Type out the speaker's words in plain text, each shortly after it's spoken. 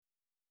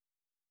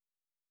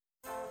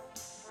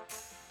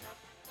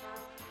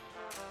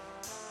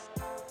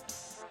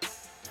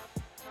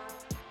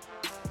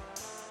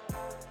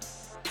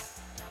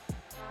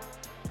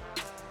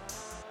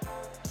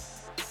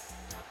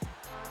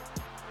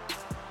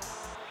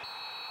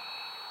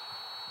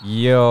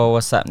Yo,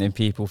 what's happening,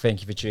 people? Thank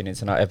you for tuning in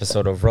to another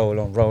episode of Roll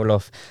On, Roll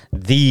Off,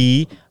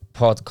 the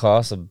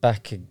podcast. I'm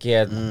back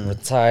again.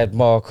 Retired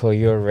Marco,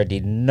 you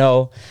already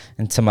know.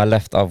 And to my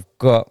left, I've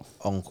got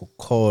Uncle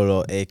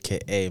Colo,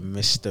 aka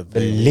Mr.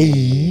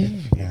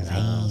 Believe. You know what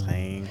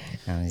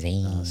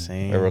I'm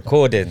saying? We're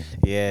recording.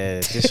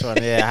 Yeah, this one,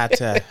 I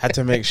had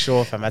to make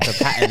sure I had to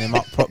pattern him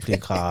up properly,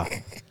 car.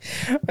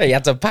 You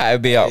had to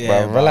pattern me up,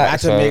 Yeah, bro. Relax. I had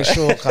to make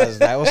sure, cause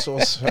like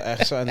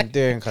what I'm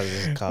doing, cause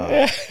this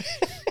car.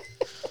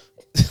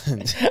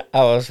 That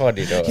was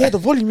funny though. Yeah, the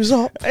volume is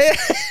up.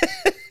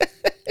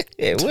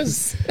 It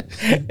was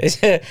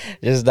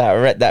just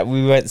that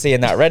we weren't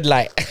seeing that red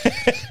light.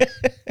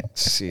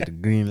 See the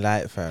green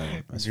light,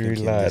 fam.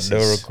 Green light, no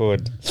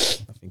record.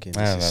 I'm thinking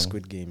this is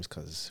Squid Games,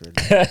 cause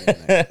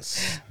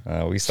it's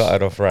really We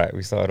started off right.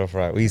 What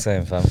are you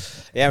saying, fam?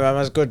 yeah, man,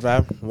 that's good,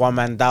 man. One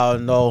man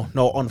down, no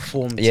on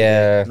form.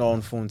 Yeah, no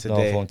on form today.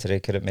 No on form today.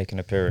 Couldn't make an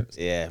appearance.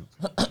 Yeah,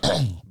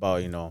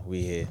 but we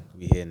here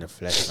in the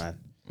flesh, man.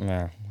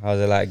 Yeah, how's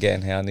it like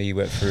getting here? I knew you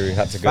went through,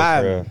 had to go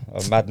Fam. through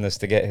a madness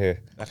to get here.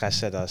 Like I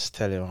said, I was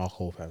telling my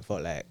whole fam,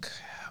 felt like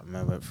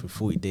I went through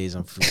 40 days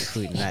and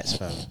 40 nights,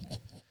 fam.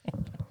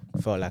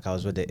 Felt like I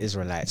was with the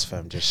Israelites,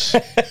 fam, just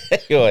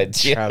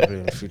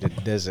traveling through the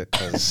desert,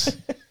 cause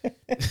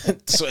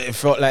so it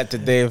felt like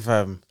today,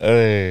 fam.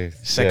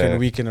 Second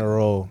week in a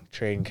row,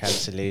 train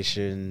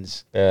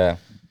cancellations. Yeah,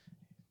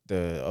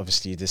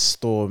 Obviously the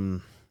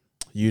storm,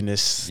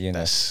 Eunice.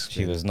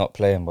 She was not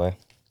playing, boy.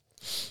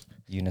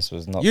 Eunice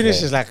was not. Eunice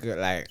playing. is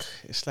like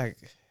it's like,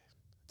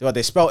 well,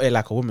 they spelled it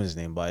like a woman's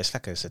name, but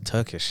it's a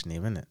Turkish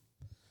name, isn't it?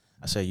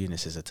 I say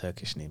Eunice is a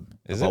Turkish name.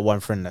 I've got one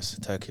friend that's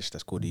Turkish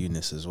that's called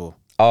Eunice as well.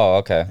 Oh,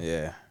 okay.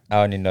 Yeah. I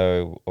only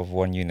know of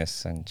one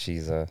Eunice, and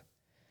she's old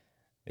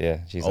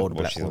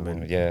black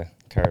woman. Yeah,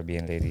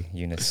 Caribbean lady,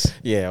 Eunice.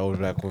 Yeah, old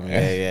black woman.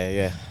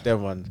 Yeah.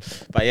 Them one.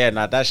 But yeah,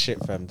 that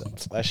shit, fam.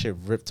 That shit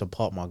ripped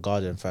apart my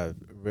garden, fam.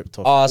 Ripped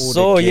off. Oh, I all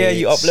saw. the Yeah, gates.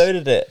 you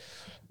uploaded it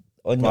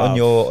on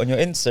your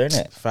Insta,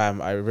 innit?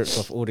 Fam, I ripped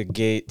off all the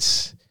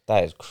gates.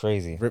 That is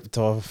crazy. Ripped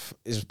off.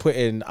 Is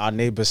putting our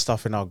neighbour's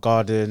stuff in our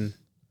garden.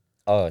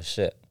 Oh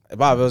shit.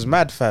 But it was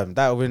mad, fam.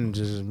 That wind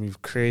just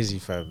moved crazy,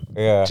 fam.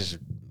 Yeah.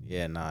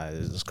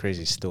 It was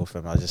crazy still,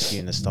 fam. I was just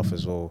seeing the stuff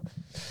as well.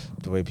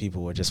 The way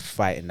people were just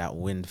fighting that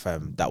wind,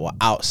 fam. That were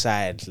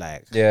outside,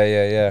 like.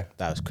 Yeah.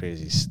 That was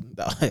crazy.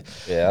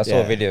 Yeah, I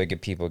saw a video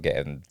of people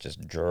getting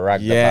just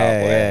dragged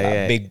about.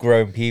 Like big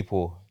grown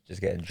people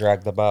just getting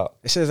dragged about.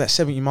 It says like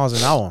 70 miles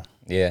an hour.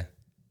 Yeah.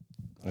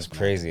 It's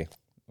crazy.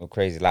 Well,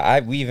 crazy.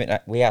 Like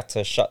we had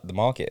to shut the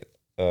market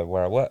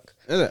where I work.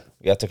 Is it?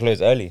 We had to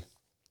close early.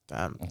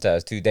 Damn. So it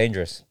was too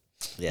dangerous.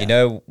 Yeah. You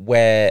know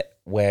where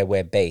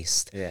we're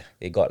based? Yeah.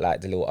 They got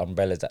like the little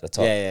umbrellas at the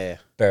top. Yeah.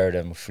 Bare of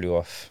them flew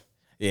off.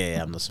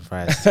 Yeah, I'm not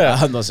surprised.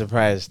 I'm not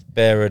surprised.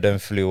 Bare of them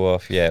flew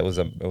off. Yeah, it was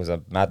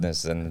a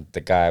madness. And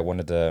the guy, one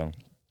of the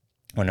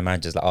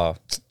managers, like,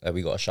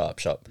 we got to shut up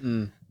shop.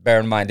 Bear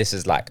in mind, this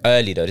is like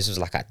early though. This was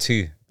like at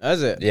 2.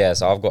 Is it? Yeah,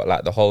 so I've got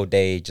like the whole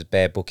day, just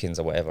bare bookings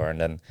or whatever.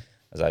 And then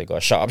I was like, you got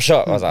to shut up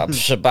shop. I was like,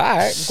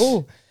 Shabbat,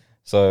 cool.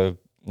 So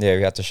yeah,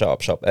 we had to shut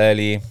up shop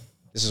early.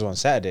 This is on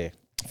Saturday.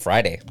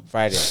 Friday.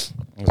 It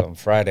was on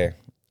Friday.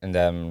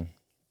 And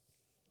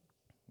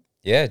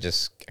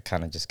just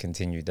kind of just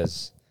continued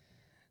as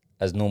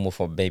normal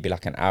for maybe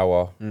like an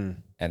hour. And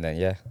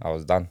then I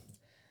was done.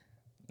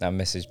 I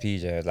messaged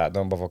PJ, I was like,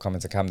 don't bother coming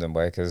to Camden,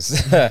 boy, because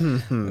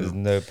there's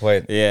no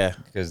point. Yeah.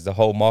 Because the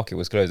whole market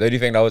was closed. The only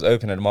thing that was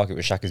open in the market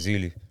was Shaka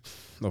Zulu.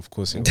 Of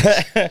course it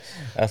was.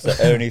 That's the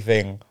only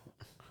thing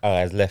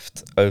I was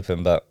left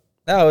open. But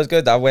no, it was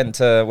good. I went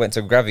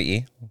to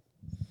Gravity.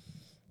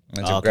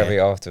 Gravity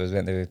afterwards,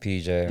 went there with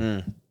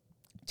PJ.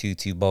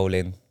 2-2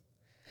 bowling.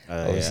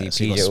 Obviously,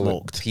 so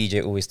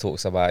PJ always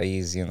talks about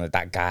he's,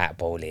 that guy at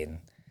bowling.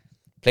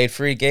 Played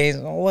 3 games.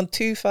 I won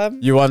 2, fam.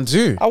 You won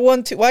 2? I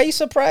won 2. Why are you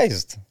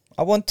surprised?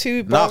 I won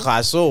 2, bro. No, I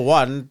saw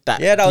one.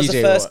 That was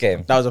the first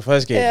game. That was the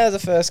first game? Yeah, it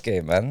was the first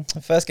game, man. The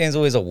first game's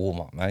always a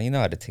warm-up, man. You know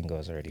how the thing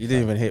goes already. You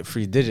didn't even hit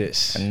 3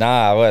 digits.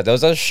 Nah, there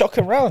was a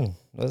shocking round.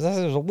 It was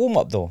a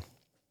warm-up, though.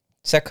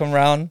 Second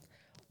round,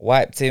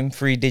 wiped him,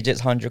 3 digits,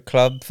 100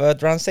 club.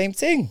 Third round, same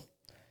thing.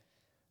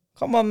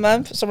 Come on,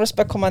 man. Put some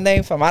respect on my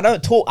name, fam. I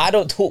don't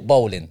talk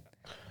bowling.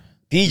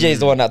 PJ's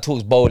the one that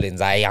talks bowling.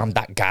 Like, I'm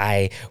that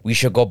guy. We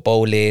should go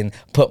bowling.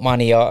 Put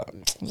money up.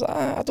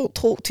 I don't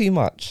talk too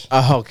much.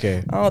 Oh,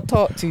 okay. I don't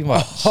talk too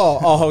much.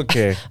 Oh,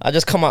 okay. I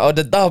just come out of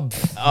the dub.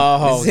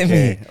 Oh,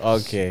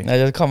 okay. I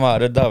just come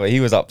out of the dub.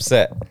 He was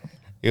upset.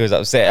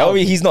 Oh,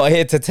 he's not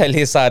here to tell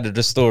his side of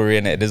the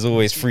story, innit? There's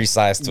always 3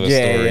 sides to a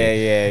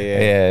story.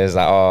 Yeah, it's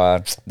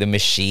like, the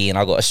machine,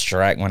 I got a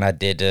strike when I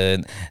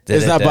didn't.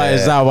 Is that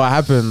what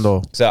happened,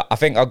 though? So I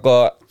think I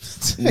got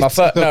my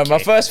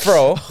first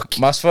throw.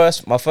 Okay. My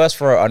first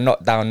throw, I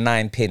knocked down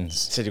 9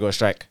 pins. Said you got a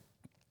strike.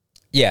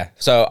 Yeah,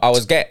 so I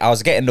was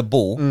getting the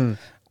ball.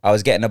 I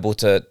was getting the ball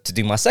to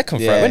do my second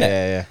throw, innit?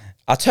 Yeah.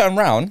 I turn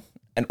around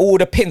and all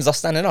the pins are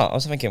standing up. I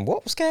was thinking,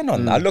 what's going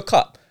on? I look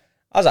up.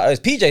 I was like, oh,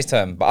 it's PJ's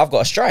turn, but I've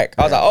got a strike.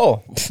 I was like, oh,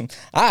 all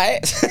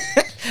right.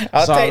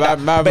 I'll take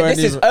that. But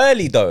this is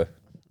early though.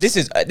 This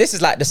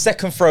is like the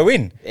second throw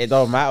in. It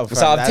don't matter.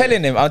 So I'm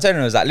telling him, I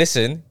was like,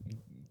 listen,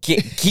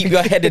 keep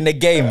your head in the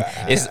game.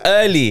 It's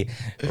early.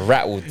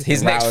 Rattled.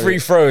 His next 3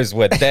 throws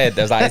were dead.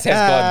 I was like, his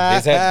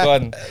head's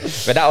gone.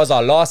 But that was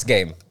our last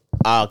game.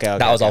 Okay.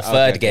 That was our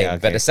third game.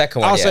 But the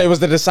second one, so it was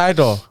the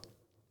decider.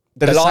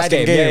 The last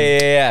game.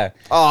 Yeah.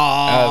 Oh,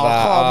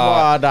 come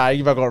on. Nah,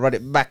 you better got to run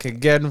it back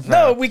again.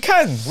 No, we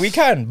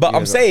can. But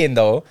I'm saying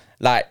though,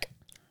 like,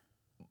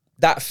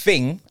 that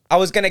thing, I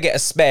was going to get a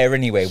spare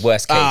anyway,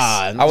 worst case.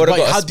 I would have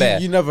got a spare.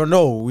 You never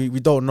know. We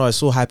don't know.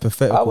 It's all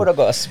hypothetical. I would have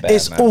got a spare,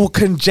 It's all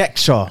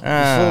conjecture.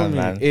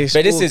 Man. But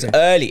this is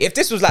early. If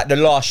this was like the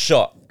last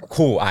shot,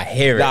 cool, I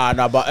hear it.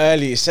 Nah, but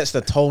early, it sets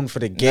the tone for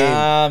the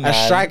game. A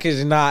strike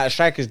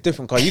is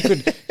different. Cause you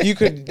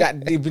could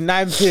it'd be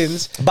 9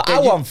 pins. But I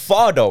won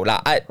far though.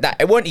 Like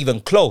it weren't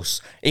even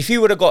close. If he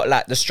would have got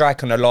like the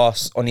strike on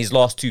his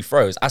last 2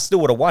 throws, I still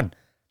would have won.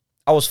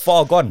 I was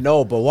far gone.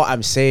 No, but what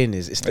I'm saying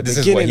is, it's the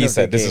beginning of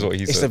the game. This is what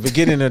he said. It's the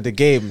beginning of the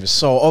game.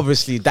 So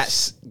obviously that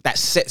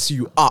sets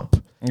you up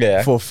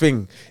for a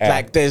thing. Yeah.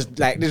 Like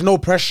there's no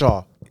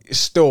pressure. It's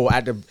still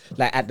at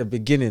the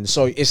beginning.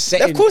 So it's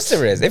setting. Of course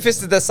there is. If it's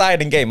the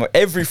deciding game,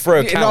 every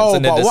throw counts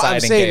in the deciding game. No, but what I'm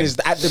saying is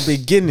that at the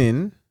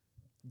beginning,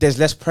 there's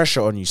less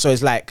pressure on you. So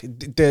it's like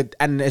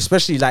and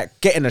especially like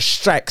getting a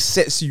strike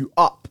sets you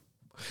up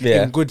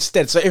in good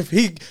stead. So if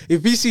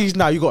he sees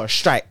now you got a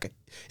strike,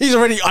 he's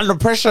already under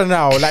pressure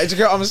now. Like, do you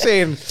get what I'm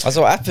saying? That's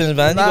what happens,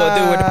 man. You got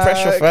to deal with the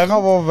pressure, fam.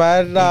 Come on,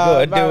 man. You got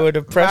to deal with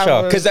the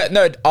pressure. Because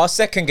our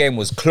second game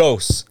was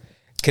close.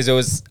 Because it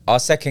was our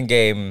second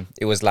game.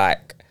 It was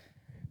like,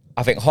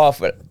 I think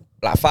 5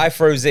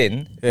 throws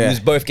in. We was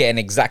both getting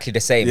exactly the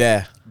same.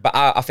 Yeah. But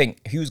I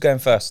think who was going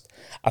first?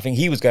 I think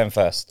he was going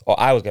first, or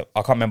I was going.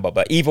 I can't remember.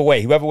 But either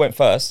way, whoever went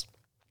first,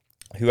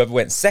 whoever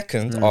went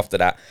second after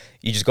that,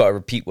 you just got to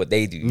repeat what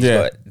they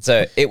do.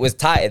 So it was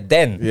tighter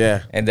then.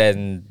 Yeah. And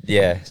then,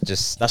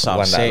 just... That's what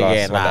I'm saying.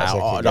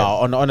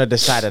 On the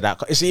side of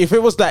that. See, if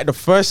it was like the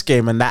first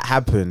game and that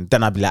happened,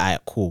 then I'd be like, all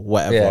right, cool,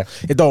 whatever. Yeah.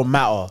 It don't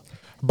matter.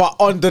 But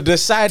on the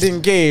deciding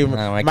game,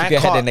 man, keep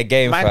your head in the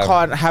game, man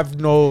can't have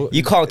no...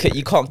 You can't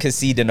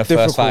concede in the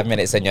first 5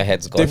 minutes and your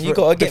head's gone. You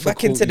got to get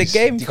back into the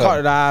game, You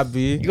can't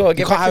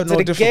have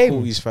no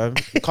difficulties, fam.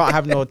 You can't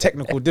have no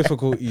technical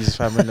difficulties,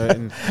 fam.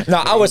 No,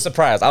 I was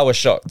surprised. I was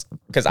shocked.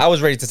 Because I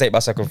was ready to take my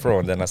second throw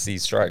and then I see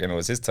strike and it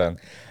was his turn.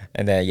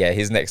 And then,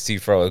 his next 2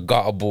 throws,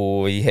 got a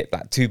ball, he hit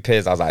like 2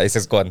 pins. I was like, this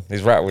is gone.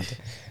 He's rattled.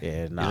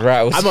 Yeah, nah. He's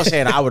rattled. I'm not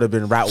saying I would have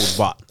been rattled,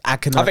 but I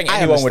think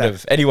anyone would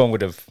have. Anyone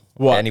would have.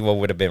 What? Anyone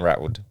would have been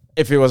rattled.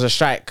 If it was a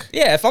strike.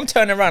 Yeah, if I'm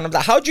turning around, I'm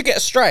like, how'd you get a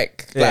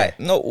strike? Yeah. Like,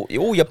 no,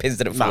 all your pins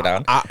didn't fall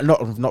down.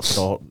 Not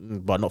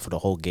for the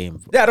whole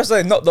game. Yeah, that's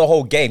like not the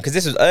whole game, because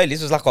this was early.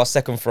 This was like our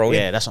second throw in.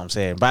 Yeah, that's what I'm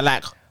saying. But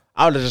like,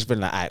 I would have just been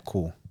like, all right,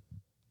 cool.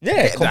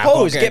 Yeah,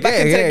 compose, get back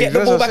into get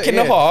the ball back in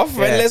the half, and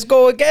let's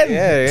go again.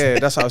 Yeah,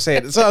 that's what I'm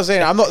saying. That's what I'm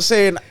saying. I'm not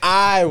saying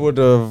I would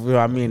have,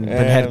 been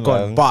head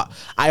gone, but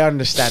I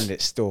understand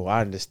it still.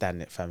 I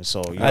understand it, fam.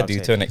 So I do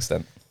to an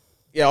extent.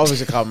 Yeah,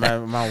 obviously,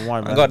 man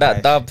won. I got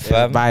that dub,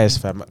 fam. Bias,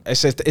 fam. I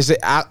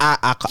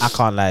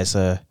can't lie.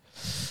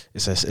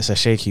 It's a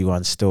shaky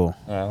one still.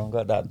 I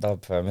got that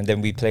dub, fam. And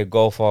then we played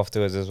golf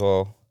afterwards as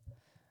well.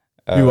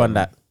 Who won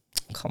that?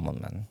 Come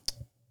on, man.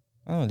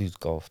 I don't lose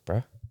golf,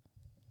 bro.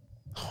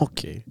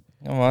 Okay.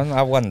 Come on,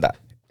 I won that.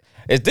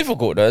 It's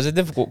difficult though. It's a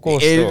difficult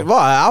course. Well,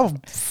 I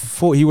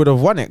thought he would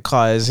have won it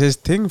because his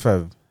thing,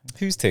 fam.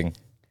 Whose thing?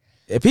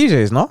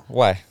 PJ's, no?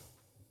 Why?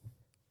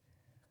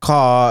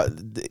 Car,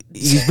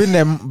 he's been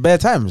there bare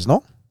times,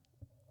 no?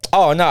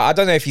 Oh no, I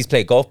don't know if he's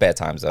played golf bare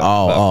times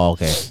though.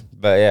 Okay.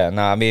 But yeah,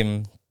 no, I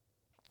mean,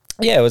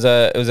 yeah, it was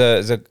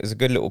a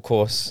good little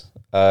course.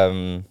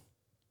 Yeah,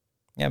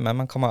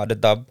 man, come out of the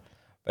dub.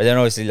 But then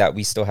obviously, like,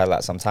 we still had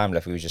like some time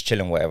left. We were just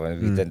chilling, whatever.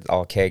 We did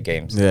arcade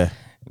games. Yeah,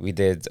 we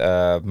did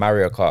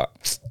Mario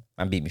Kart.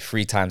 Man beat me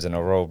 3 times in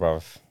a row,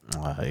 bruv.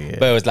 Yeah.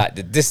 But it was like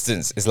the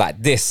distance is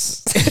like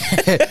this.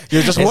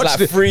 You're just watching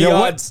like 3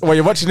 yards.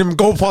 You're watching him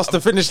go past the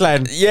finish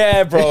line.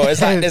 Yeah, bro.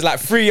 It's like there's like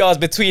 3 yards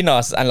between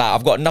us, and like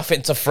I've got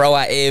nothing to throw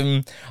at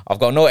him. I've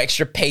got no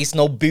extra pace,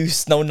 no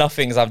boost, no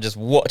nothing. So I'm just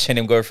watching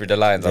him go through the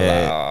lines. I'm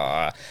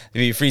like, he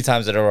beat me 3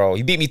 times in a row.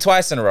 He beat me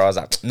twice in a row. I was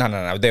like, no,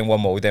 we're doing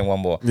one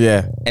more.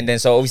 Yeah. And then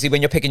so obviously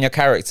when you're picking your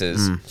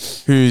characters,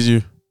 who is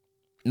you?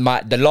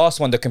 The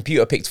last one the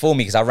computer picked for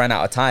me because I ran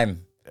out of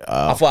time.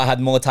 I thought I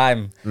had more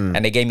time,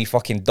 and they gave me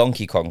fucking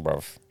Donkey Kong,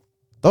 bruv.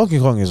 Donkey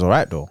Kong is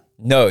alright though.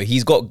 No,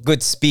 he's got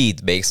good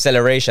speed, but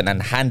acceleration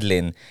and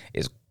handling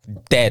is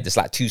dead. It's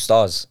like 2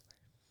 stars.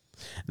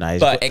 Nah,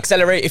 but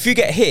accelerate, if you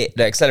get hit,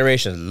 the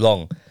acceleration is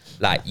long.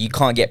 Like, you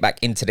can't get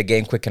back into the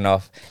game quick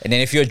enough. And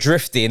then if you're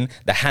drifting,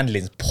 the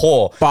handling's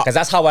poor. Because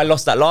that's how I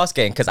lost that last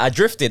game. Because I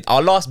drifted,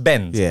 our last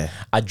bend. Yeah.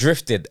 I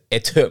drifted.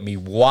 It took me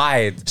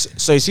wide.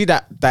 So you see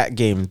that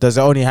game, does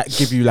it only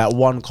give you like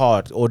 1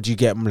 card? Or do you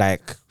get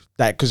like,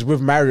 because with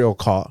Mario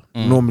Kart,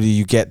 normally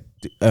you get,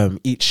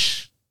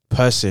 each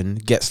person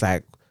gets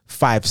like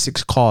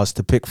 5-6 cars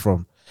to pick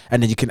from.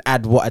 and then you can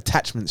add what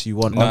attachments you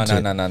want onto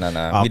it. No.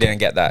 Okay. We didn't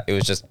get that. It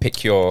was just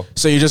pick your.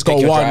 So you just got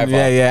your one, driver.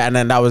 yeah, and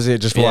then that was it,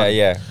 just one.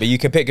 Yeah. But you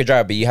can pick a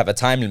driver, but you have a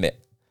time limit.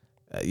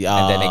 Yeah.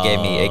 And then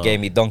it gave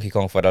me Donkey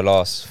Kong for the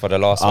last one.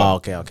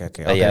 Okay.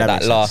 Yeah,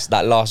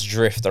 that last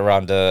drift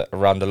around the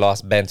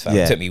last bend,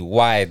 fam, took me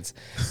wide.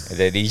 And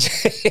then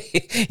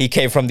he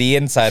came from the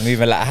inside,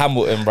 moving like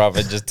Hamilton, brother,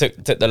 and just took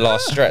the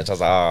last stretch. I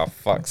was like, oh,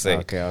 fuck's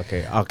sake.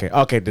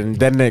 Okay.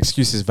 Then the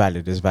excuse is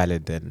valid. It's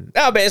valid then.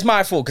 No, but it's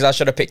my fault because I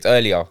should have picked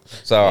earlier.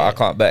 So I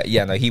can't. But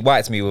yeah, no, he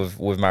wiped me with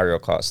Mario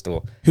Kart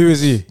still. Who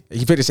is he?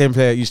 He picked the same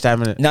player each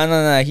time, innit?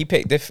 No. He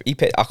picked.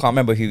 I can't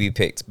remember who he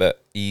picked,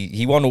 but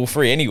he won all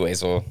three anyway.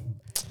 So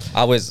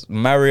I was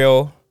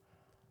Mario.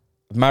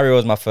 Mario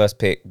was my first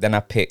pick. Then I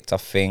picked, I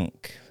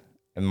think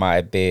it might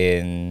have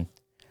been,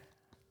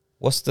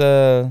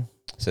 so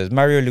it's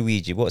Mario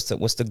Luigi. What's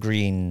the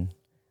green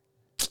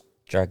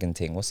dragon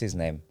thing? What's his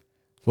name?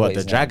 What,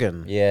 the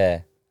dragon?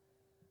 Yeah.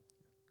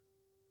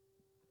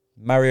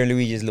 Mario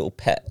Luigi's little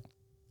pet.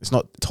 It's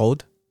not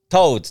Toad?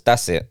 Toad,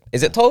 that's it.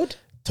 Is it Toad?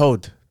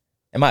 Toad.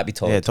 It might be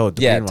Toad. Yeah, Toad.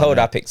 Toad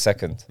I picked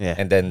second. Yeah.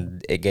 And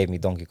then it gave me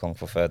Donkey Kong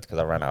for third because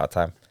I ran out of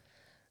time.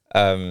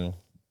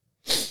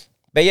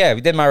 But yeah,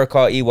 we did Mario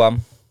Kart, he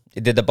won.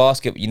 It did the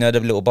the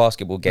little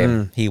basketball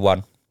game, he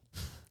won.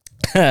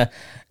 And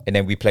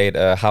then we played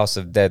House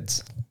of Dead.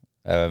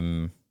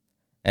 And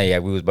yeah,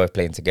 we was both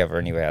playing together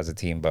anyway as a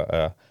team.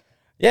 But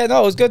yeah,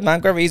 no, it was good, man.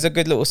 Gravity's a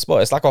good little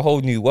spot. It's like a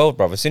whole new world,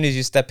 brother. As soon as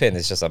you step in,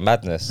 it's just a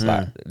madness.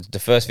 Like the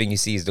first thing you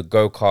see is the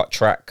go-kart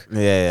track.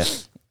 Yeah.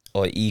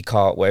 Or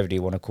e-kart, whatever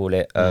you want to call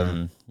it.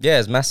 Yeah,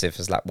 it's massive.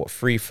 It's like,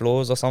 3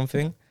 floors or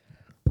something?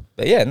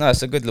 But yeah, no,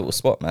 it's a good little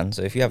spot, man.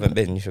 So if you haven't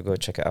been, you should go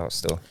check it out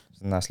still.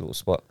 It's a nice little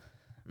spot.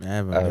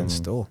 Yeah, man,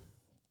 still.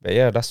 But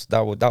yeah,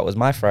 that was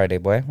my Friday,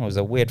 boy. It was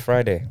a weird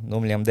Friday.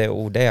 Normally I'm there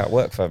all day at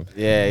work, fam.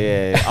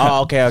 Yeah.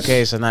 Oh,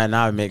 okay. So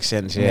now it makes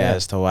sense,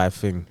 as to why I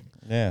think.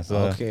 Yeah, so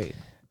okay.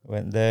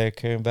 Went there,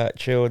 came back,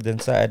 chilled. Then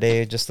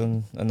Saturday, just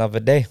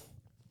another day.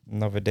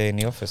 Another day in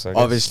the office, I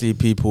guess. Obviously,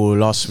 people,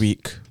 last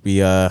week, we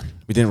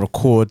didn't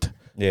record.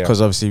 Yeah.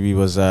 Because obviously we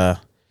was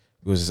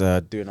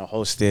doing a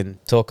hosting.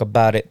 Talk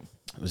about it.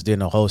 Was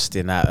doing a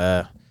hosting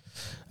at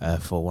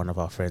for one of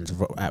our friends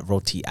at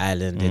Roti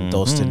Island in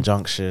Dalston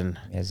Junction.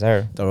 Yes,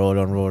 sir. The roll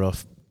on roll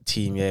off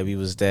team. Yeah, we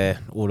was there.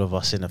 All of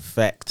us in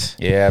effect.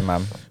 Yeah,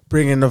 man.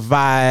 Bringing the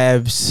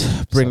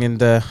vibes, bringing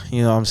the,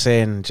 you know what I'm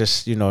saying,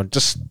 just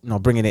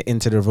bringing it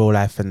into the real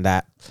life and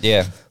that.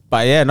 Yeah.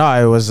 But yeah,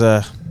 no, it was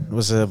a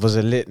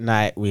lit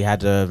night. We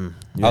had I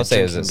would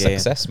say it was a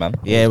success, man.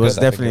 Yeah, it was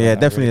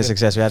definitely a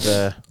success. We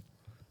had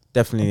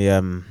definitely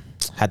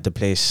had the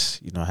place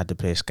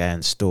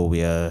going still. We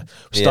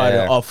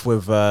started off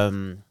with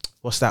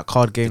what's that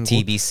card game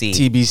called?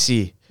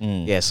 TBC.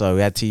 Yeah, so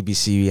we had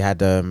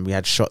TBC. We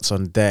had shots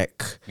on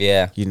deck.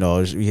 Yeah,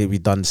 we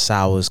done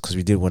sours because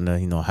we didn't want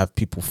to have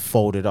people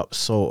folded up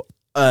so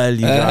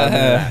early.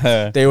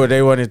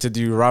 They wanted to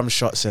do rum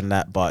shots and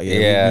that, but we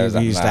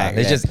used that.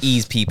 Let's just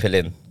ease people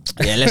in.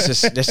 Yeah, let's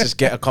just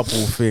get a couple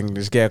things.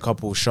 Let's get a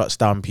couple shots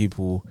down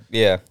people.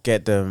 Yeah,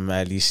 get them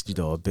at least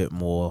a bit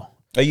more.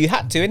 Oh, you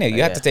had to, innit?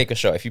 You had to take a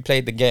shot if you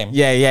played the game.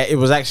 Yeah, it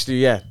was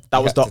actually, that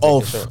was the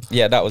oath.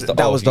 Yeah, that was the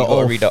oath. You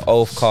gotta read the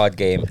oath card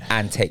game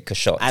and take a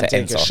shot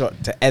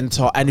to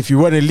enter. And if you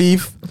want to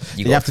leave,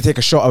 you have to take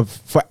a shot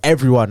for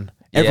everyone.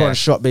 Everyone's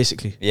shot,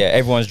 basically. Yeah,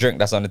 everyone's drink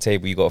that's on the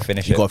table, you gotta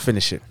finish it. You gotta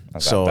finish it.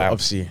 So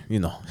obviously,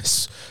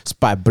 it's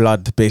by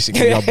blood,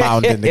 basically. You're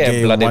bound in the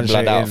game. Blood in,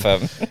 blood out,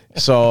 fam.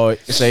 So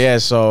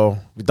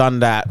we done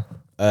that.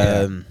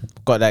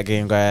 Got that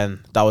game going.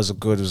 That was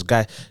it was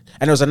guy.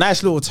 And it was a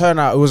nice little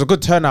turnout. It was a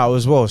good turnout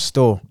as well.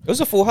 Still, it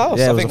was a full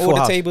house. I think all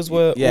the tables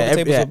were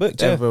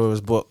booked. Everywhere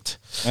was booked.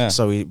 Yeah.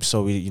 So we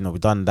we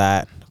done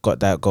that,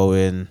 got that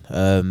going,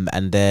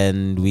 and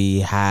then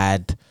we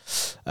had,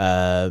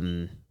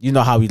 you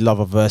know how we love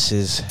a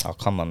Verzuz. Oh,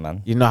 come on,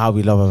 man! You know how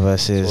we love a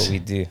Verzuz. That's what we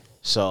do.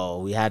 So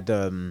we had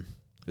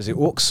was it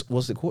Orcs?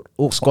 What's it called?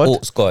 Orcs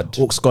God.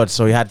 Orcs God.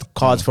 So we had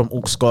cards from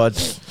Orcs God.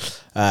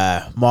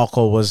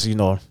 Marco was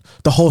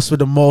the host with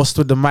the most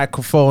with the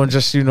microphone,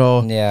 just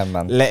yeah,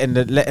 man, letting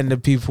the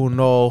people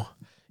know,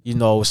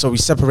 so we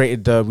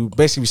separated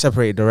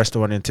the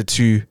restaurant into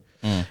two.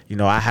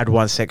 I had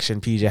one section,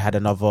 PJ had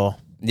another.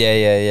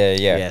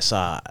 Yeah.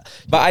 So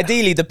but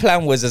ideally the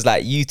plan was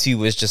you two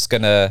was just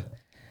gonna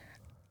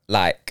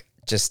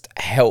just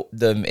help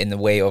them in the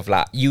way of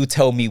you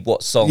tell me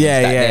what songs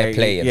they're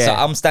playing. So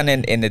I'm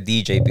standing in the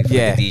DJ booth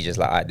with the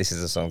DJ's this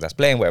is the song that's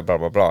playing, where blah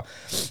blah blah.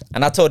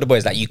 And I told the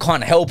boys you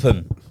can't help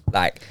them.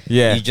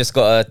 You just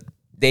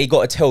they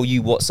gotta tell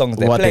you what songs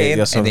they're playing,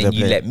 and then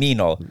you let me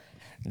know.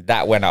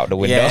 That went out the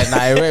window.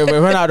 Yeah, it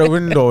went out the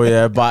window.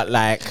 Yeah, but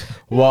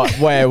what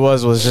it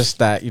was just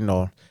that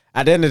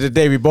at the end of the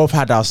day we both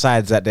had our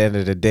sides. At the end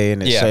of the day,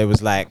 and so it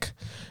was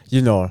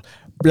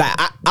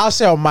I'll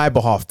say on my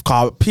behalf,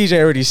 Carl, PJ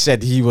already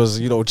said he was,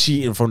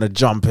 cheating from the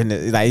jump, and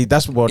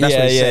that's what he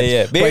said.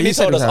 Yeah. But he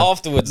told us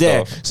afterwards.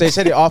 Yeah, so he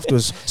said it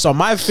afterwards. So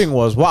my thing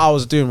was, what I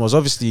was doing was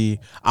obviously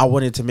I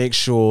wanted to make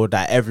sure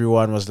that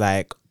everyone was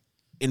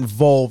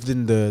involved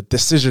in the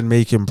decision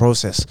making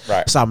process.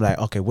 Right. So I'm like,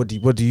 okay, what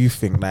do you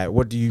think? Like,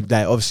 what do you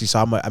like? Obviously, so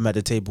I'm at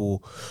the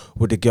table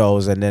with the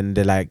girls, and then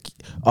they're like,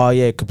 oh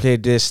yeah, you could play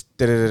this.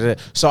 Da, da, da,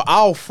 da. So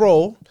I'll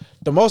throw.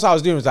 The most I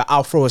was doing was that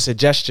I'll throw a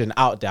suggestion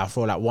out there. I'll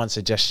throw like one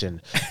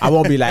suggestion. I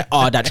won't be like,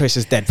 oh, that choice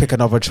is dead. Pick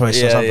another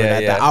choice or something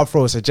like that. I'll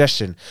throw a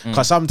suggestion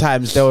because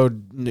sometimes they'll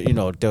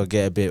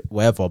get a bit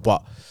whatever.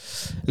 But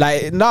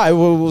like, no, it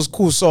was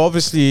cool. So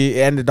obviously,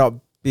 it ended up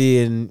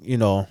being,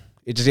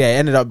 it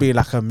ended up being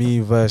like a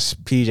me versus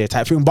PJ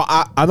type thing. But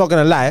I'm not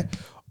gonna lie,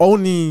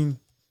 only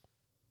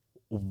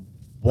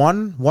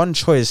one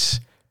choice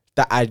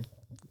that I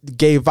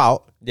gave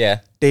out. Yeah,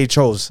 they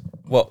chose.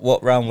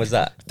 What round was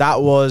that?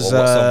 That was,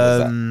 what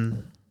song was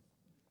that?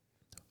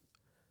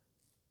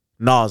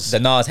 Nas. The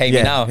Nas Hate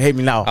Me Now. Hate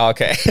Me Now. Oh,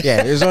 okay.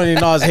 Yeah, it was only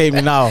Nas Hate Me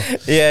Now.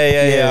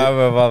 Yeah. I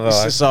remember.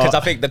 So, because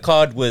I think the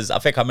card was, I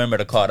remember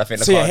the card. I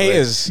think the to card your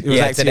haters. It was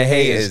like to the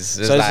haters.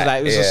 So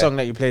it was a song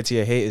that you play to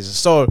your haters.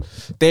 So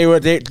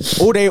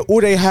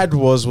all they had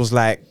was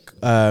like,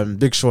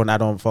 Big Sean, I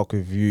don't fuck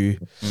with you.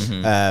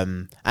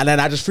 And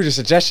then I just threw the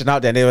suggestion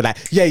out there and they were like,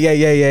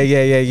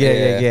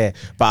 yeah.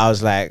 But I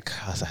was like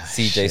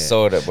CJ shit.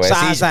 sold it, boy. So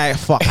I was like,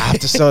 fuck, I have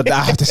to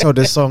sell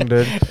this song,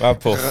 dude. I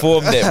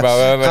performed it, bro.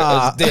 I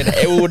was doing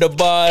all the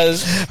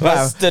bars,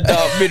 I stood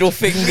up, middle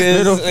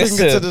fingers.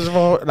 To this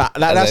bro.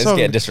 That song,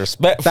 getting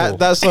disrespectful.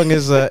 That song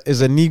is a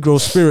Negro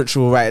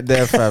spiritual right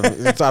there, fam.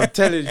 I'm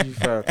telling you,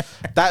 fam.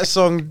 That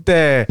song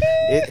there,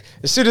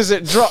 as soon as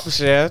it drops,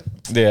 yeah.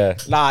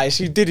 Nah,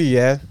 see Diddy,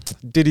 yeah.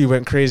 Diddy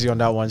went crazy on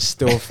that one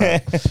still,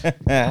 fam.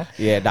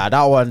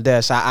 That one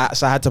there. So I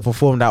had to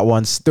perform that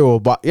one still.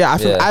 But yeah, I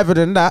think other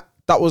than that,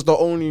 that was the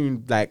only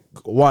like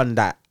one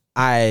that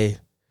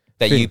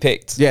you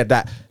picked. Yeah,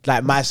 that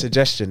like my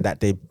suggestion that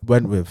they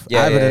went with.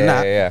 Other than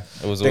that,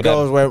 it was the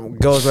girls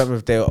went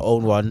with their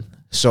own one.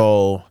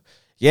 So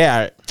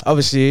yeah,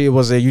 obviously it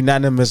was a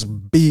unanimous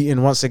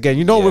beating once again.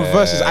 With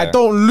Verzuz, I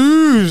don't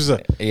lose.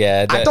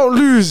 Yeah, I don't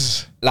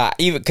lose. Like,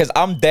 even because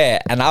I'm there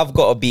and I've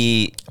got to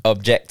be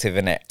objective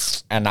in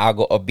it and I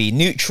got to be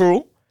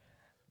neutral.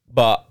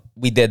 But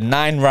we did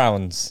 9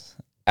 rounds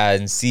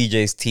and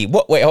CJ's team.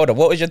 Wait, hold on.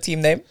 What was your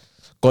team name?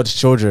 God's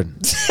Children.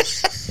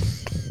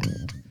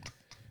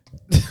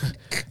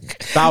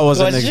 That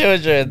was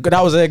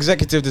an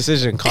executive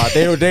decision, card.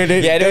 They were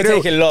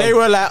taking long. They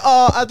were like,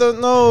 oh, I don't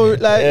know, I'm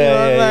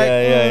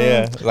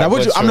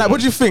like, what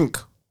do you think?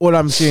 All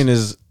I'm seeing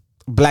is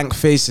blank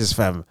faces,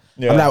 fam.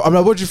 Yeah. I'm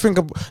like, what do you think?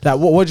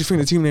 What do you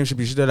think the team name should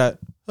be? Should they like?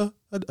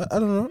 I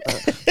don't know.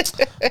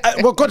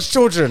 Well, God's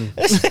Children.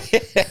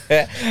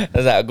 That's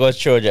like God's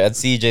Children and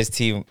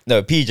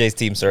PJ's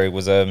team. Sorry,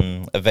 was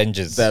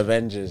Avengers. The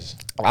Avengers.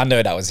 I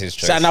know that was his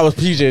choice. And that was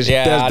PJ's.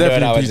 Yeah,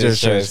 definitely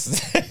PJ's choice.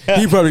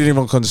 He probably didn't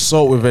even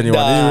consult with anyone.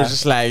 He was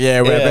just like,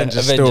 we're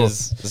Avengers still.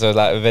 So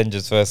like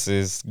Avengers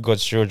versus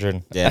God's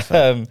Children.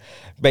 Yeah.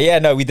 But yeah,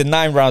 no, we did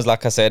 9 rounds.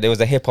 Like I said, it was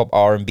a hip hop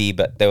R&B,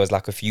 but there was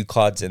like a few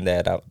cards in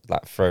there that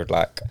like throw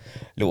like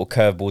little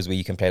curveballs where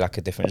you can play like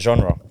a different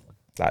genre,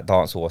 like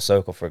dancehall or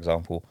soca, for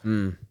example.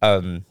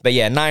 But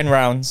yeah, 9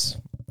 rounds,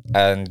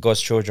 and God's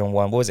Children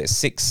won. What was it?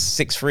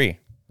 6-3.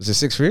 Was it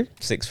 6-3?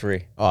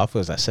 6-3. Oh, I thought it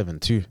was like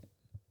 7-2.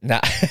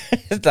 Nah,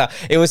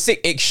 it was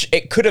 6.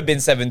 It could have been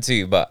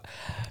 7-2, but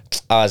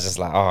I was just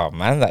like, oh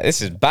man, like,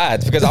 this is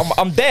bad because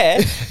I'm there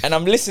and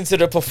I'm listening to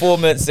the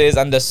performances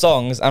and the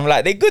songs. I'm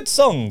like, they're good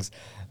songs.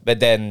 But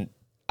then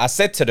I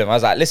said to them, I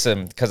was like,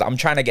 listen, because I'm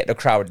trying to get the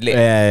crowd lit.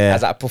 I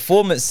was like,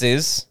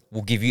 performances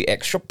will give you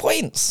extra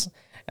points.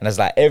 And it's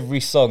like every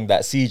song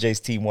that CJ's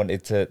team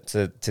wanted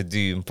to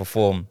do and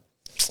perform,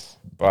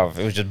 bruv,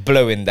 it was just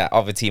blowing that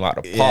other team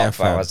out the park.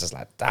 I was just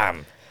like,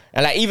 damn.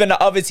 And like even the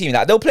other team,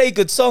 like they'll play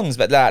good songs,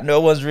 but like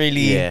no one's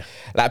really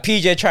like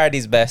PJ tried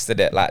his best at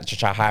it, like to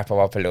try hype him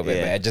up a little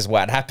bit, but it just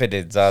wasn't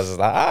happening. So I was just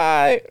like, all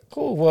right,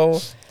 cool,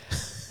 well,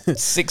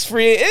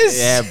 6-3 it is.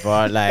 Yeah,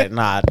 but like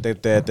nah,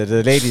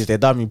 the ladies, they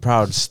done me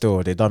proud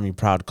still. They done me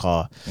proud,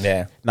 car.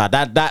 Yeah. Nah,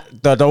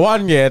 the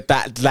one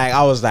that like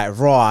I was like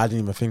raw. I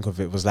didn't even think of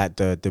it. Was like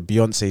the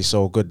Beyonce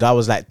So Good. That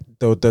was like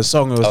the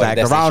song. It was like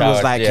the round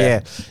was like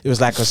it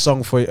was like a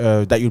song for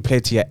that you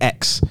play to your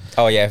ex.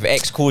 Oh yeah, if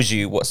ex calls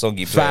you, what song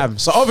you play? Fam.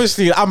 So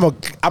obviously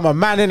I'm a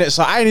man in it,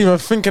 so I ain't even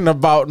thinking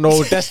about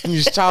no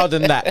Destiny's Child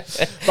and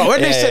that. But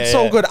when they said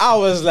So Good, I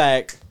was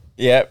like,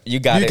 yep, you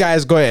got it. You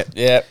guys got it.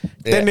 Yep.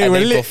 Then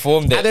they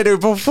performed it. And then they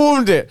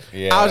performed it.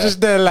 Yeah. I was just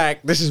there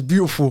like, this is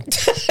beautiful.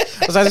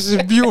 I was like, this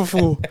is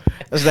beautiful.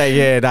 I was like,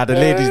 the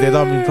ladies, they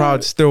done me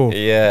proud still.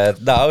 Yeah,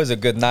 that was a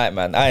good night,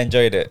 man. I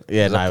enjoyed it.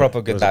 Yeah, it was a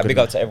proper good night. Big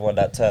up to everyone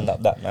that turned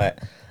up that night.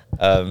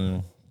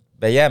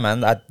 But yeah,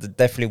 man, I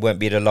definitely won't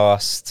be the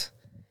last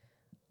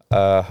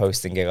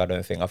hosting gig, I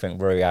don't think. I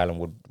think Roti Island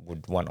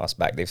would want us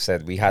back. They've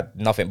said we had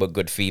nothing but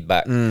good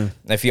feedback.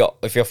 If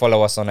you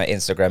follow us on our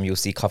Instagram, you'll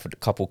see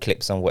couple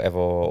clips and whatever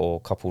or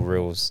couple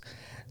reels.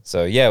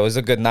 So yeah, it was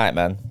a good night,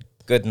 man.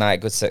 Good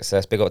night, good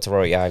success. Big up to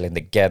Roti Island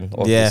again,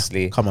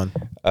 obviously. Yeah, come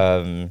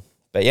on.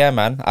 But yeah,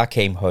 man, I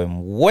came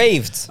home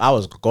waved. I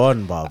was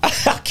gone, Bob.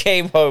 I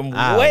came home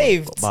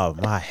waved.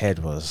 Bob, my head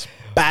was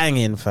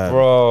banging, fam.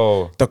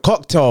 Bro. The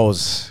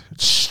cocktails,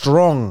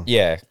 strong.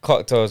 Yeah,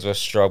 cocktails were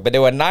strong, but they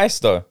were nice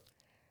though.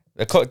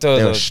 The cocktails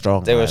They were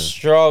strong. They were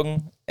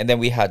strong, and then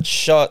we had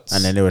shots,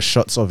 and then there were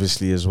shots,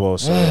 obviously, as well.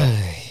 So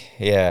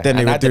yeah. Then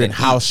they were doing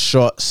house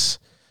shots.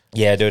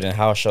 Yeah, doing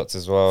house shots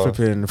as well.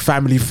 Flipping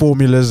family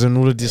formulas and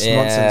all of this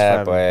nonsense.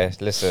 Yeah, boy.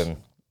 Listen,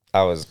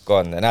 I was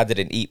gone, and I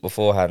didn't eat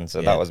beforehand,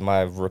 so that was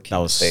my rookie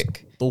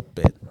mistake.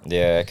 Stupid.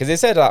 Yeah, because they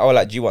said like, oh,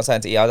 like, do you want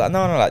something to eat? I was like,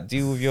 no, like,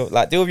 deal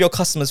with your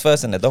customers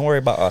first, and don't worry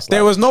about us.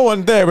 There was no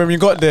one there when we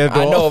got there,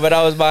 though. I know, but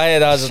that was my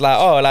head. I was just like,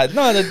 oh, like,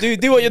 no,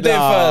 do what you're doing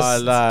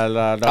first.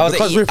 Nah. I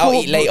was like, I'll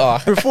eat later.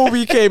 Before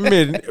we came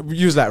in,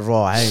 you was like,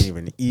 raw, I ain't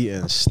even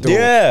eating still.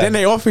 Yeah. Then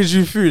they offered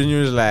you food, and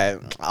you was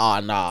like, oh,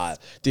 nah,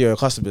 dear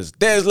customers.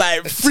 There's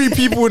like 3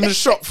 people in the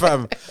shop,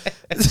 fam.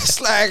 It's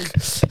like,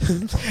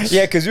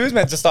 yeah, because we was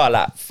meant to start at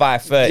like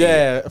 5:30.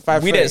 Yeah,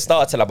 5:30. We didn't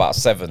start till about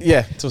 7.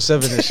 Yeah, till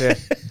 7ish. Yeah.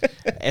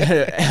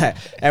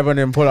 Everyone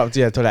didn't pull up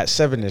till like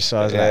 7ish. So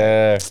I was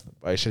like,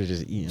 I should have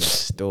just eaten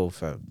still,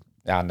 fam.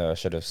 Yeah, I know, I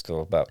should have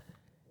still. But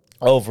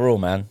overall,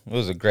 man, it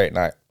was a great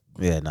night.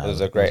 Yeah, no, it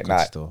was a great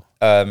night. Still.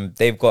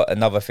 They've got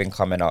another thing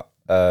coming up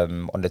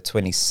on the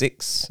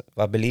 26th,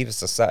 I believe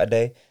it's a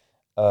Saturday.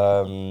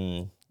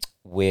 They're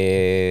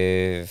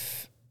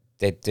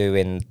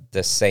doing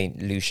the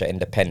St. Lucia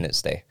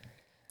Independence Day.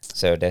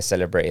 So they're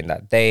celebrating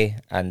that day,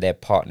 and they're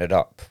partnered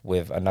up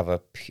with another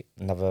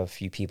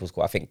few people's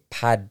called, I think,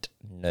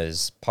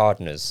 Partners.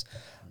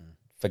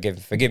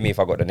 Forgive me if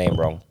I got the name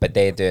wrong, but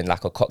they're doing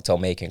like a cocktail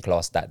making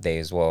class that day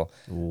as well.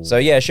 Ooh. So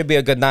yeah, it should be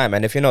a good night,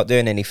 man. If you're not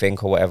doing anything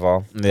or whatever,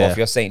 or if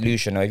you're St.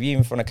 Lucian, or if you're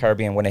even from the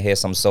Caribbean, want to hear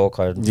some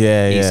soca,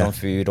 eat some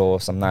food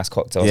or some nice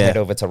cocktails, head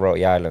over to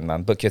Roti Island,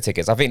 man. Book your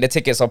tickets. I think the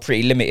tickets are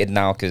pretty limited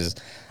now because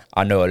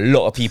I know a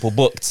lot of people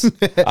booked.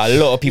 A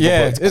lot of people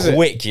booked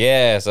quick.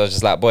 Yeah, so I was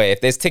just like, boy, if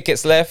there's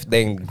tickets left,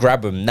 then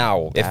grab them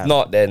now. Damn. If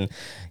not, then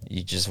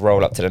you just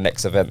roll up to the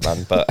next event,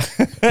 man. But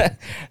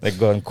they're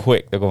going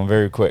quick. They're going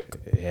very quick.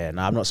 Yeah,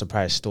 no, I'm not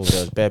surprised still. There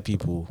was bare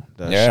people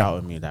that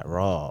shouted me like,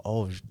 raw.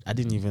 Oh, I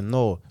didn't even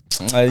know.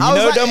 You know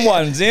like, them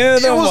ones. Yeah,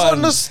 it was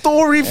on the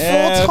story 4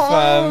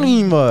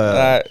 times,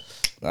 man.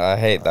 I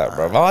hate that,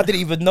 bro. I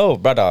didn't even know,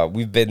 brother.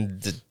 We've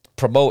been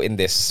promoting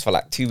this for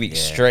like 2 weeks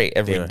straight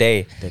every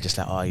day. They're just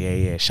like, oh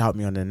yeah, shout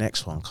me on the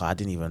next one, cause I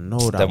didn't even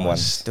know that them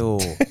ones still.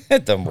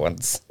 Them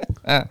ones.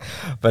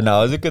 But no,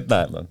 it was a good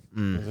night, man.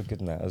 It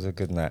was a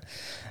good night.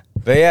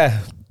 But yeah,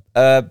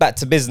 back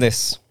to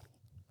business.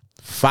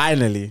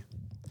 Finally.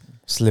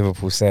 It's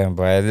Liverpool saying,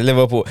 bro.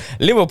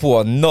 Liverpool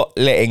are not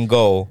letting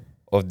go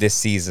of this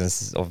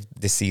season's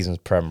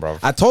Prem, bro.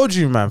 I told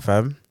you, man,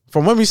 fam.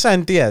 From when we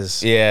signed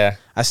Diaz,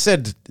 I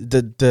said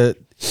the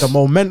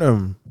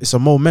momentum. It's a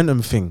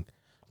momentum thing.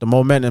 The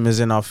momentum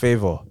is in our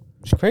favor.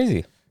 It's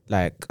crazy.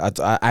 Like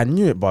I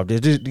knew it, Bob.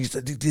 There's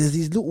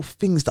these little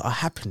things that are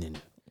happening.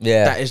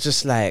 Yeah, that is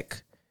just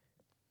like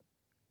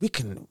we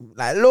can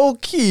like low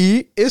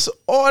key. It's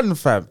on,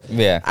 fam.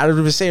 Yeah, I've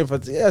been saying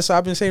so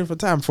I've been saying for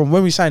time. From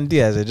when we signed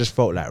Diaz, it just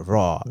felt like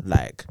raw,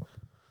 like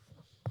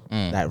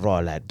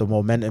the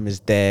momentum is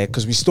there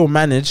because we still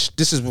managed.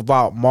 This is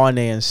without Mane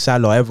and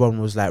Salah.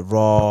 Everyone was like,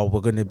 raw, we're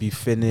gonna be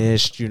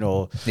finished, you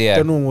know. Yeah.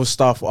 The normal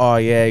stuff. Oh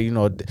yeah, you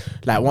know,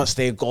 like once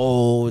they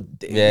go,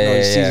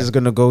 the season's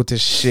gonna go to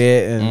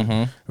shit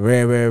and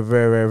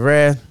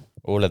rare.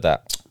 All of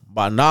that.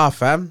 But nah,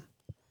 fam,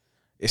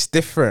 it's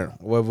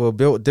different. We're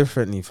built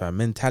differently, fam.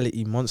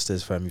 Mentality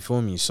monsters, fam. You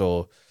feel me?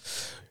 So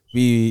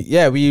we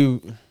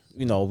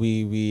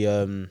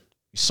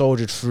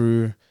soldiered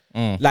through.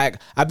 Like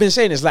I've been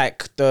saying, it's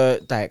like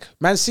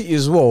Man City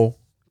as well.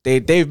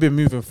 They've been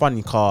moving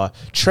funny. Car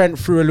Trent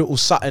threw a little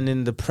something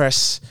in the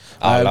press.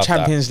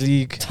 Champions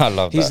League. I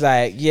love He's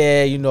like,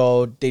 yeah, you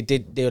know,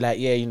 they were like,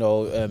 yeah, you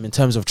know, in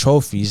terms of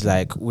trophies,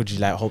 like, would you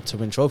like hope to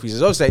win trophies?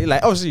 It's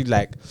obviously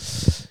like,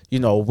 you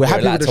know, we're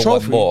happy with the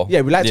trophy.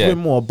 Yeah, we like to win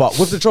more, but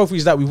with the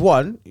trophies that we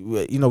won,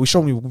 you know, we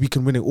shown we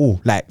can win it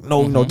all. Like,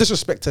 no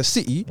disrespect to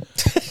City,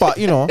 but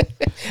you know,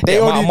 they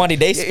the amount of money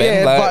they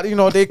spend. Yeah, but you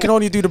know, they can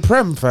only do the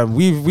Prem, fam.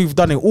 We've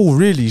done it all,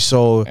 really.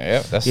 So yeah,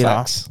 that's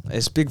facts.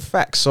 It's big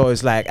facts. So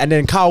it's like, and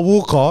then Kyle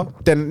Walker,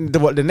 then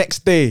the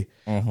next day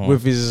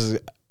with his.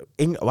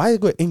 Why he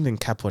got England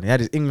cap on? He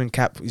had his England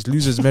cap, his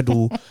losers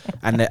medal,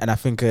 and I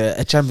think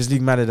a Champions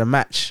League man of the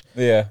match.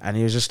 Yeah, and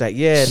he was just like,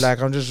 yeah,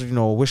 like I'm just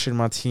wishing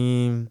my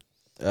team,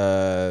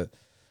 blah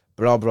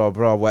blah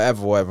blah,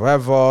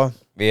 whatever.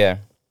 Yeah,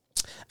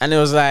 and it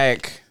was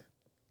like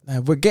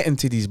we're getting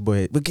to these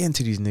boys, we're getting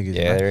to these niggas.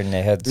 Yeah, man. They're in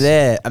their heads.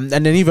 Yeah, and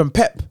then even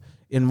Pep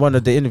in one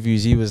of the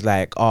interviews, he was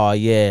like, oh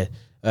yeah.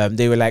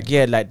 They were like,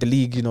 yeah, like the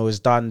league, you know, is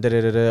done.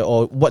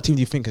 Or what team do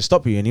you think can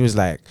stop you? And he was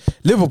like,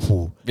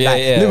 Liverpool.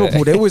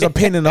 Liverpool. They always a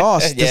pain in the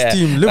ass. This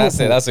team,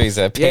 Liverpool. That's what he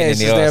said. Pain in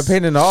the ass. They're a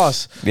pain in the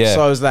ass. Yeah.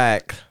 So I was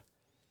like,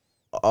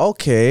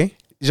 okay.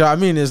 You know what I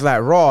mean? It's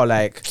like raw,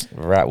 like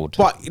rattled.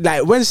 But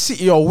like when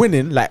City are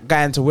winning, like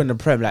going to win the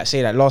Prem, like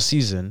say like last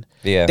season,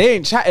 they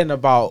ain't chatting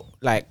about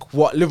like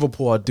what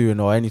Liverpool are doing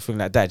or anything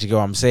like that. Do you get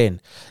what I'm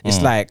saying?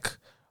 It's like,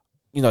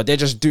 they're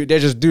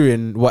just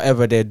doing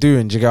whatever they're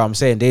doing. Do you get what I'm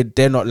saying?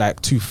 They're not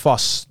like too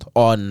fussed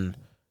on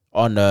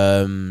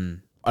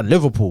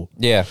Liverpool.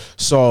 Yeah.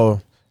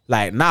 So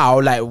like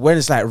now, like when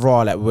it's like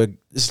Raw, like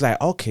it's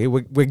like okay,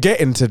 we're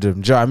getting to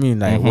them. Do you know what I mean?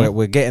 Like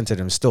we're getting to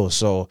them still.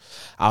 So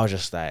I was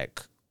just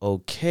like,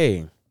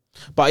 okay,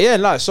 but yeah,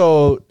 like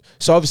so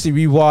obviously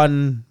we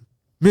won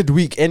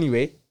midweek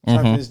anyway.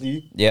 Champions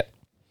League. Yeah.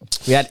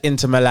 We had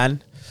Inter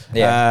Milan.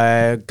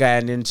 Yeah.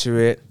 Going into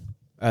it.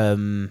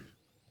 The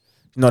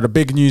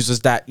big news was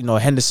that,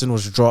 Henderson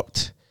was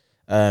dropped.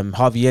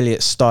 Harvey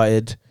Elliott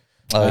started.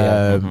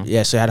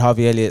 Yeah, so you had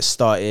Harvey Elliott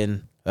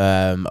starting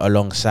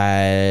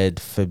alongside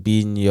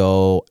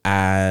Fabinho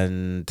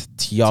and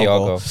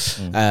Thiago.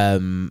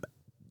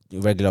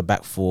 Regular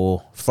back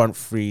four, front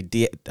three.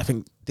 I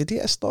think, did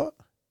Diaz start?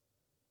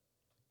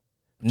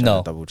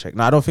 No. Double check.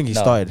 No, I don't think he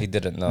started. He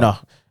didn't, no. No.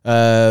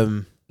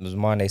 It was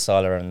Mane,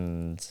 Salah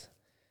and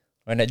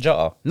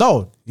Jota.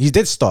 No, he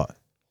did start.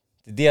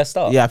 Did Diaz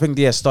start? Yeah, I think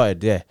Diaz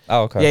started, yeah.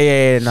 Oh,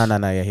 okay. Yeah. No.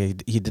 Yeah,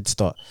 he did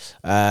start.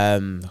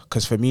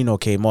 Because Firmino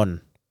came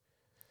on.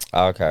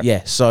 Oh, okay.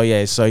 Yeah, so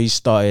he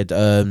started.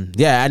 And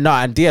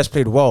Diaz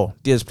played well.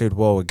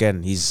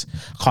 Again. He's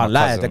can't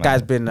lie. The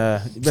guy's been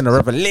a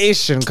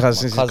revelation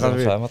because since he's come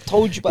in. I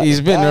told you about He's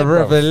been a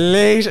bro.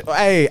 Revelation.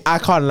 Hey, I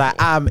can't lie.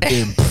 I'm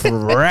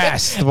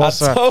impressed. I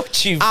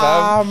told you,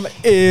 fam. I'm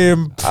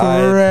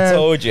impressed. I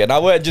told you, and I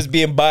weren't just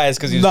being biased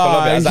because he was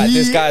Colombian. I was like,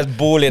 this guy's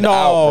balling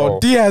out, bro.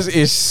 Diaz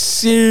is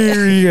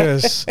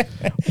serious.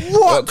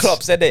 What?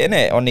 Klopp said it,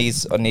 innit?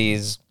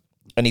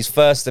 On his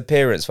first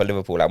appearance for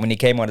Liverpool, like when he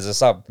came on as a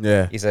sub,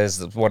 he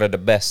says one of the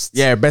best.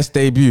 Yeah, best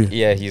debut.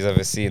 Yeah, he's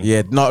ever seen.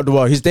 Yeah,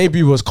 his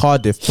debut was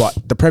Cardiff, but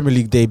the Premier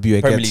League debut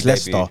against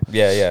Leicester.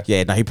 Yeah.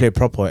 Yeah, now he played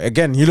proper.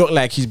 Again, he looked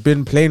like he's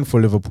been playing for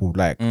Liverpool.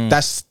 Like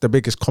that's the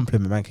biggest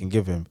compliment man can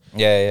give him.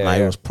 Yeah.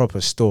 He was proper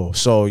still.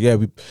 So yeah,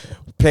 we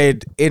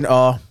played in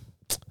our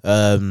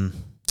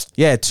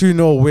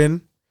 2-0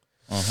 win.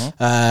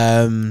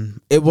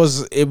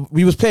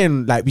 We was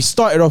playing like we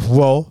started off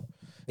well.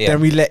 Then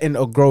we let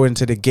Inter grow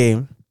into the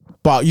game.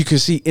 But you can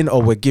see Inter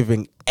were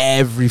giving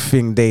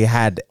everything they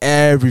had.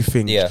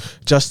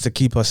 Just to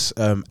keep us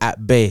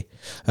at bay.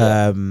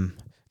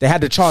 They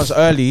had a chance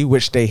early,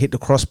 which they hit the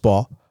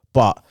crossbar.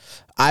 But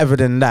other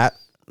than that,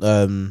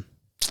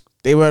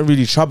 they weren't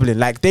really troubling.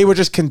 Like, they were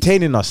just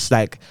containing us.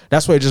 Like,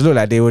 that's what it just looked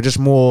like. They were just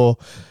more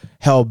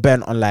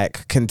hell-bent on,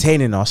 like,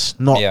 containing us.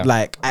 Not,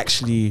 like,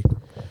 actually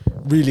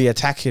really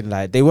attacking.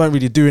 Like, they weren't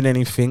really doing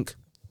anything.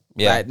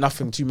 Yeah, like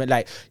nothing too much.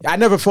 Like I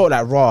never thought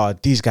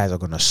like these guys are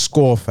gonna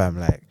score, fam.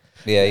 Like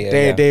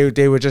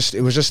they were just, it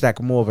was just like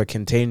more of a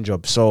contained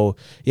job. So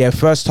yeah,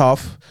 first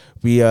half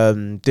we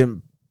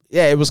didn't.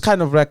 Yeah, it was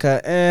kind of like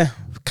a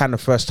kind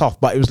of first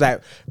half, but it was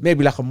like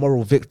maybe like a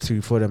moral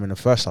victory for them in the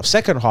first half.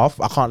 Second half,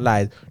 I can't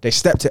lie, they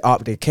stepped it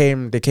up. They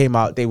came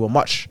out. They were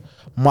much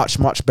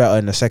better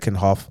in the second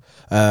half.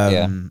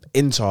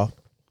 Inter,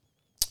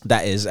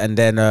 that is, and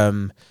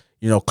then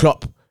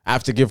Klopp. I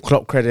have to give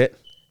Klopp credit.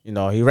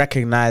 He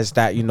recognized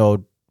that,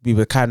 we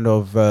were kind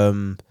of,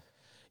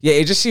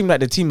 it just seemed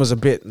like the team was a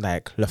bit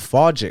like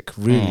lethargic,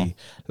 really.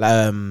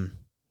 So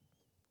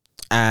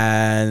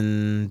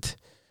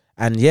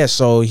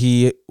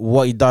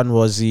what he done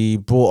was he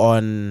brought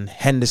on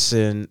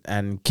Henderson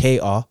and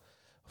Keita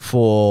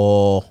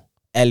for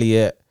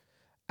Elliott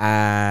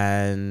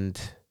and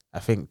I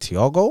think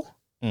Thiago.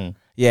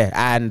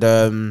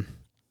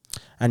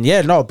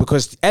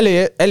 Because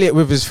Elliott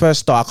with his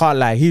first start, I can't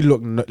lie, he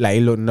looked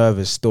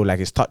nervous still. Like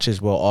his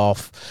touches were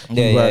off.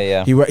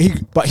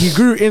 But he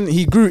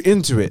grew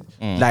into it.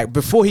 Like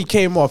before he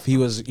came off, he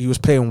was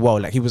playing well.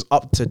 Like he was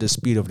up to the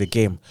speed of the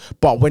game.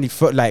 But when he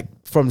felt like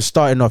from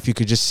starting off, you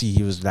could just see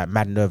he was like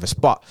mad nervous.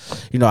 But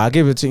I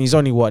give it to him. He's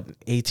only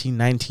 18,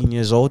 19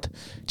 years old.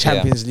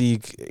 Champions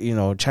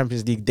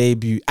League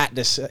debut at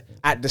the San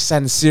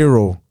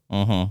Siro.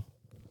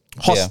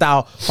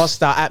 Hostile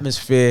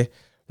atmosphere.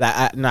 Like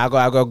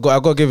I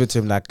gotta give it to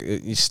him. Like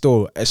he's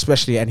still,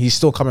 especially, and he's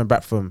still coming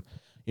back from,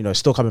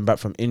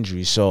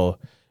 injury. So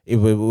it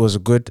was a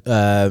good.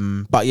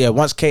 But yeah,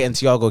 once Keita and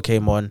Thiago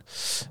came on,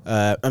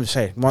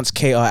 once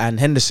Keita and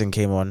Henderson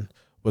came on,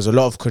 was a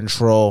lot of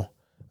control.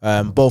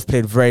 Both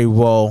played very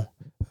well.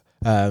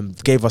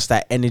 Gave us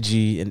that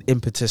energy and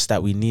impetus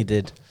that we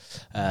needed.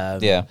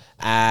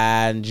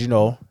 And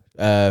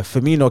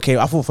Firmino came.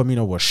 I thought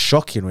Firmino was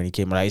shocking when he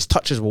came. Like his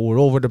touches were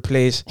all over the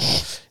place.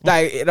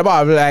 Like it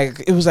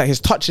was like his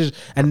touches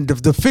and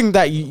the thing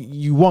that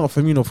you want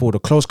Firmino for, the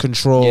close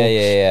control,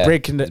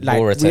 breaking the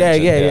like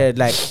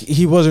like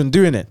he wasn't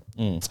doing it.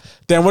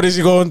 Then what does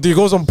he go on do? He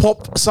goes and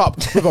pops up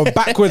with a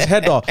backwards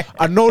header,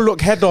 a no-look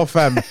header,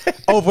 fam,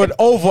 over a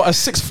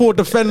 6'4"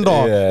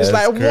 defender. It's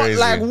like crazy. What?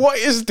 Like what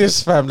is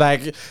this, fam?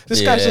 Like this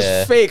guy's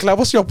just fake. Like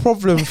what's your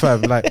problem,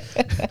 fam? Like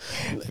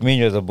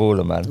Firmino's a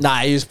baller, man.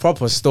 Nah, he's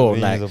proper still.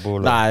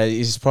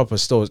 He's proper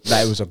still.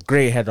 Like it was a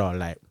great header.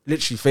 Like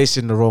literally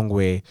facing the wrong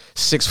way,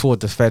 6'4"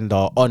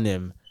 defender on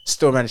him.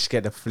 Still managed to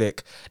get the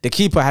flick. The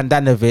keeper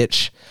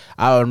Handanovic,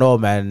 I don't know,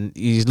 man.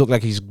 He's looked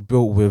like he's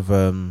built with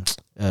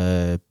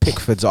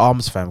Pickford's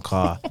arms, fam.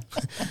 Car,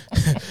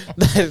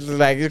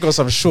 like he's got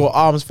some short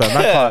arms,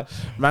 fam.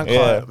 Man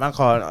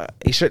can't.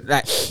 He should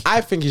like.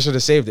 I think he should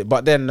have saved it,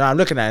 but then I'm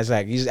looking at it, it's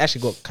like he's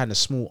actually got kind of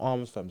small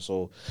arms, fam.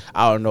 So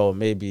I don't know,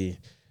 maybe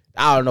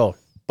I don't know,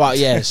 but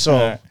yeah.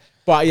 So,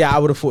 but yeah, I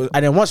would have thought.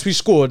 And then once we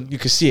scored, you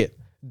could see it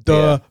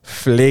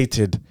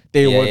deflated.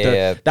 They were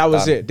that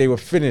was it. They were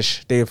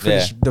finished. They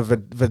finished the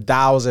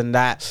Vidals and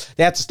that.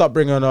 They had to stop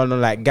bringing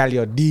on like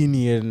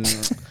Gagliardini and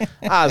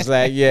I was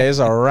like, yeah, it's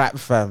a wrap,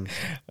 fam.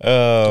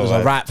 Oh, it was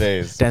a wrap.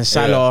 Days. Then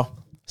Salah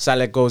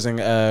goes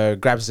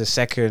and grabs the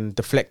second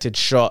deflected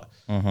shot.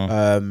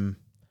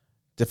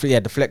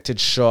 Deflected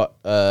shot.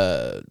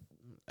 And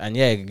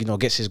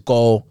gets his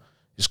goal.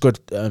 It's good.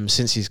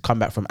 Since he's come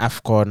back from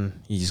AFCON,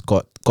 he's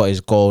got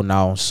his goal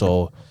now.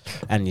 So.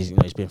 And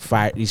he's been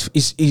fired.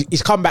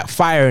 He's come back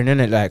firing,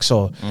 innit? Like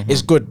so,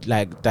 it's good.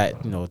 Like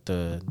that,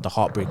 the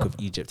heartbreak of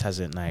Egypt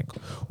hasn't like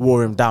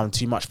wore him down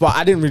too much. But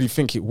I didn't really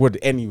think it would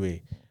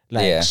anyway.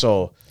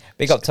 So.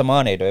 Big up to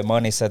Mane though.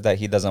 Mane said that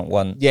he doesn't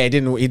want. Yeah, he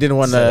didn't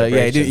want the.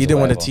 Yeah, he didn't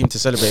want the team to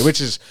celebrate, which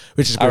is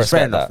good.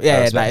 Fair enough.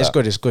 It's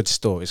good. It's good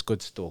still. It's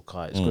good still.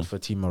 It's good for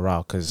team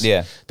morale because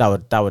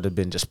that would have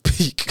been just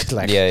peak.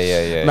 Like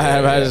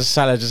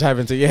Salah just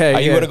having to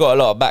You would have got a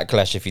lot of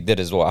backlash if he did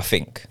as well. I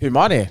think. Who,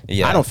 Mane?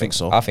 Yeah, I don't think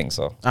so. I think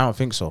so. I don't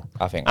think so.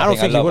 I think he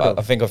would have.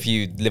 I think a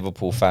few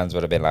Liverpool fans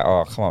would have been like,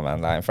 "Oh, come on,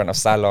 man!" Like in front of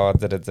Salah,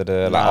 like,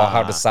 "Oh,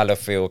 how does Salah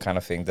feel?" Kind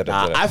of thing.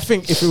 I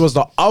think if it was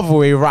the other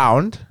way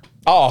round.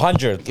 Oh,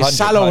 100.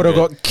 Salah would have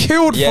got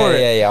killed for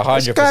it. Yeah,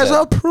 100%. This guy's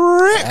a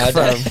prick,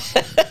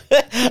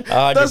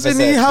 fam. Doesn't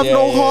he have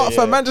no heart,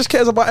 fam? Man just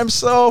cares about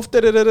himself.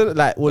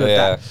 Like, all of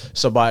that.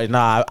 So, but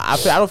I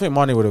don't think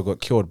Mane would have got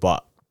killed,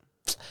 but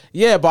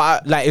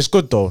it's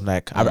good though.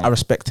 Like, I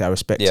respect it. I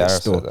respect it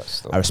still.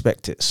 I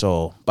respect it.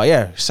 So, but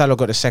yeah, Salah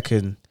got the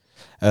second.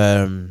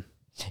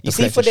 You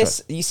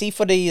see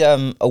for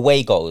the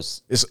away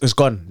goals. It's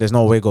gone. There's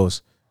no away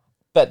goals.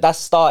 But that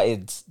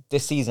started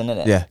this season,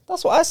 innit? Yeah.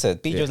 That's what I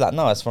said. BJ was like,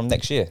 no, it's from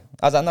next year.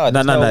 I was like, no,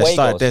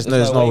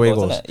 there's no away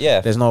goals. Yeah.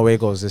 There's no away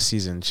goals this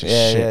season. It's just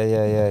shit.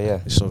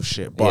 Yeah. It's so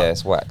shit. But,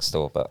 it's whack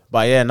still,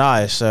 but yeah,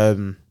 nice.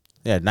 Nice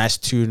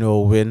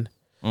 2-0 win.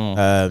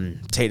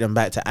 Take them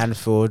back to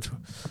Anfield.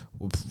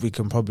 We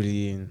can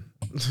probably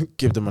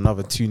give them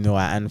another 2-0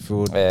 at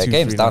Anfield. Yeah,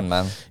 game's done,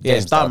 man. Yeah,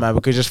 it's done, man.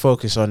 We could just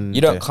focus on.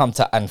 You don't come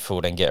to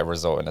Anfield and get a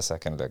result in a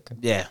second leg.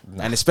 Yeah,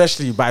 and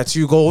especially by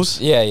 2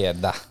 goals. Yeah,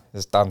 nah.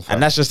 It's done, fam.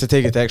 And that's just to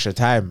take it to extra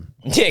time.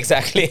 Yeah,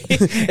 exactly.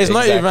 It's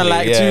not even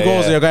like 2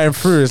 goals and you're going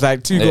through. It's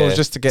like 2 goals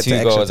just to get to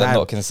extra time. 2 goals and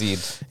not concede.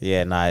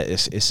 Yeah, nah,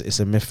 it's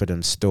a myth for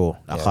them still.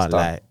 I can't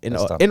lie. In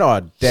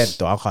are dead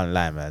though. I can't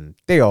lie, man.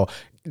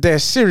 They're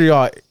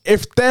Syria.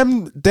 If they're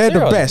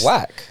the best.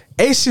 Whack.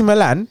 AC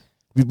Milan,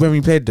 when we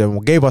played them,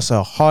 gave us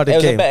a harder game.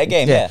 It was a better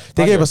game, yeah.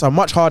 They gave us a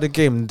much harder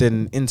game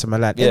than Inter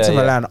Milan. Inter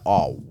Milan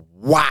are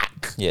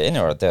whack. Yeah,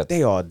 Inter are dead.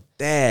 They are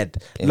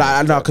dead.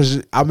 Like, no,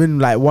 because I'm in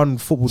like one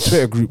football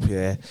Twitter group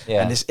here,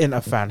 and this Inter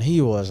fan, he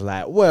was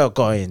like, "We're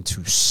going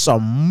to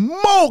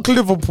smoke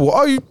Liverpool.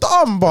 Are you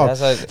dumb, bro?"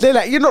 They're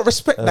like, "You're not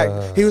respect."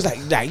 Like, he was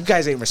like, "Nah, you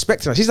guys ain't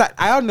respecting us." He's like,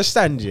 "I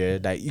understand,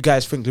 that you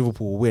guys think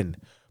Liverpool will win."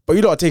 But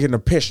you're not taking the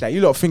piss. Like,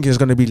 you don't think it's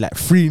going to be like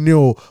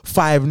 3-0,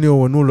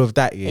 5-0 and all of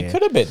that, yeah. It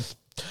could have been.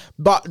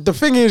 But the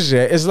thing is,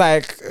 it's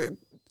like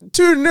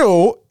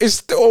 2-0 is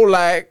still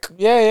like...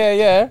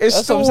 Yeah. It's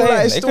That's still what I'm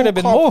saying. like... It could have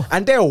been more.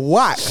 And they're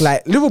whack.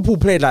 Like, Liverpool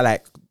played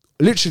like...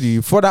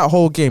 Literally, for that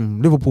whole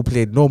game, Liverpool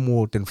played no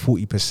more than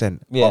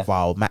 40% of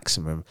our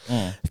maximum.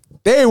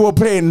 They were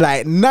playing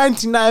like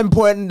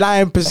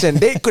 99.9%.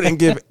 They couldn't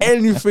give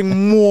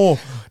anything more.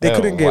 They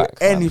couldn't give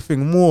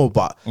anything more,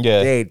 but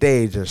they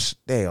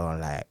are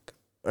like,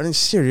 and in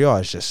Serie A,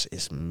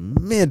 it's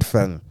mid,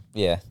 fam.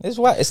 Yeah, it's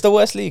what it's the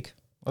worst league.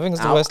 I think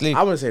it's the worst league.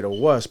 I wouldn't say the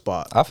worst,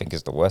 but I think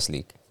it's the worst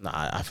league.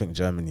 Nah, I think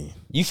Germany.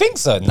 You think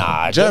so?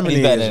 Nah,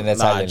 Germany better than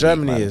Italian.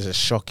 Germany league, is just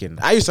shocking.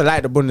 I used to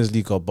like the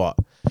Bundesliga, but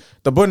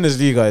the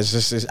Bundesliga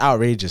is it's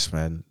outrageous,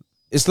 man.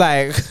 It's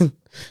like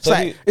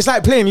it's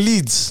like playing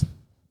Leeds.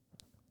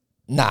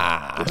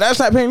 Nah, that's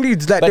like playing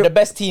Leeds. Like, but the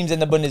best teams in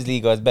the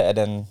Bundesliga is better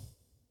than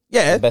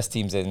the best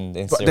teams in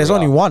but Serie A. There's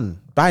only one,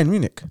 Bayern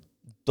Munich.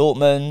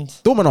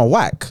 Dortmund are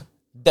whack.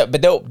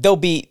 But they'll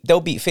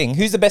beat thing.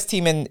 Who's the best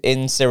team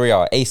in Serie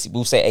A? AC,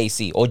 we'll say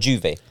AC or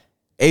Juve.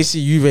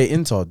 AC, Juve,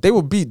 Inter. They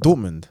will beat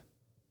Dortmund.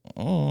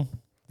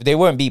 They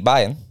won't beat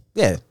Bayern.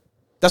 Yeah,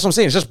 that's what I'm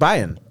saying. It's just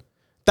Bayern.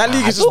 That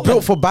league is just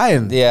built for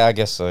Bayern. Yeah, I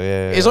guess so.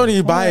 Yeah, it's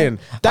only Bayern.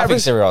 I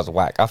think Serie A's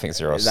whack. I think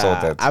Serie A's so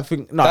dead. I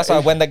think that's why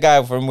when the guy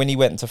when he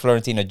went to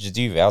Fiorentina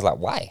Juve, I was like,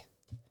 why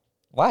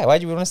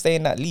do we want to stay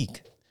in that league?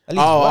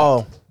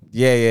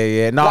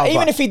 Yeah. No, like,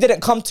 even if he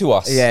didn't come to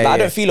us, I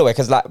don't feel away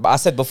because, like I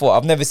said before,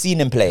 I've never seen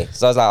him play,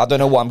 so I was like, I don't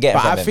know what I'm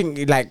getting. But from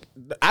him.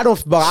 I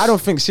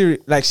don't think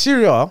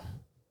Syria.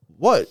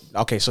 What?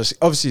 Okay, so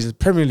obviously it's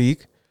Premier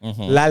League,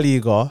 La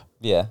Liga.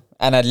 Yeah,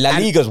 and La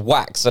Liga's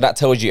whack, so that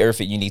tells you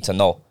everything you need to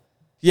know.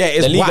 Yeah,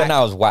 it's the Liga whack,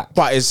 now is whack,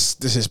 but this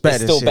is better.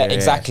 It's still better,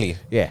 exactly.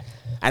 Yeah,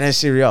 and then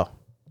Syria.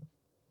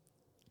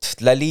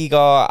 La Liga.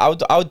 I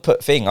would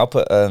put I'll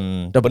put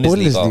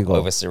Bundesliga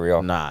over Serie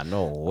A. Nah,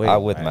 no way. I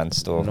would, man.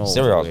 Still, no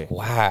Serie A's way.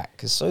 whack.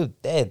 It's so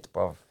dead,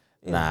 bro.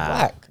 It's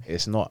whack.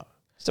 It's not.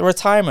 It's a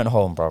retirement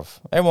home, bro.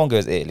 Everyone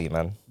goes to Italy,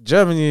 man.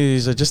 Germany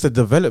is just a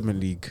development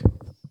league.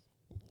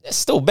 It's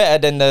still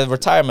better than the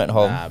retirement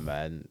home. Nah,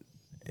 man.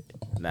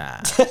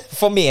 Nah.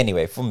 For me,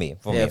 anyway. For me.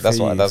 That's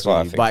what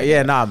I think. But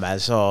yeah, nah, man.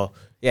 So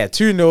yeah,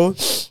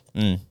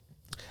 2-0.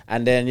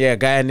 And then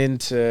going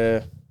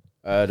into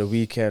the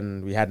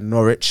weekend, we had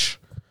Norwich.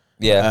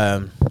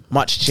 Yeah.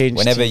 Much change.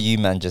 Whenever you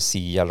man just see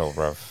yellow,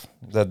 bruv,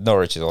 the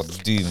Norwich is all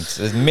doomed.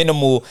 There's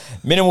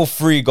minimal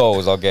 3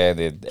 goals I'll get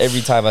in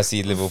every time I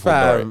see Liverpool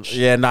Norwich.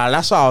 Yeah, nah,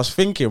 that's what I was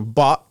thinking.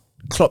 But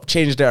Klopp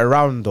changed it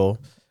around though.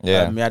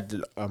 Yeah. We had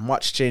a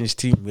much changed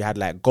team. We had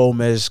like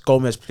Gomez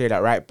played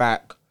at right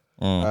back.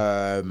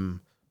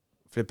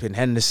 Flipping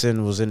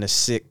Henderson was in the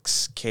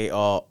 6.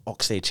 Keita,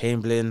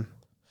 Oxlade-Chamberlain.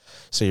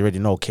 So you already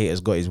know Keita's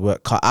got his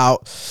work cut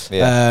out.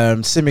 Yeah.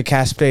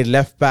 Tsimikas played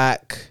left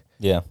back.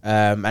 Yeah.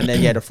 And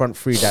then the front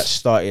three that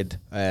started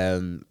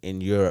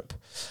in Europe.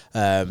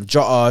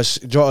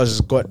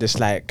 Jota's got this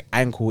like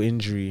ankle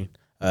injury.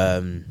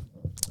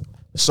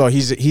 So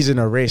he's in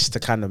a race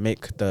to kind of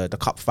make the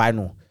cup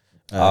final.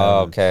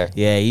 Okay.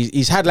 Yeah,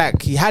 he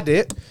had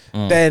it.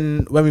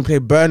 Then when we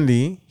played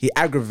Burnley, he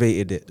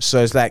aggravated it.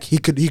 So it's like he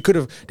could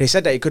have. They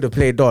said that he could have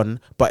played on,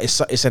 but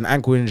it's an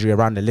ankle injury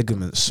around the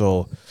ligaments.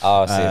 So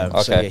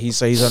okay.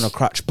 So he's on a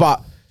crutch,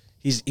 but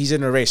he's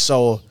in a race.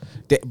 So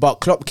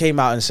but Klopp came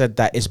out and said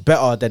that it's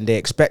better than they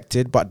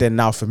expected. But then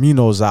now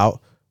Firmino's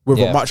out with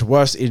a much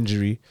worse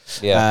injury.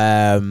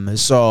 Yeah.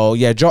 So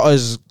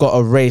Jota's got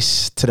a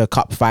race to the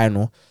cup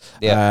final.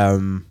 Yeah.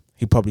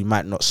 He probably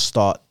might not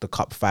start the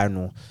cup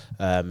final.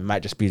 It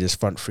might just be this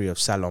front three of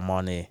Salah,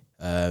 Mane,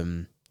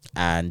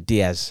 and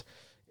Diaz,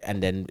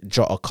 and then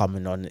Jota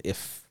coming on.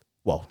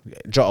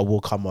 Jota will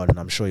come on.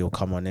 I'm sure he'll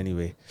come on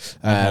anyway.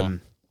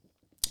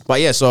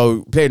 But yeah,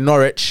 so played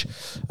Norwich.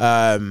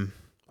 I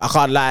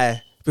can't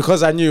lie,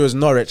 because I knew it was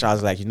Norwich. I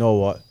was like, you know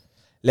what?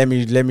 Let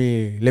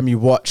me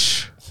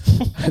watch.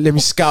 Let me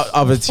scout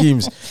other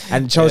teams.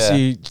 And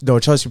Chelsea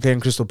playing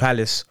Crystal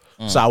Palace.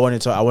 So I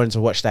wanted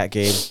to watch that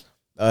game.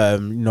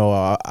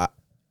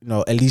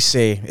 Elise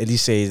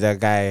is that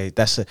guy.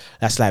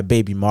 That's like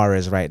baby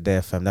Mahrez right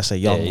there, fam. That's a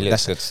young. He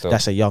looks good still.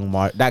 That's a young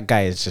Mahrez. That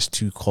guy is just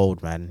too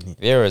cold, man.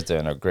 Vieira's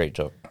doing a great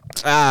job.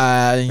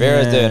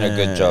 Vieira's doing a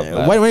good job,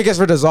 man. When he gets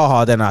rid of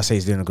Zaha, then I say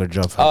he's doing a good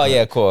job. Oh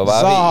yeah, cool.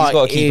 But I think he's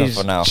got to keep him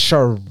for now.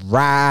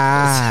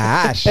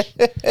 Trash.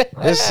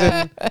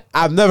 Listen,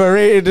 I've never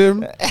rated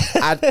him.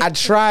 I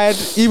tried.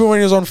 Even when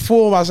he was on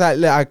form, I was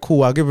like,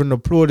 cool. I'll give him the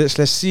plaudits.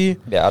 Let's see.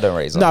 Yeah, I don't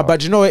rate Zaha. No,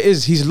 but you know what it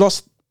is? He's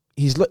lost.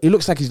 It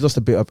looks like he's lost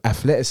a bit of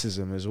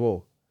athleticism as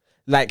well.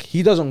 Like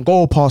he doesn't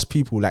go past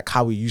people like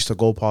how he used to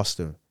go past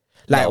them.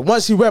 Like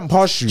once he went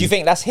past you. Do you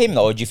think that's him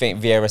though, or do you think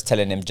Vieira's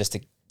telling him just to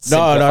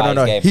No. his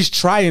game? He's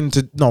trying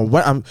to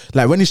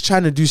when he's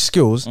trying to do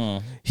skills,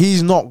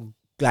 he's not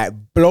like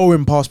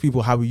blowing past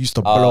people how he used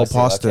to blow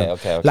past them.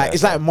 Okay, like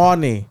it's like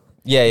Mane.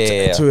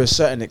 Yeah. To a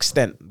certain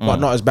extent, but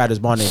not as bad as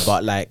Mane.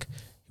 But like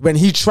when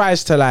he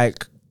tries to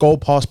like go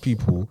past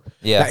people,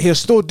 like he'll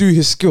still do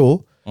his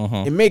skill.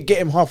 It may get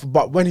him half,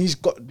 but when he's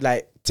got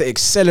like to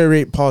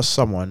accelerate past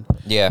someone,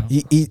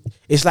 he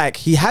it's like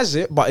he has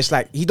it, but it's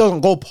like he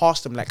doesn't go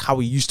past them like how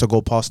he used to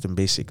go past them,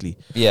 basically.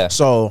 Yeah.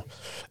 So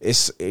he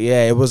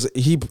started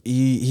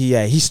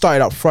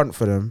up front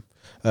for them,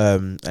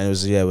 and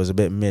it was a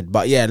bit mid,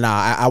 but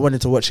I wanted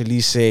to watch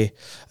Elise.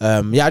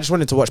 I just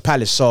wanted to watch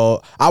Palace,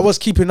 so I was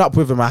keeping up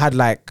with him. I had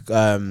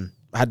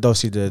I had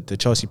obviously the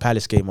Chelsea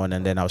Palace game on,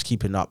 and then I was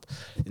keeping up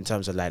in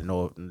terms of like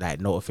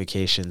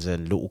notifications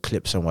and little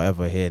clips and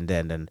whatever here and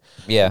then, and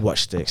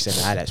watch the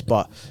extended highlights.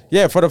 But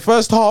for the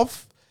first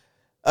half,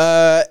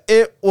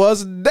 it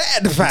was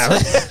dead, fam.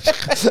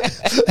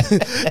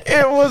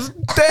 It was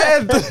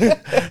dead.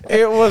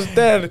 It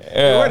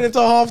went into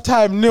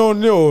halftime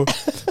 0-0.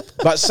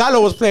 But Salah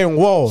was playing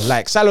well.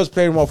 Like Salah was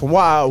playing well from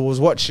what I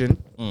was watching.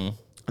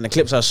 And the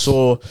clips I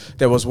saw,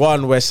 there was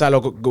one where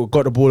Salah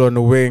got the ball on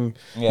the wing.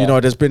 You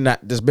know, there's been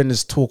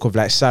this talk of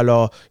like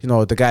Salah, you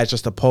know, the guy's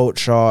just a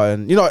poacher,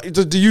 and you know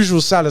the usual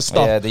Salah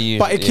stuff.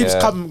 But it keeps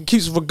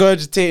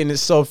regurgitating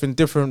itself in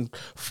different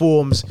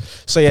forms.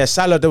 So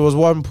Salah, there was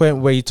one point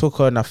where he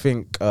took on, I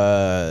think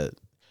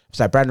it's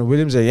like Brandon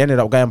Williams, and he ended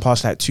up going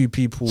past like 2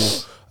 people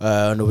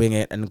on the wing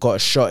and got a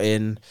shot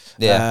in.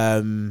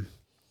 But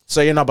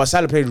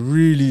Salah played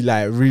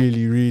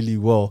really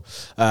well.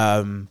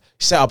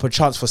 Set up a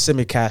chance for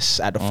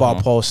Tsimikas at the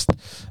far post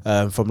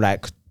from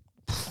like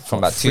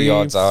 2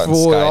 yards out,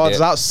 4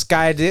 yards out,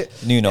 skied it.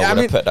 Nuno would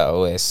have put that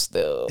away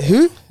still.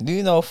 Who?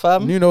 Nuno,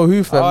 fam. Nuno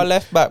who, fam? Our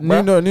left back,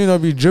 bro. Nuno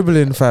be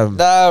dribbling, fam.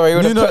 Nah, he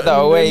would have put that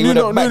away. He would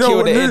have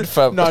backhilled it in,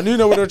 fam. No,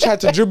 Nuno would have tried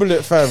to dribble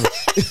it, fam.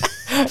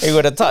 He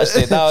would have touched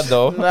it down,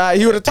 though. Nah,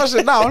 he would have touched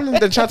it down and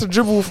then tried to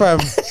dribble, fam.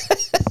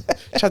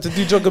 Tried to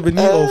do Joga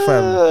Benito,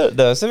 fam.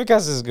 No,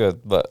 Tsimikas is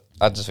good, but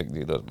I just think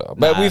Nuno's better.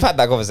 But we've had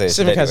that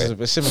conversation.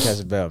 Tsimikas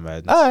is better,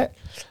 man. All right.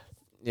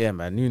 Yeah,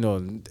 man. All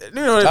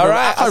right,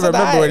 I can't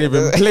remember when he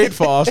even played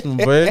for Arsenal,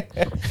 boy.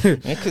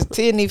 Because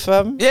Tierney,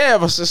 fam. Yeah,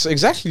 but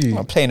exactly. I'm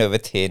not playing over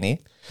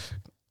Tierney.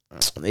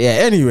 Yeah.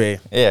 Anyway.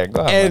 Yeah.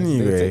 Go on.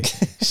 Anyway.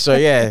 So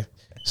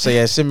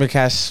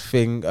Simicast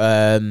thing.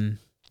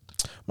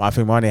 I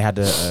think Mane had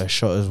a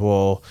shot as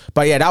well.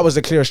 But yeah, that was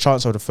the clearest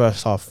chance of the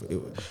first half.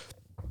 It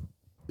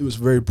was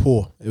very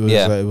poor.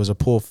 It was a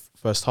poor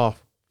first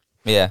half.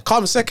 Yeah.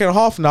 Come second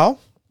half now.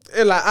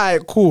 It's like, all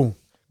right, cool.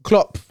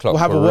 Klopp will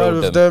have a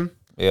word with them.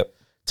 Yep.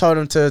 Tell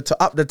them to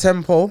up the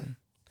tempo.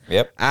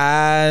 Yep.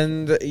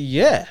 And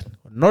yeah,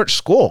 Norwich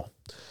score.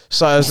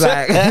 So it's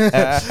like,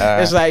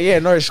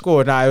 Norwich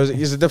score. Now it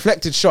was a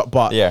deflected shot,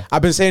 but yeah.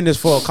 I've been saying this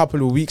for a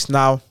couple of weeks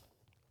now.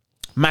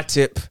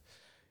 Matip,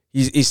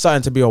 he's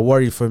starting to be a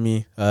worry for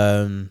me.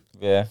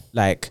 Yeah.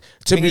 Like,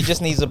 he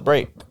just needs a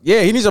break.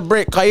 Yeah, he needs a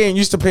break. He ain't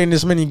used to playing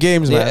this many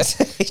games, man. Yes.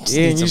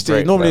 He ain't used to.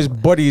 Break, normally his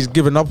body's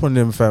given up on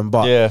him, fam.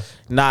 But yeah.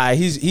 Nah,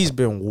 he's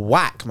been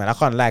whack, man. I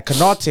can't lie.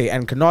 Kanate,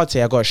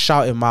 I got to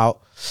shout him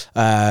out.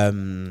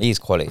 He's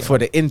quality for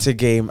the Inter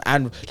game,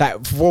 and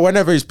like for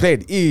whenever he's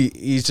played,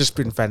 he's just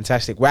been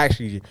fantastic. We're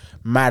actually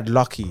mad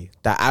lucky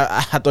that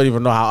I don't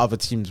even know how other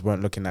teams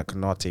weren't looking at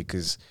Kanate,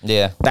 because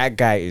that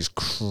guy is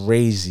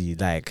crazy.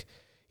 Like,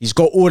 he's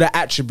got all the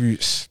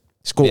attributes.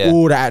 He's got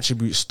all the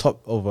attributes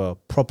top of a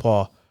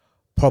proper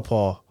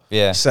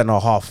centre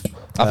half.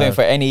 I think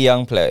for any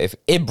young player, if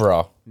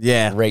Ibra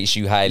rates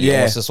you highly and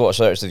wants to swap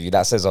shirts with you,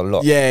 that says a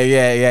lot. Yeah,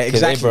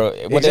 exactly.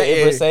 What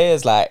did Ibra say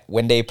is, like,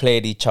 when they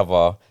played each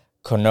other,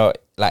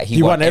 like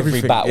he won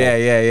every battle.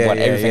 Won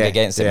everything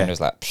against him, and it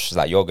was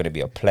like, you're gonna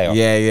be a player.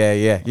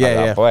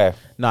 Yeah. Boy.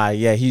 Nah,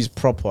 yeah, he's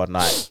proper.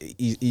 Nah,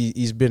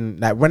 he's been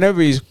like, whenever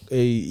he's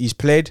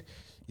played,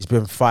 he's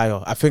been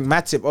fire. I think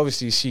Matip,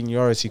 obviously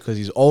seniority because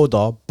he's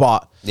older,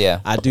 but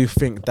I do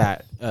think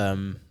that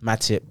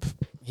Matip,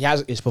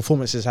 his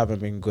performances haven't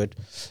been good.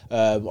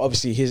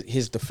 Obviously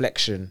his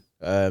deflection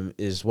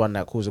is one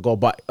that caused a goal.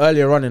 But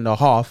earlier on in the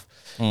half,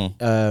 in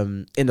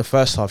the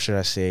first half, should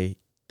I say,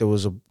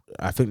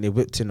 I think they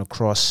whipped in a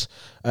cross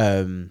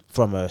from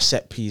a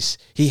set piece.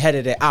 He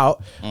headed it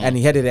out, and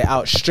he headed it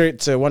out straight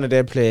to one of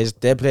their players.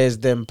 Their players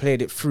then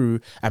played it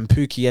through, and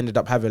Pookie ended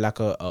up having like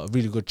a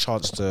really good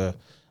chance to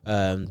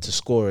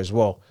score as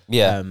well.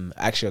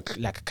 Actually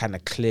like a kind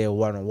of clear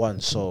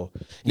 1-on-1. So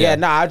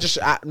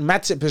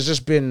Matip has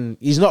just been,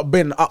 he's not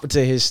been up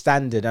to his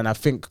standard, and I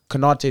think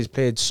Konate's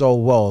played so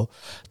well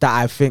that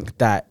I think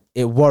that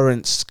it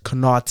warrants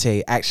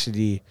Konate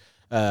actually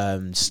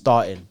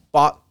starting.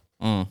 But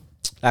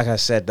like I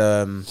said,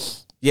 so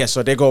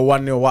they go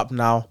 1-0 up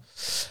now.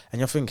 And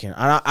you're thinking,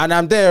 and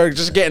I'm there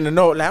just getting the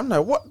note. Like, I'm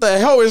like, what the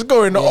hell is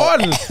going on?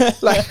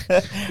 Like,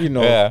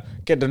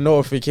 get the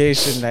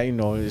notification that,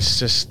 it's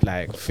just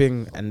like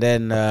thing. And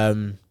then,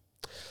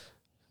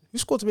 who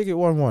scored to make it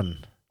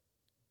 1-1?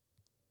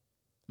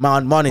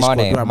 Mane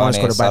scored. Mane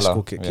scored a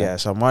bicycle kick. Yeah.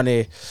 So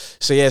Mane.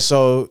 So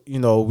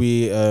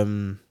we.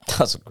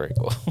 That's a great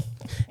goal.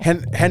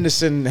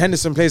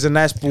 Henderson plays a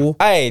nice ball.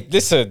 Hey,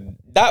 listen.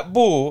 That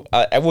ball,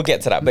 we'll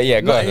get to that, but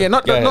go ahead. Yeah,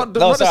 not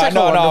the second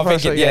one. I'm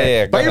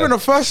thinking, but even the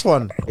first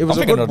one, it was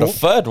a good ball. The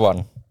third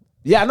one.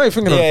 Yeah, I know you're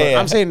thinking of the first.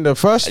 I'm saying the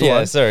first one.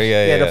 Yeah, sorry,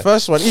 the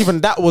first one, even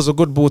that was a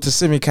good ball to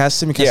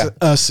Simicast. Simicast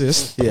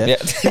assist.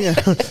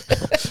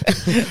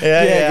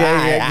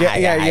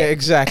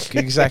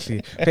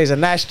 Exactly. Plays a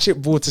nice chip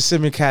ball to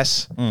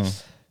Simicast.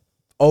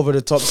 Over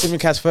the top.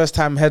 Simicast first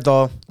time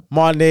header.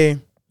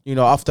 Mane,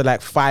 after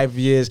like 5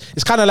 years.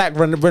 It's kind of like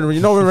when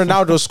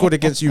Ronaldo scored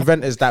against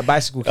Juventus, that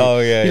bicycle kick. Oh,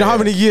 yeah. How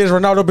many years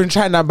Ronaldo been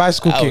trying that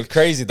bicycle kick? That was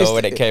crazy, though,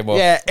 when it came off.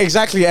 Yeah,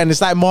 exactly. And it's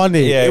like Mane.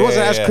 It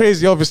wasn't as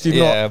crazy, obviously,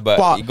 not.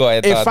 But he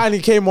got it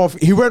finally came off.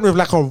 He went with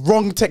like a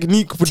wrong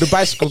technique with the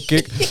bicycle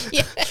kick.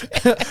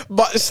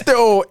 But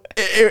still,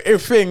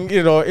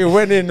 it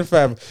went in,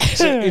 fam.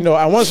 So,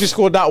 and once we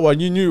scored that one,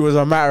 you knew it was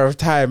a matter of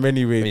time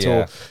anyway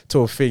to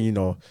a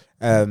thing,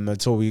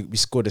 until we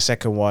scored the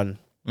second one.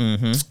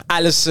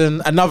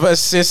 Alisson, another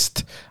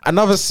assist,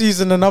 another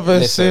season,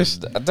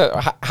 assist.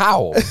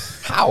 How,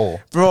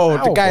 bro?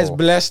 The guy's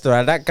blessed,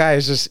 right? That guy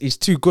is he's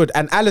too good.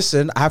 And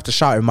Alisson, I have to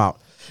shout him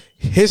out.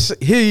 His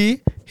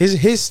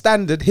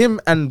standard, him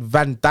and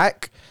Van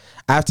Dijk,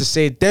 I have to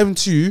say, them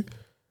two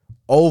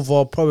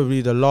over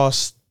probably the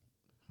last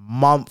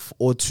month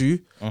or two,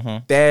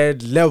 their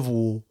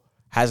level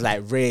has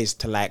like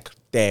raised to like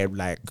their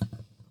like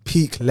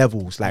peak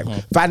levels. Like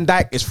Van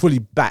Dijk is fully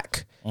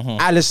back.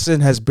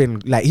 Alisson has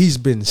been like, he's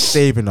been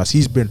saving us.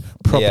 He's been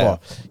proper.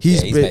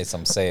 He's made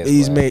some saves.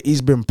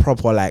 He's been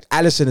proper. Like,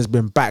 Alisson has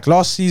been back.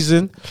 Last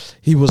season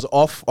he was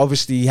off.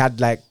 Obviously he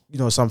had like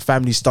some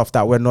family stuff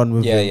that went on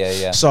with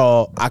him.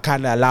 So I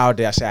kind of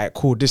allowed it. I said, all right,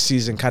 cool. This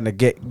season, kind of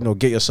get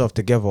yourself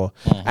together.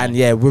 And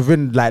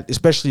within like,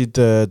 especially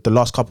the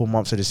last couple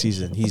months of the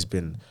season, he's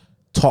been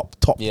top.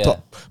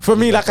 For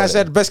me, like I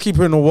said, best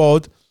keeper in the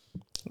world.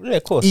 Yeah,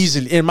 of course.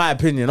 Easily, in my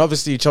opinion.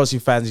 Obviously, Chelsea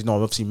fans, you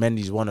know, obviously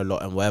Mendy's won a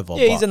lot and whatever.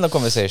 Yeah, he's in the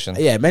conversation.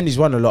 Yeah, Mendy's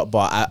won a lot,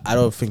 but I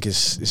don't think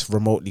it's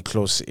remotely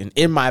close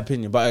in my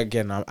opinion. But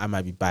again, I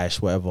might be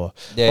biased, whatever.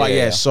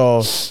 Yeah.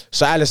 So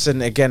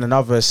Alisson again,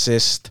 another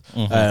assist.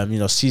 You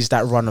know, sees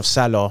that run of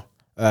Salah.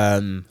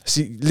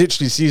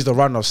 Literally sees the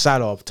run of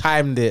Salah,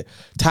 timed it,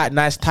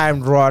 nice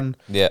timed run.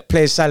 Yeah,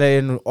 plays Salah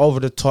in over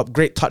the top.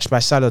 Great touch by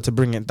Salah to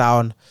bring it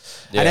down.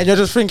 And then you're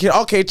just thinking,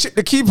 okay, chip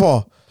the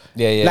keeper.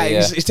 Yeah. Like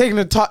he's taking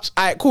the touch.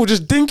 Alright, cool,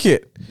 just dink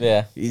it.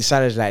 Yeah.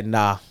 Salah's like,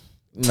 nah.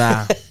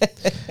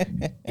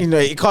 You know,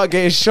 he can't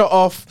get his shot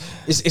off.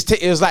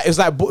 It was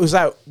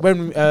like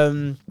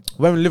when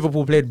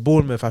Liverpool played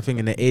Bournemouth, I think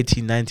in the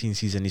 18-19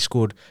 season, he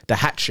scored the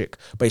hat trick.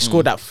 But he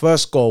scored that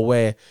first goal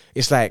where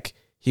it's like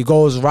he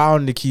goes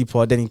round the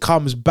keeper, then he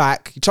comes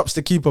back, he chops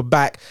the keeper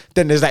back.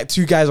 Then there's like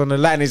two guys on the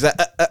line. He's like,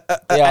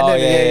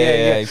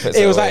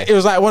 It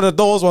was like one of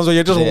those ones where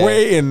you're just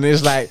waiting.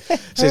 It's like,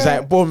 so it's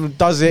like, boom,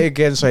 does it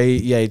again. So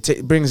he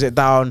brings it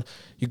down.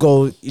 He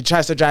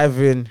tries to drive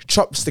in,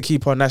 chops the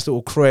keeper, nice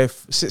little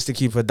Cruyff, sits the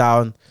keeper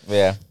down.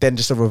 Yeah. Then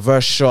just a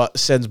reverse shot,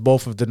 sends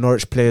both of the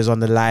Norwich players on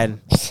the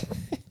line.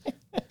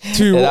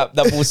 That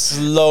ball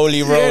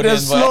slowly rolling. Yeah, the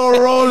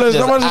slow rollers.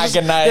 Just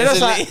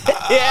agonizingly. You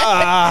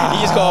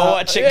just gotta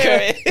watch it,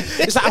 Curry.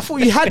 It's like, I thought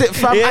you had it,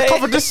 fam. I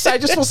covered this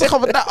side, just supposed to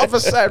cover that other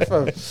side,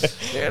 fam.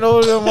 You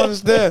know, them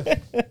ones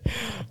there.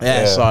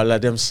 So I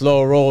let them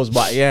slow rolls,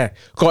 but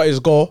got his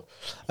goal.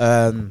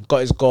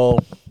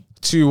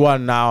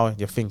 2-1 now.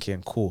 You're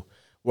thinking, cool.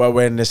 Well,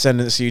 we're in the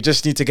ascendancy. You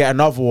just need to get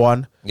another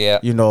one. Yeah.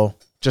 You know,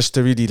 just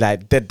to really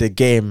like dead the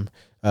game.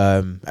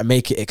 And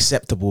make it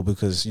acceptable,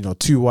 because you know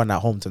 2-1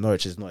 at home to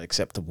Norwich is not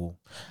acceptable.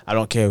 I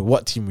don't care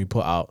what team we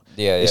put out.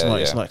 It's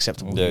not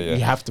acceptable. You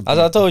have to. As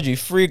I told you,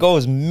 3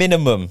 goals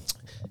minimum.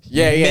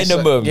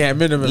 Minimum.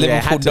 Minimum.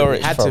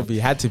 Liverpool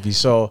had to be.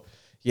 So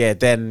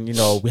then you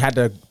know we had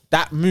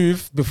that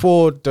move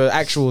before the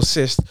actual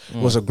assist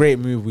was a great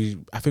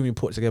move. I think we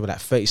put together like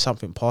 30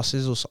 something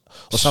passes or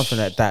something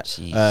like that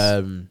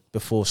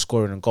before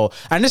scoring a goal.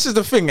 And this is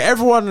the thing,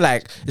 everyone,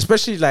 like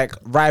especially like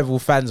rival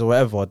fans or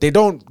whatever, they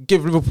don't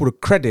give Liverpool the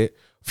credit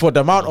for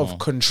the amount of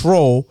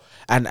control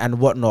and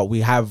whatnot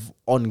we have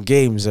on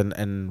games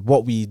and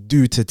what we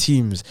do to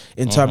teams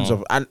in terms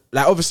of, and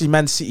like obviously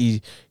Man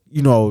City,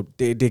 you know,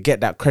 they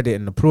get that credit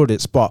and the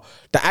plaudits, but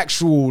the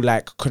actual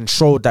like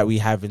control that we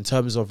have in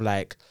terms of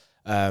like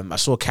I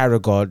saw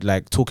Carragher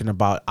like talking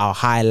about our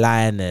high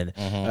line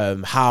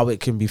and how it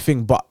can be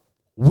thing, but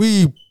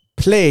we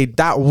played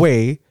that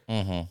way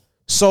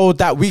so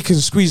that we can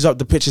squeeze up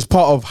the pitch. It's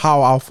part of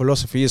how our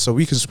philosophy is, so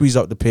we can squeeze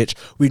up the pitch.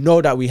 We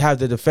know that we have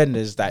the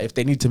defenders that if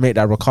they need to make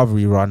that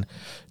recovery run,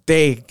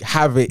 they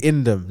have it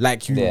in them.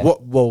 Like we're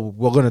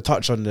going to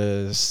touch on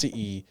the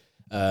City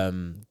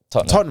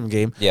Tottenham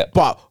game,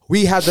 but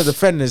we have the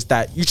defenders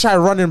that you try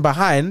running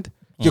behind,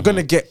 you're going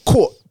to get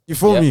caught. You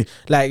feel me?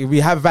 Like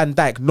we have Van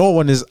Dijk. No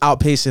one is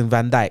outpacing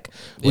Van Dijk.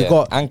 We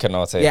got and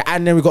Konate. Yeah,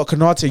 and then we got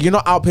Konate. You're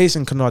not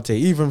outpacing Konate.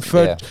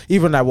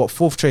 Even like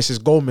fourth choice is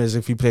Gomez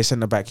if you play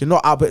centre back. You're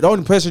not out. The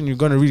only person you're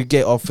gonna really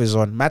get off is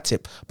on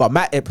Matip. But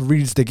Matip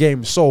reads the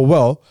game so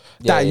well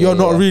that you're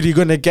not really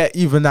gonna get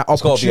even that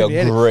opportunity. It's gotta be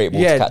a great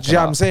ball to catch do you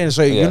know what I'm saying?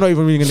 So you're not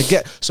even really gonna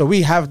get. So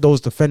we have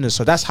those defenders.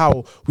 So that's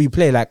how we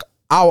play. Like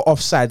our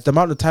offside, the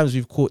amount of times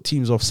we've caught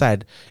teams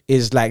offside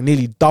is like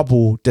nearly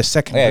double the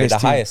second place the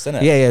team. highest,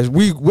 isn't it?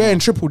 We're in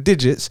triple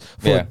digits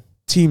for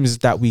teams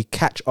that we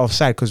catch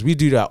offside, because we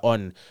do that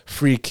on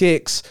free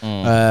kicks.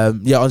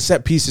 On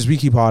set pieces we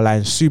keep our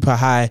line super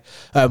high,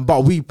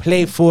 but we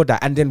play for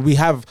that. And then we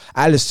have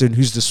Alisson,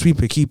 who's the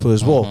sweeper keeper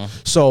as well.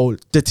 So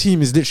the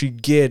team is literally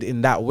geared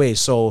in that way.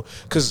 So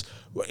because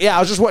I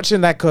was just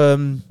watching like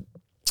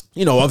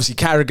you know, obviously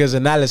Carragher's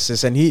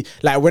analysis, and he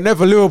like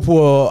whenever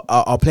Liverpool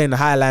are playing the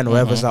high line or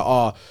whatever, it's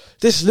like,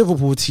 this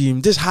Liverpool team,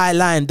 this high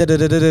line, but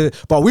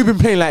we've been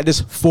playing like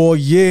this for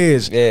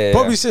years.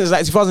 Probably since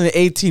like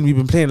 2018 we've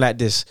been playing like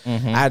this,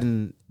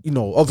 and you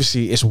know,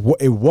 obviously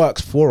it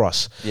works for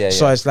us.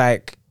 So it's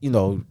like, you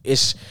know,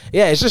 it's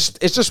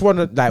just one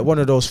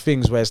of those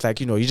things where it's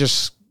like, you know, you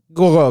just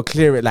go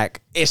clear it.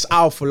 Like it's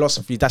our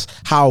philosophy. That's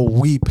how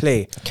we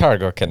play.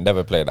 Carragher can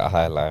never play that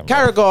high line.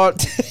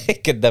 Carragher he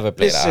can never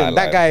play that high line.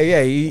 That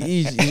guy,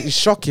 he's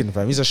shocking,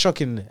 fam. He's a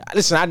shocking.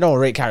 Listen, I don't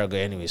rate Carragher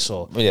anyway,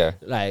 so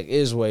like it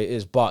is what it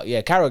is. But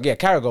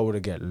Carragher would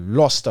have get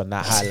lost on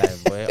that high line,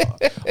 boy.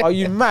 Are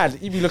you mad?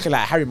 You'd be looking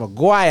like Harry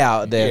Maguire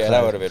out there. Yeah,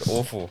 that would have been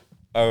awful.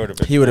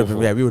 We would have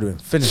been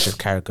finished with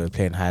Carragher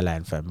playing high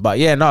line, fam. But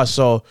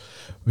so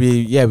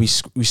we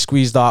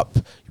squeezed up.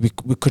 We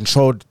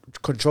controlled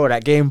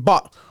that game.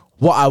 But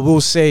what I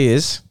will say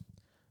is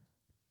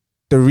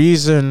the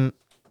reason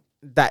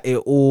that it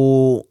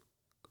all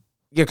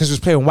because we was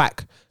playing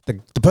whack.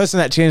 The person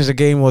that changed the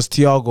game was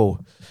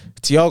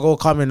Thiago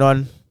coming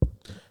on,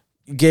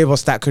 gave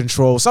us that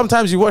control.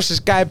 Sometimes you watch this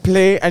guy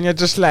play and you're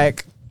just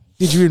like,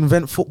 did you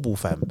invent football,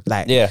 fam?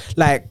 Like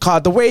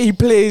the way he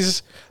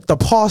plays, the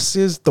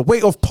passes, the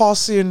weight of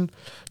passing,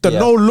 the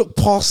no look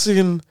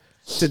passing,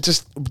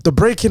 the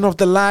breaking of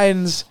the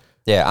lines.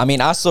 Yeah, I mean,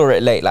 I saw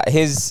it late. Like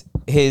his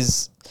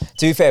his.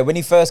 To be fair, when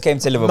he first came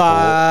to Liverpool,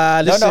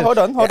 listen, hold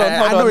on.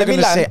 I know what you're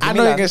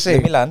gonna say.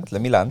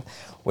 Let me land.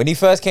 When he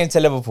first came to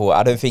Liverpool,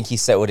 I don't think he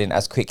settled in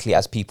as quickly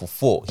as people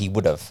thought he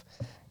would have.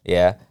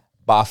 Yeah,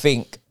 but I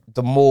think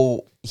the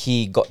more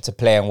he got to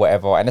play and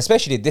whatever, and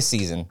especially this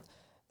season,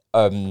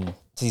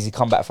 since he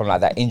come back from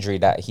like that injury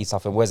that he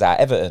suffered, where's that,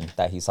 Everton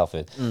that he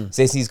suffered?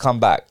 Since he's come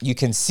back, you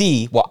can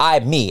see. Well,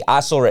 I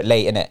saw it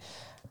late in it,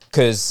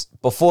 because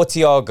before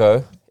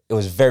Thiago, it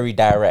was very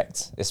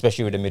direct,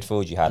 especially with the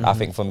midfield you had. I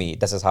think for me,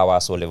 this is how I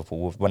saw Liverpool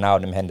with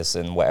Ronaldo,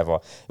 Henderson, whatever.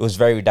 It was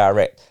very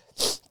direct.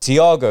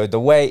 Thiago,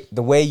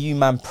 the way you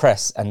man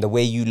press and the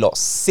way you lot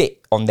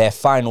sit on their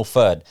final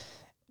third,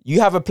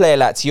 you have a player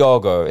like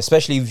Thiago,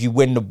 especially if you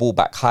win the ball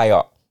back high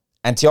up,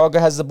 and Thiago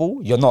has the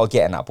ball, you're not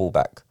getting that ball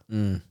back.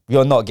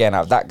 You're not getting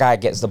out. That guy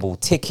gets the ball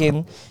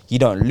ticking. You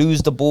don't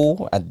lose the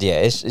ball, and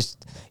yeah,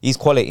 he's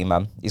quality,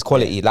 man. He's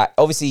quality. Yeah. Like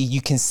obviously,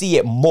 you can see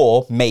it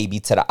more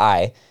maybe to the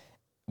eye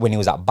when he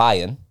was at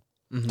Bayern,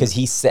 because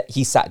he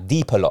sat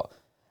deep a lot.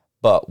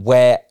 But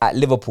where at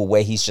Liverpool,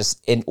 where he's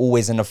just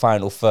always in the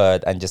final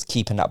third and just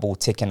keeping that ball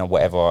ticking or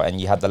whatever,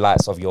 and you have the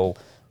likes of your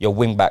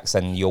wing backs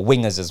and your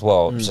wingers as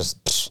well. It's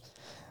just,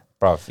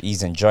 bruv,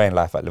 he's enjoying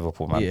life at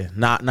Liverpool, man. Yeah,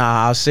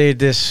 nah. I'll say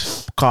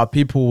this because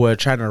people were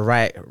trying to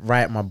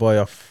write my boy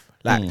off.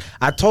 Like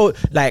I told,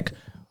 like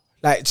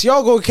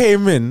Thiago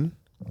came in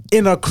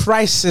a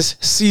crisis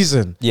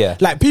season. Yeah,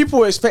 like people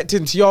were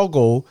expecting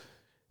Thiago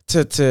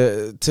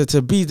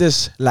to be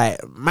this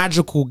like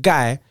magical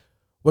guy.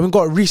 When we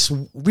got Reece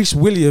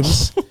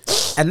Williams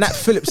and Nat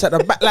Phillips at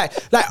the back, like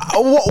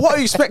what are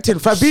you expecting?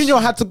 Fabinho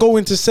had to go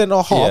into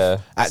centre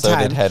half at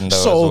times. Did Hendo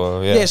as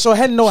well, so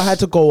Hendo had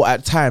to go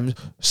at times.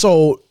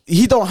 So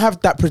he don't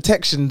have that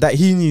protection that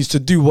he needs to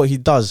do what he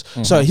does.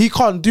 So he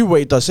can't do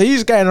what he does. So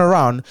he's getting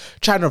around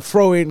trying to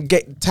throw in,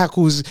 get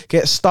tackles,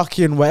 get stuck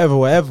in,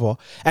 whatever.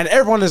 And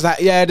everyone is like,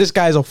 yeah, this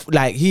guy's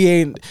like he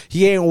ain't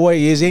what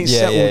he is. He ain't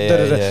settled.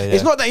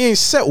 It's not that he ain't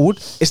settled.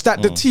 It's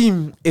that the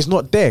team is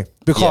not there.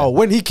 Because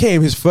when he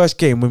came, his first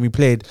game when we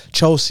played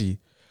Chelsea,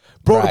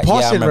 broke the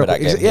passing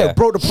record.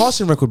 Broke the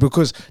passing record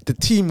because the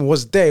team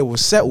was there, it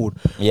was settled.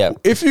 Yeah.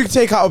 If you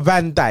take out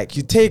Van Dijk,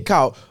 you take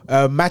out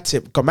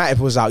Matip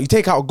was out, you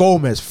take out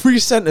Gomez, three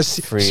senior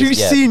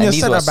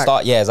centre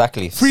back.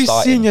 Exactly. Three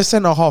senior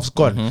centre halves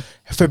gone.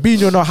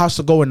 Fabinho now has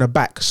to go in the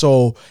back.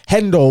 So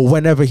Hendo,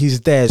 whenever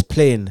he's there, is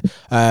playing.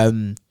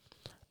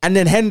 And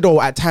then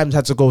Hendo at times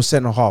had to go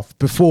centre half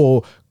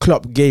before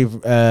Klopp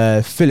gave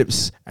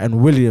Phillips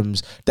and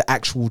Williams the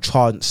actual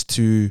chance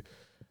to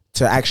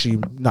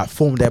actually not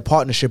form their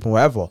partnership or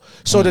whatever.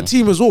 So the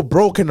team was all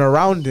broken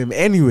around him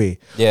anyway.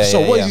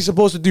 So what is he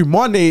supposed to do?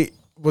 Mane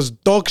was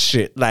dog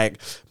shit.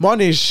 Like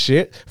Mane's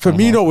shit.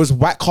 Firmino was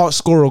whack, can't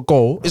score a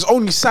goal. It's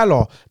only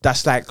Salah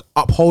that's like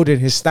upholding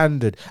his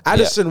standard.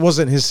 Alisson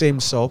wasn't his same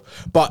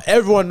self, but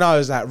everyone now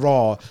is like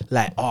raw.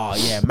 Like, oh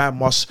yeah,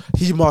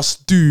 he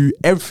must do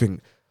everything.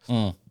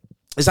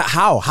 Is that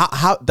how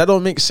that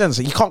don't make sense?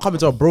 You can't come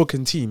into a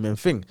broken team and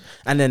think.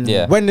 And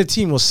then when the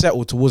team was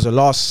settled towards the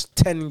last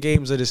 10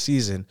 games of the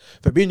season,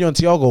 Fabinho and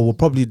Thiago were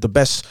probably the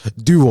best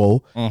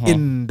duo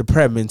in the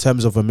Prem in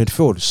terms of a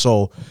midfield.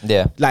 So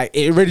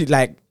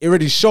it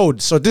already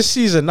showed. So this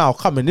season now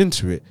coming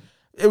into it,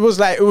 it was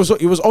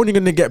only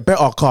going to get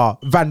better. Car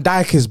Van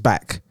Dijk is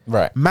back,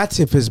 right?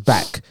 Matip is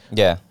back.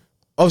 Yeah.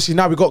 Obviously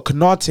now we got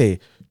Konate.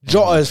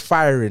 Jota is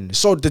firing.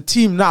 So the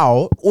team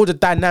now, all the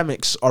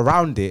dynamics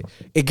around it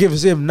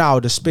gives him now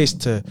the space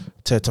to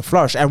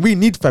flourish. And we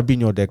need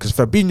Fabinho there because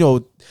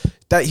Fabinho,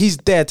 that he's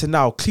there to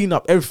now clean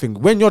up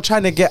everything. When you're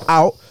trying to get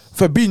out,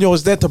 Fabinho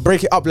is there to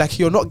break it up like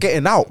you're not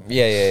getting out.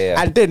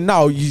 Yeah. And then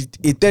now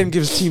it then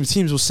gives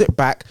teams will sit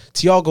back.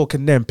 Thiago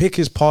can then pick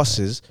his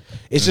passes.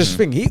 It's just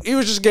thing. He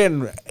was just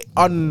getting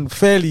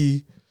unfair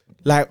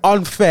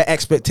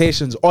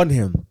expectations on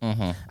him,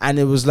 and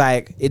it was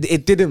like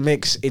it didn't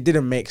make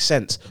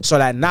sense. So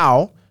like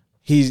now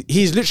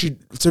he's literally,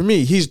 to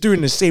me, he's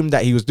doing the same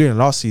that he was doing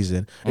last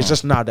season. It's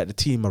just now that the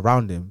team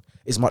around him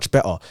is much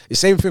better. The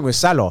same thing with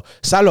Salah.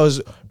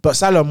 But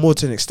Salah more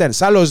to an extent.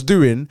 Salah's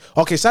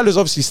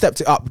obviously stepped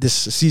it up this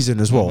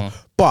season as well.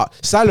 But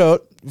Salah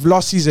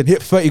last season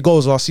hit 30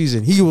 goals last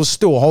season. He was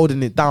still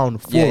holding it down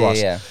for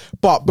us.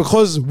 But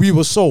because we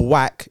were so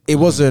whack, it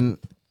wasn't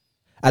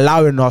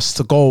allowing us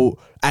to go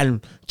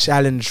and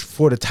challenge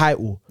for the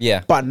title.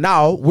 Yeah. But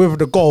now, with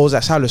the goals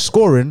that Salah's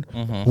scoring,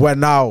 we're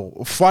now,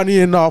 funny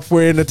enough,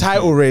 we're in the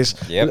title race.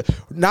 Yep.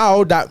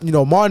 Now that,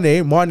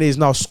 Mane is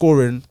now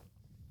scoring.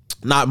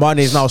 Mane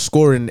is now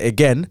scoring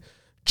again.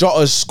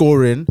 Jota's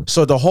scoring.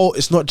 So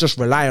it's not just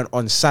reliant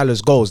on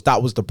Salah's goals.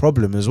 That was the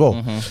problem as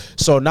well.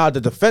 So now the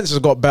defense has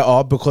got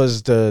better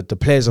because the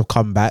players have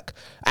come back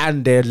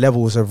and their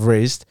levels have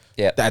raised.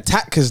 Yeah. The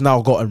attack has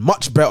now gotten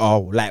much better,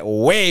 like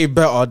way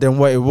better than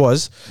what it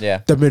was.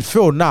 Yeah. The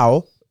midfield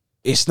now,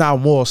 it's now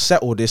more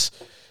settled.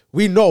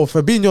 We know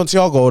Fabinho and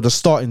Thiago are the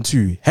starting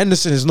two.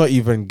 Henderson is not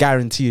even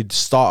guaranteed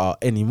starter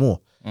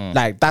anymore.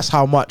 Like that's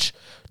how much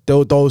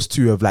those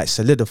two have like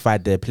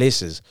solidified their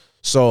places.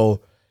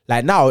 So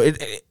like now,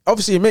 it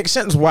obviously it makes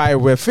sense why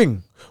we're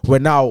we're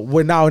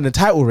now in the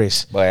title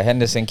race. Boy,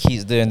 Henderson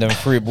keeps doing them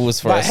free balls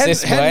for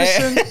assists,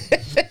 Henderson,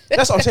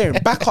 that's what I'm saying.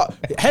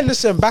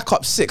 Henderson back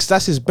up 6.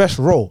 That's his best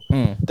role.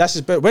 That's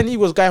his best. When he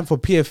was going for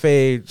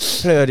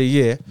PFA Player of the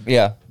Year,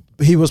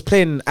 he was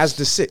playing as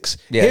the 6.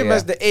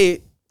 As the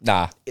 8.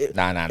 Nah.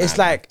 It's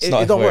like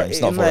it don't work.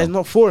 It's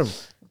not for him.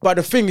 But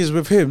the thing is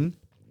with him,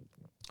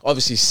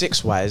 obviously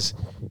 6-wise,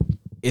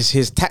 is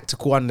his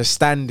tactical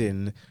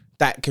understanding.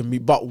 That can be,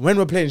 but when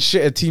we're playing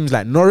shitter teams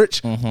like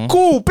Norwich,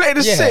 cool, play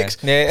the 6.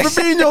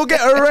 Fabinho get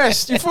a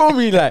rest. You feel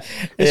me? Like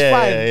it's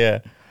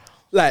fine.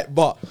 Like,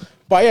 but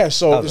yeah.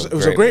 So it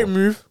was a great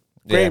move.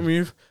 Great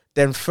move.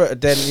 Then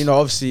you know,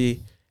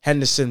 obviously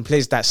Henderson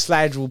plays that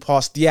slide rule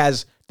past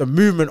Diaz. The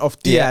movement of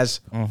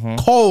Diaz,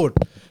 cold.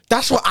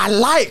 That's what I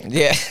like.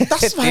 Yeah,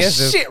 that's my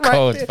shit right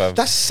cold, there. Fam.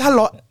 That's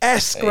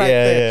Salah-esque right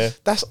there. Yeah.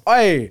 That's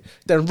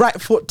Then right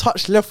foot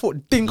touch, left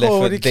foot dink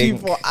over the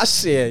keeper. I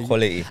said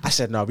quality. I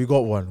said, no, we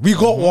got one. We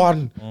got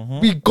one.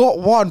 We got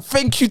one.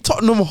 Thank you,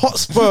 Tottenham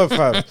Hotspur,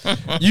 fam.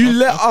 You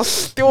let us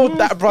steal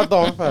that,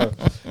 brother, fam.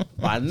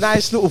 But a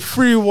nice little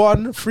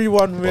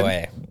 3-1 win.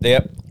 Boy.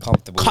 Yep,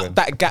 comfortable. Cut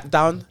that gap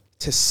down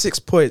to 6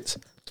 points.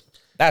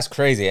 That's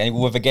crazy. And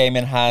with a game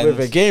in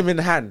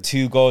hand.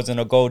 2 goals and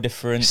a goal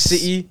difference.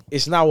 City,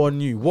 it's now on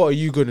you. What are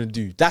you going to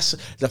do? This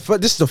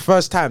is the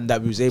first time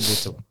that we was able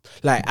to.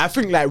 Like, I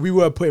think, like, we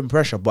were putting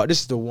pressure, but this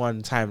is the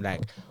one time,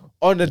 like,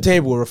 on the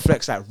table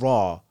reflects, like,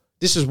 raw.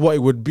 This is what it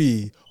would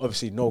be.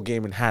 Obviously, no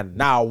game in hand.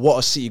 Now, what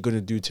are City going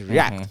to do to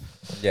react?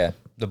 Yeah.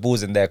 The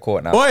ball's in their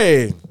court now.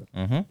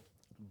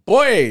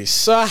 Boy,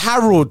 Sir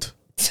Harold.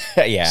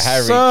 Yeah,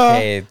 Harry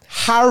Kane.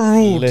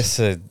 Harold.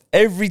 Listen,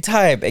 every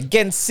time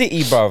against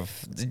City, bruv.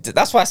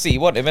 That's why City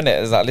want him,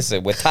 innit? It's like,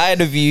 listen, we're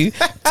tired of you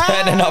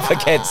turning up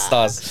against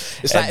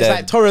us. It's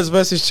like Torres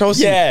versus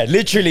Chelsea. Yeah,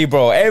 literally,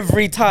 bro.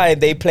 Every time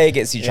they play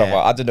against each other,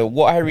 I don't know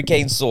what Harry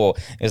Kane saw.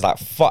 It was like,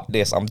 fuck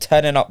this. I'm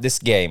turning up this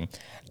game.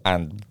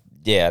 And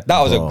yeah,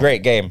 that was a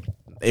great game.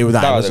 It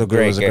was a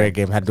great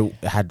game. Had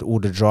all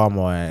the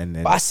drama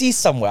and but I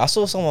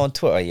saw someone on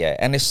Twitter,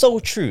 and it's so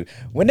true.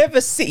 Whenever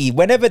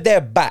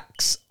their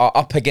backs are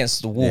up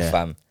against the wall,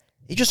 fam,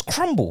 it just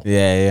crumble.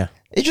 Yeah.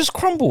 It just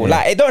crumble.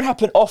 Like, it don't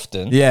happen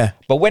often. Yeah.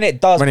 But when it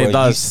does,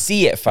 you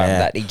see it, fam,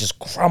 that they just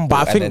crumble.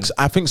 But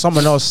I think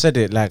someone else said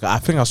it. Like, I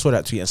think I saw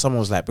that tweet and someone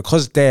was like,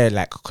 because they're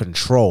like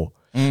control.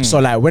 So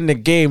like when the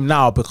game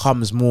now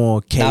becomes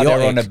more chaotic, now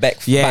they're on the back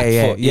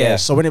foot.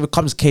 So when it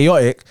becomes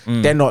chaotic,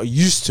 they're not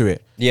used to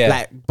it. Yeah.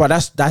 Like, but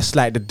that's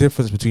like the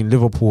difference between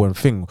Liverpool and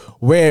thing.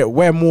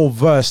 We're more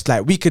versed.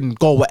 Like, we can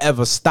go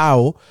whatever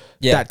style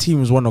that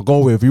teams want to go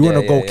with. If you want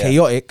to go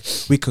chaotic,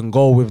 we can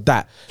go with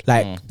that.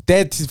 Like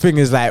their thing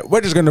is like,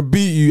 we're just gonna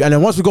beat you, and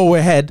then once we go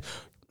ahead,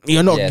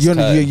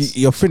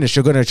 you're finished.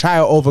 You're gonna try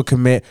to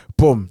overcommit.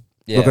 Boom.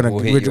 Yeah, they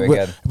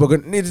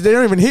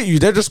don't even hit you.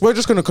 We're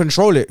just gonna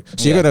control it.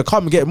 So you're gonna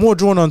come get more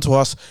drawn onto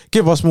us,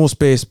 give us more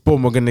space.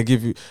 Boom, we're gonna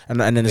give you,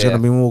 and then there's gonna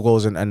be more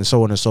goals and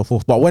so on and so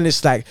forth. But when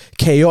it's like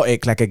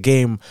chaotic, like a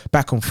game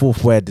back and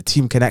forth where the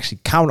team can actually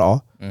counter,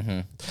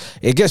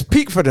 it gets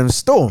peak for them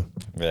still.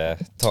 Yeah,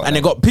 and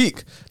it got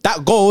peak.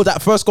 That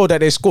first goal that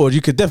they scored,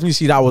 you could definitely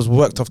see that was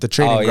worked off the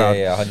training ground.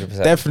 Yeah,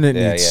 100%.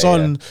 Definitely.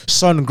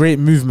 Son, great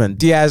movement.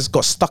 Diaz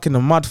got stuck in the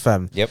mud,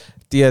 fam. Yep.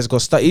 Diaz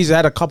got stuck. He's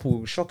had a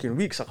couple shocking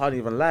weeks. I can't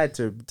even lie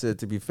to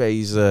be fair.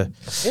 He's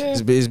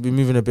been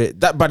moving a bit.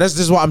 But this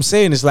is what I'm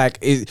saying. It's like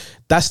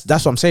that's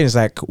what I'm saying. It's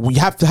like we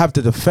have to have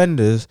the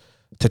defenders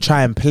to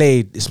try and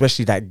play,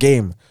 especially that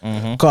game.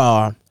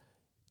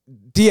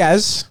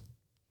 Diaz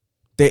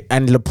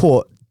and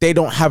Laporte, they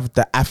don't have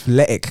the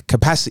athletic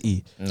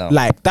capacity. No.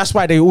 Like, that's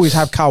why they always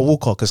have Kyle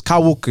Walker, because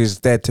Kyle Walker is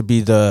there to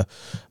be the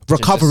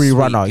recovery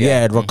runner.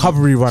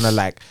 Recovery runner.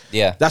 Like,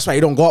 that's why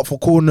he don't go up for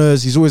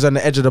corners. He's always on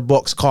the edge of the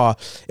box.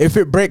 If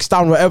it breaks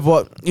down,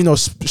 whatever,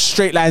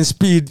 straight line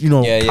speed,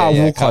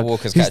 Kyle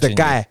Walker, he's the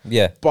guy.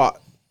 Yeah. But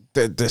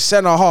the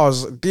centre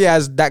halves,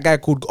 Diaz, that guy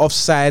called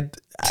offside.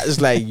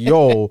 It's like,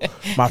 yo,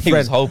 my friend. He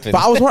was hoping. But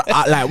I was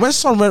like, when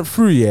Son went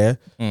through,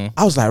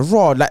 I was like,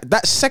 raw, like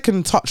that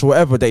second touch or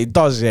whatever that he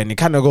does, and he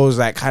kind of goes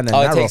like kind of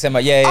narrow. It takes him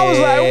out. I was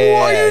like,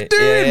 what are you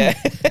doing?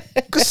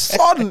 Because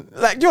Son,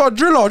 like, you're a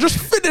driller, just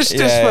finish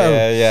this,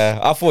 fam. Yeah.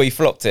 I thought he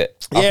flopped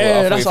it.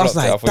 That's what I was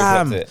like,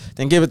 damn.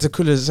 Then gave it to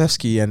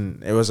Kulusevski,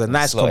 and it was a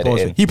nice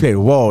composure. He played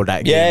well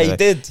that game. Yeah, he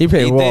did. He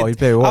played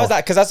well. I was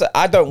like, because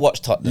I don't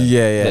watch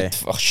Tottenham.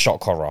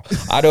 Shock horror.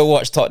 I don't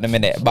watch Tottenham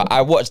in it, but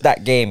I watched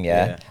that game,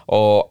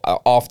 or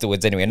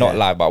afterwards anyway, not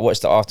live, but I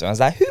watched it after. I was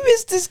like, who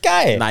is this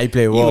guy? Nah, he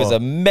played well. He was a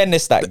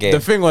menace that game. The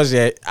thing was,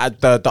 at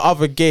the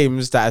other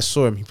games that I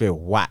saw him, he played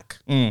whack.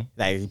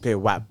 Like, he played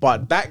whack.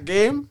 But that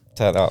game,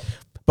 turned up.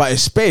 But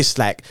it's space.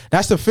 Like,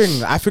 that's the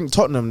thing. I think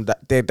Tottenham,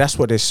 that's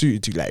what they're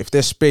suited to. Like, if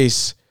there's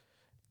space,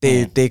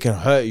 they can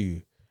hurt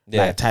you.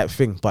 Like, type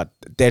thing. But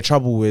their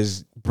trouble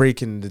is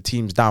breaking the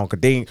teams down,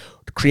 because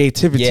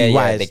creativity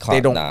wise,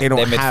 they don't their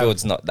have.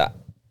 midfield's not that.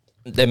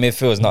 The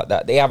midfield's not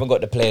that. They haven't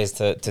got the players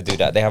to do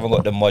that. They haven't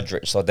got the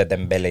Modric or the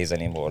Dembélés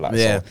anymore. Like,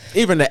 Yeah, so.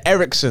 even the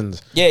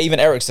Ericssons. Yeah, even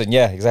Eriksen.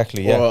 Yeah,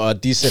 exactly. Yeah, Or a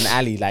decent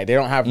alley. Like they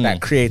don't have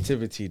that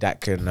creativity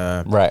that can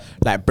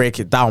like break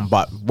it down.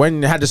 But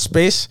when you had the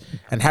space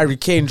and Harry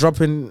Kane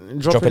dropping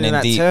in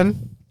at deep.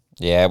 10.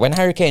 Yeah, when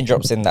Harry Kane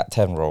drops in that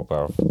 10 role,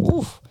 bro.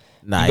 Oof.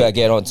 Nah, you gotta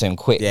get onto him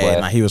quick. Yeah,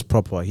 boy. nah, he was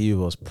proper. He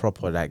was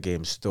proper that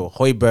game still.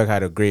 Højbjerg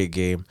had a great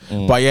game.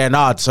 But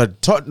yeah, so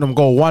Tottenham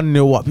go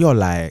 1-0 up. You're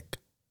like,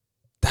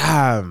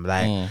 damn,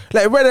 like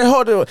where the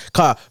hell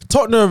cause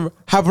Tottenham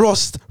have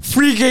lost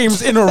 3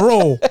 games in a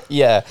row.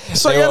 Yeah.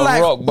 So you're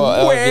like,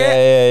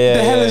 where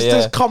the hell has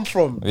this come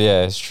from?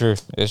 Yeah, it's true.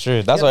 It's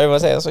true. That's what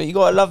everyone's saying. So you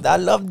gotta love that. I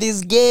love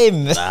this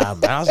game. Nah,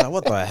 man. I was like,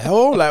 what the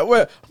hell? Like,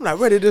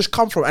 where did this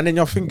come from? And then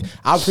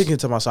I'm thinking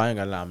to myself, I ain't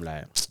gonna lie, I'm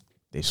like,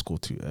 they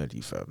scored too early,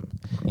 fam.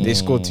 They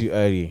scored too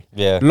early.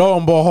 Yeah. Lo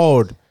and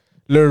behold,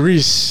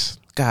 Lloris,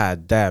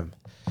 god damn.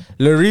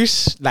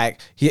 Lloris,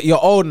 like you're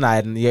old now,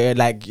 and you're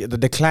like the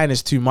decline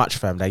is too much,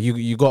 fam. Like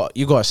you got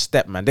a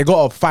step, man. They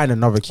got to find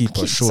another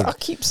keeper. Sure. I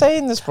keep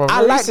saying this, bro.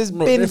 I like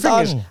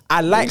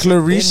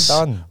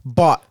Lloris,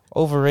 but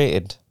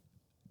overrated.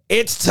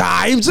 It's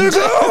time to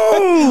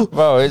go,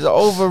 bro. He's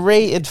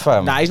overrated,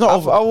 fam. Nah, he's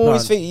not. I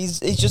always think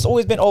he's just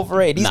always been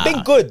overrated. He's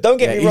been good. Don't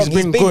get me wrong.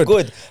 He's been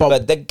good.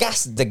 But the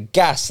gas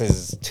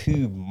is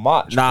too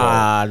much.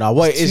 Nah.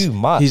 What it's too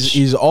much.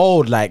 He's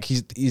old. Like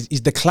he's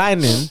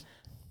declining.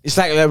 It's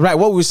like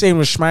what we were saying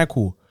with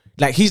Schmeichel.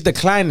 Like he's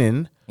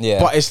declining. Yeah.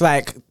 But it's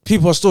like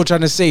people are still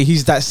trying to say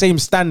he's that same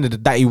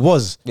standard that he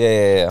was.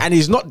 Yeah. And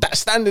he's not that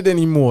standard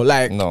anymore.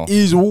 Like no.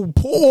 He's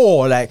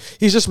poor. Like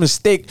he's just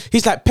mistake.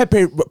 He's like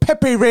Pepe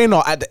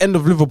Reina at the end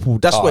of Liverpool.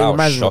 That's what he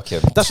reminds me of.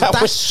 That's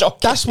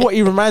what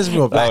he reminds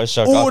me of. Like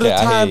all the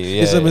time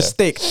is a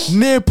mistake.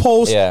 Near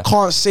post,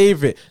 can't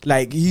save it.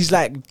 Like he's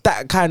like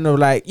that kind of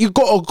like you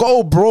gotta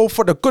go, bro,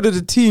 for the good of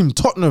the team.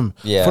 Tottenham.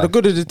 Yeah. For the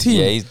good of the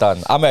team. Yeah, he's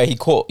done. I mean he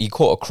caught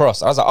a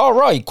cross. I was like, oh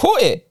right, he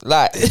caught it.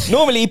 Like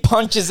normally he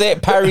punches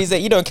it, parries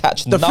it, you don't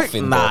catch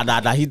nothing.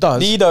 Nah, he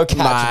does. He don't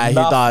catch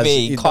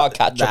nothing. He can't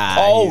catch a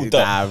cold.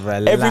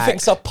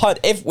 Everything's a punch.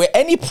 If with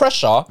any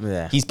pressure,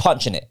 he's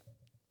punching it.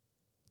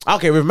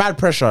 Okay, with mad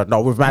pressure. No,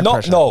 with mad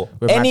pressure. No,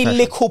 any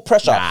little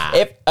pressure.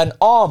 If an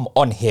arm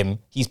on him,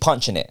 he's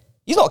punching it.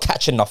 He's not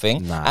catching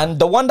nothing. And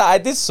the one that I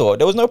did saw,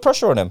 there was no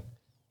pressure on him.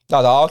 I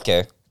was like,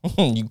 okay.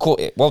 You caught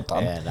it. Well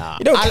done. Yeah,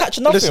 you don't catch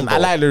nothing. Listen, bro. I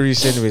like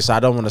Lloris anyway, so I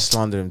don't want to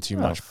slander him too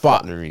much.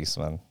 But Lloris,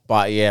 man.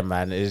 But yeah,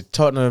 man, it's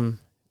Tottenham.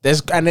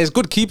 There's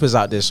good keepers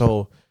out there,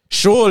 so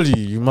surely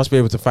you must be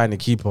able to find a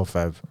keeper,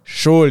 fam.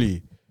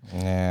 Surely.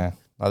 Yeah.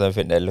 I don't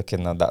think they're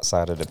looking on that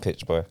side of the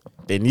pitch, boy.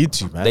 They need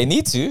to, man. They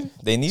need to.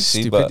 But they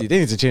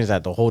need to change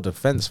that the whole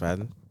defense,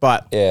 man.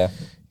 But yeah,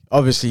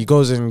 obviously he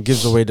goes and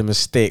gives away the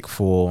mistake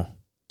for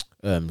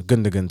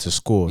Gundogan to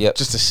score. Yep.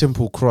 Just a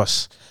simple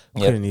cross.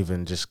 Couldn't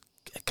even just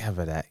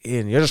gather that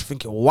in. You're just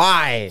thinking,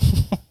 why?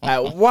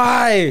 Like,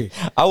 why?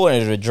 I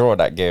wanted to draw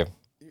that game.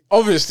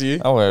 Obviously,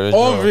 a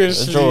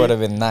draw would have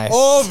been nice.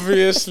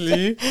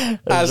 Obviously,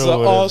 as an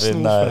Arsenal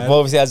fan, but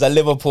obviously as a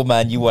Liverpool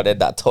man, you wanted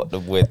that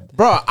Tottenham win,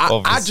 bro.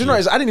 I do you know,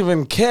 I didn't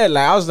even care.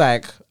 Like I was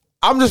like,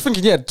 I'm just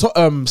thinking,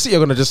 City are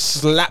gonna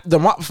just slap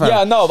them up, fam.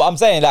 Yeah, no, but I'm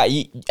saying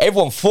like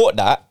everyone thought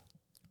that,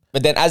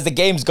 but then as the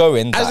game's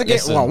going, once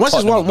it's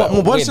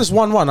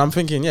 1-1, I'm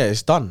thinking,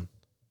 it's done.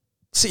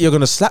 City are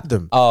gonna slap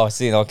them. Oh,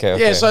 see, okay.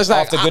 Yeah, so it's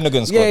like after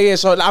Gundogan scored. Yeah.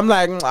 So I'm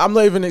like, I'm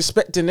not even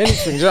expecting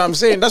anything. Do you know what I'm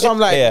saying? That's why I'm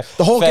like,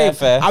 the whole game,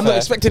 I'm not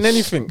expecting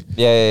anything.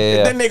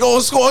 Yeah. Then they go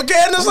and score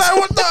again. It's like,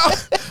 what the?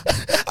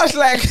 I was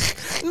like,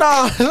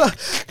 nah.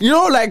 You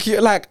know, like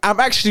I'm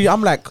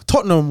like,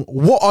 Tottenham,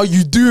 what are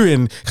you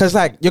doing? Because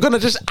like you're gonna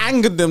just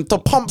anger them to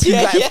pump you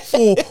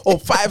 4 or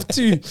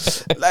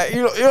 5-2. Like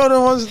you know the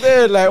ones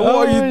there. Like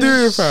what are you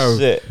doing, fam?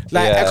 Shit.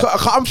 Like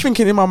I'm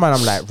thinking in my mind,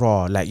 I'm like,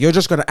 bro, like you're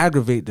just gonna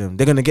aggravate them.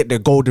 They're gonna get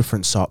their goal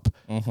difference up,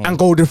 and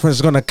goal difference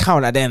is gonna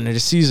count at the end of the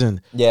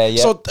season. Yeah.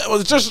 So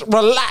just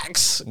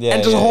relax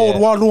and just hold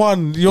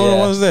 1-1. You know the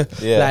ones there.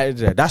 Yeah. Like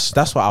that's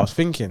what I was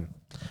thinking.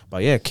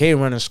 But yeah, Kane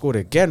went and scored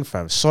again,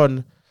 fam.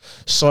 Son,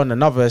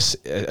 another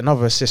assist.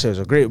 It was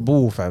a great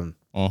ball, fam.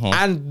 They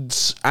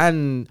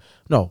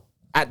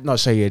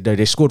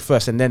scored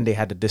first, and then they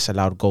had the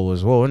disallowed goal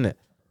as well, innit?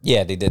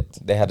 Yeah, they did.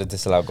 They had a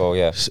disallowed goal.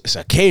 Yeah.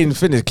 So Kane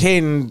finished.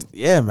 Kane,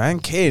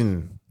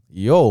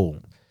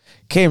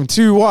 came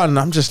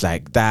 2-1. I'm just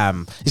like,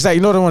 damn. It's like,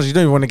 you know the ones you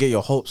don't even want to get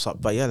your hopes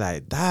up, but you're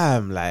like,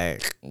 damn,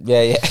 like.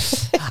 Yeah.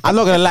 I'm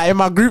not gonna lie, in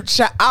my group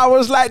chat, I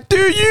was like, do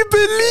you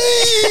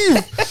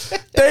believe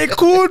they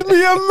called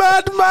me a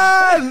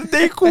madman?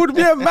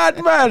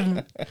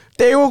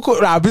 They all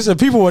called,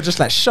 people were just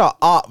like, shut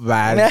up,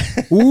 man.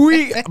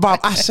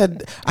 But I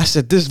said,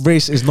 this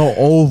race is not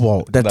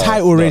over. The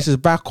title race is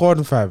back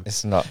on, fam.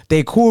 It's not.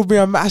 They called me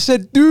a madman. I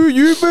said, do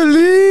you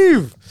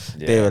believe?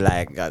 Yeah. They were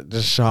like,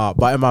 just sharp.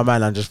 But in my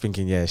mind, I'm just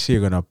thinking,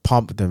 you're gonna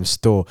pump them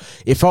still.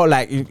 It felt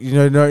like,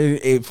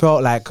 it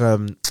felt like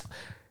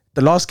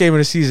the last game of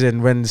the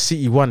season when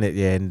City won it,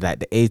 in like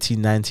the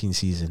 18-19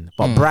 season.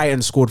 But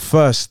Brighton scored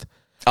first.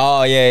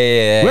 Oh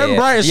yeah. When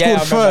Brighton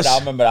scored first. I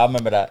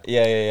remember that.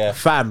 Yeah.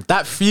 Fam,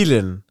 that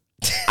feeling,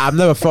 I've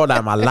never felt that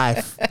in my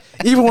life.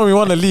 Even when we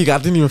won the league, I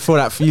didn't even feel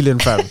that feeling,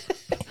 fam.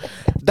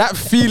 That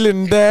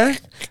feeling there,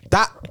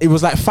 it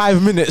was like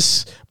 5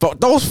 minutes, but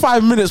those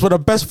 5 minutes were the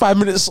best 5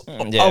 minutes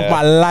of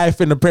my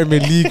life in the Premier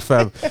League,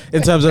 fam.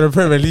 In terms of the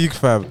Premier League,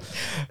 fam.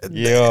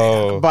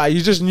 Yo. But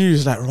you just knew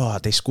it's like, oh,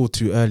 they scored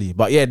too early.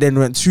 But yeah, then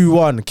went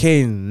 2-1.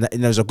 Kane,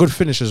 and there was a good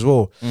finish as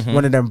well.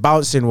 One of them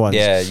bouncing ones.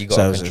 Yeah, you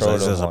got control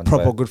of it was a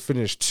proper good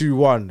finish,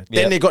 2-1.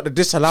 Then they got the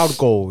disallowed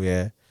goal.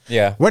 Yeah.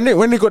 When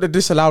they got the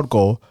disallowed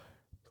goal.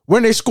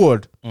 When they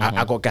scored,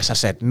 I got gas. I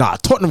said, nah,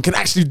 Tottenham can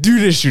actually do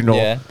this, you know.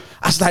 Yeah.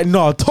 I was like,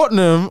 nah,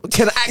 Tottenham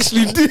can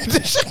actually do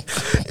this.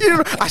 You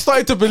know, I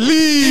started to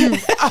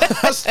believe.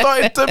 I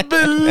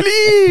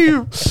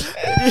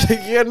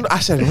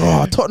said,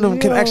 oh, Tottenham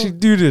can actually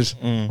do this.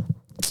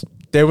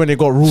 Then when they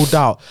got ruled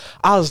out,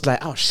 I was like,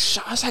 oh,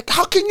 I was like,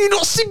 how can you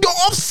not see you're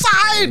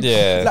offside?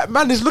 Yeah. Like,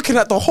 man is looking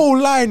at the whole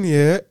line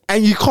here,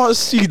 and you can't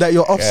see that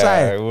you're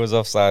offside. Yeah, it was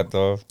offside,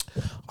 though.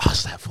 I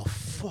was like, for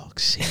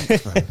fuck's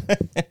sake,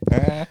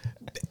 man.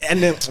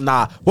 And then,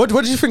 what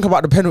did you think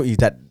about the penalty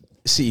that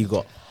City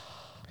got?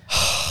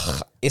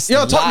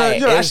 Tottenham,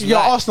 you're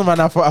Arsenal man.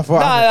 I thought.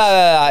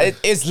 No.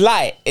 It's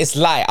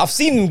light. I've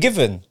seen them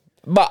given,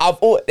 but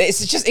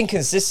it's just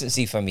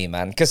inconsistency for me,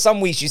 man. Because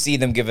some weeks you see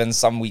them given,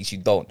 some weeks you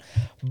don't.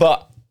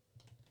 But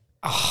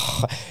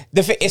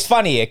it's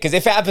funny here because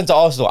if it happened to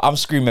Arsenal, I'm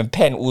screaming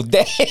pen all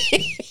day.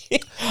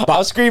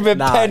 I'm screaming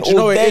pen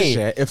all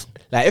day. If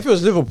it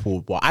was Liverpool,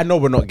 but I know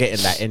we're not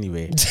getting that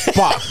anyway.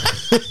 But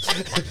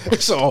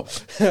so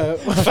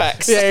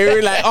facts.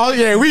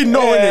 Yeah, we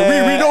know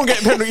it. We don't get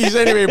penalties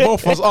anyway.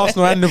 Both of us,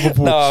 Arsenal and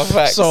Liverpool. No,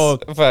 facts. So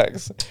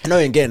facts. No,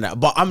 ain't getting that.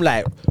 But I'm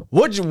like,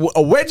 where do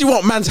you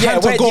want man's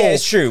hand to go? Yeah,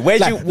 it's true. What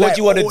do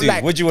you want to do?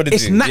 What do you want to do?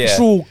 It's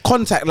natural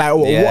contact.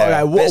 What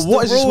is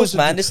the rules,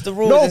 man? It's the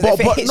rules. No, but if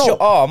it hits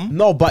your arm.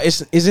 No, but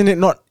isn't it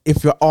not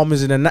if your arm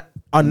is in a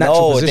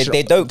unnatural position?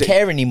 They don't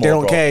care anymore. They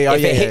don't care.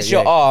 If it hits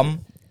your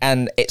arm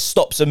and it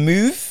stops a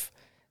move,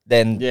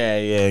 then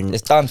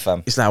it's done,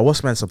 fam. It's like,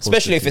 what's man supposed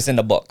Especially to if it's in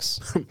the box.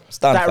 It's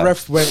done, that fam.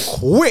 ref went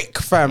quick,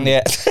 fam.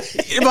 Yeah.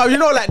 But you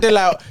know, like, they're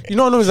like, you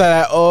know, was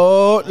like,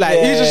 oh, like,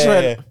 he just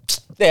went.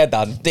 They're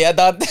done.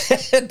 Done.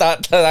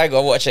 I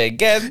gotta watch it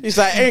again. It's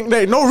like, ain't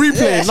there, no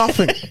replay,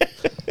 nothing.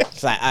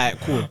 It's like, alright,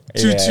 cool.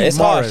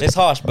 2-2. It's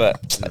harsh, but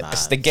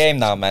it's the game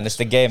now, man. It's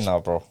the game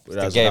now, bro. It's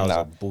the game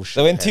now.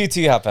 So when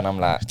 2-2 happened, I'm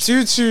like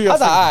 2-2. I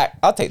was like, alright,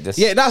 I'll take this.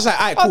 Yeah, that's like,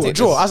 alright, cool,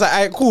 draw. I was like,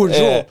 alright, cool,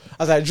 draw. I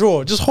was like,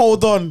 draw. Just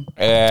hold on.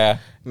 Yeah.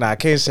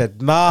 Kane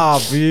said, nah,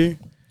 B.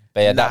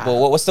 But yeah, that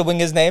ball. What's the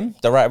winger's name?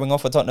 The right winger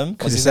for Tottenham?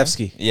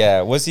 Kulusevski.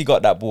 Yeah. Once he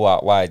got that ball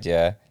out wide,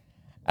 yeah.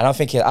 And I'm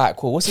thinking, alright,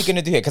 cool. What's he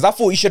gonna do here? Because I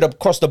thought he should have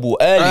crossed the ball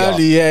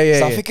earlier.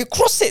 So I'm thinking,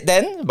 cross it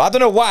then. But I don't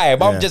know why.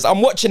 But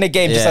I'm watching the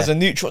game just as a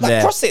neutral.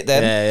 Like, cross it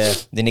then. Yeah.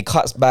 Then he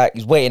cuts back.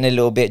 He's waiting a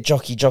little bit.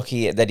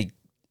 Jockey. And then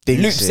he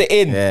loops it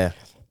in. Yeah.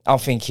 I'm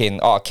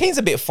thinking, Kane's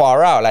a bit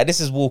far out. Like, this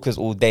is Walker's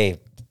all day,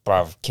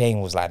 bruv. Kane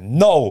was like,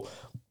 no.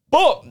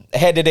 But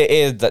headed it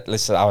in.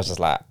 Listen, I was just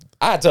like,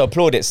 I had to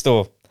applaud it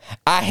still.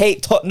 I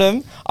hate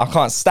Tottenham. I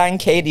can't stand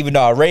Kane, even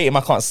though I rate him.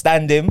 I can't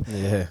stand him.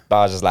 Yeah. But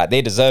I was just like,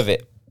 they deserve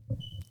it.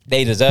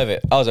 They deserve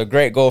it. That was a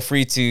great goal,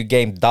 3-2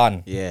 game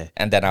done. Yeah.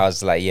 And then I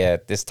was like, yeah,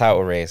 this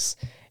title race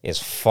is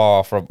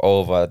far from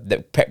over. The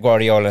Pep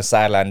Guardiola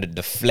sideline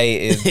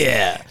deflated.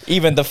 Yeah.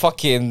 Even the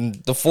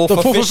fourth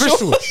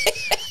official.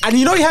 And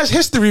you know he has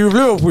history with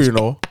Liverpool, you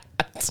know.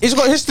 He's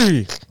got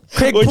history.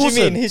 Craig What Paulson.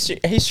 do you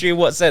mean history?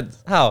 What said?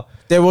 How?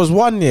 There was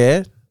one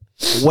year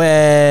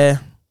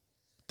where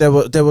there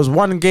was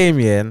one game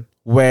here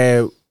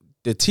where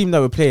the team that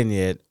were playing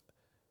here,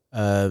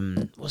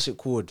 what's it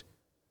called?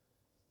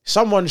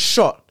 Someone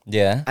shot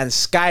and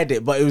skied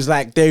it, but it was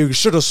like they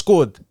should have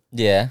scored.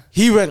 Yeah.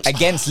 He went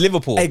against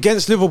Liverpool.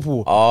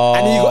 Oh.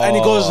 And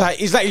he goes like,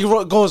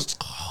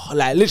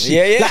 like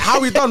literally like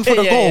how he done for the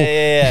goal.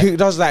 Yeah. He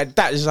does like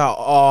that. Is like,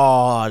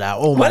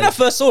 oh When I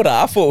first saw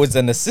that, I thought it was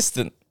an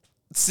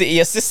City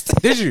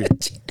assistant. Did you?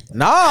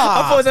 Nah.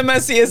 I thought it was a Man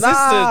City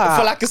assistant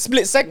for like a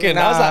split second.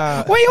 I was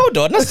like, wait, hold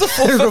on. That's the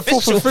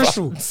fourth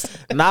official.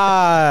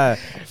 Nah,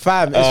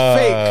 fam, it's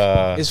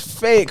fake. It's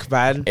fake,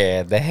 man.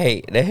 Yeah, they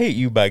hate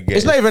you, man.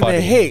 It's not even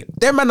the hate.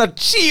 Them man are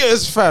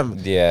cheaters, fam.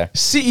 Yeah.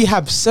 City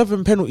have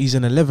 7 penalties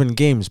in 11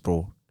 games,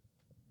 bro.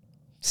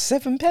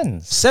 7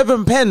 pens.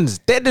 7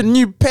 pens. They're the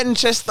new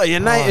Manchester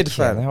United,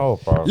 fam.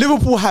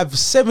 Liverpool have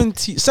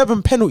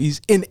 77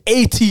 penalties in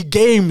 80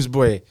 games,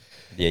 boy.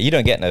 Yeah, you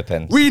don't get no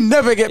pens. We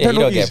never get penalties.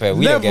 You don't get pens.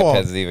 We don't get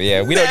pens either.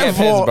 Yeah, we don't get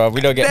pens, bro.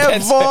 We don't get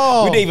pens. We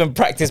don't even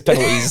practice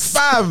penalties.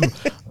 Fam,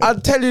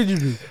 I'm telling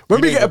you,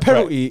 when we get a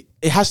penalty,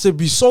 it has to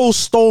be so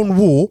stone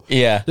wall.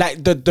 Yeah.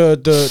 Like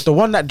the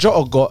one that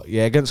Jota got,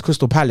 against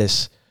Crystal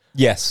Palace.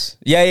 Yes.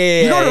 Yeah.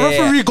 You know, the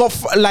referee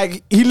got,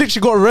 like, he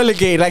literally got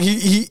relegated. Like,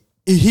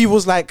 he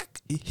was like,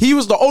 he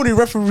was the only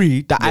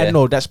referee that I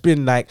know that's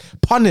been, like,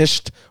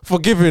 punished for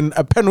giving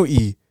a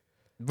penalty.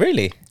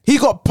 Really? He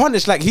got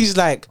punished. Like, he's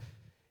like,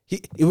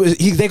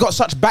 They got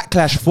such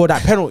backlash for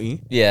that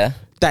penalty. Yeah.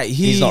 That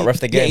he's not ref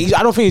the game. Yeah,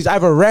 I don't think he's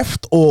either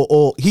refed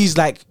or he's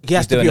like he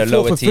has to be a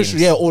fourth official.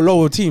 Yeah, or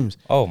lower teams.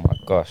 Oh my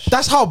gosh.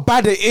 That's how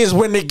bad it is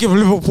when they give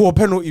Liverpool a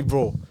penalty,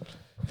 bro.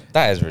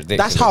 That is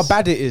ridiculous. That's how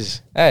bad it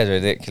is. That is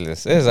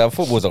ridiculous.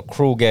 Football's a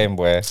cruel game,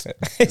 boy.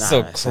 It's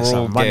a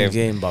cruel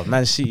game, but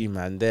Man City,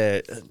 man,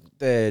 they're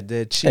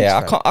cheap.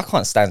 Yeah, I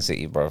can't stand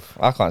City, bro.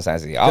 I can't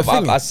stand City.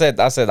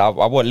 I said I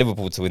want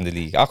Liverpool to win the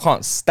league. I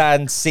can't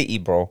stand City,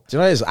 bro. Do you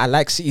know what it is? I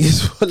like City.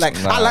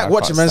 I like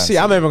watching Man City.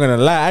 I'm not even gonna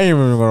lie. I ain't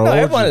even gonna. No,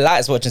 everyone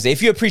likes watching City.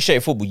 If you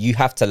appreciate football, you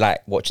have to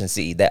like watching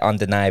City. They're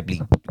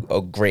undeniably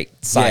a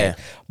great side. Yeah.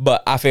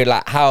 But I feel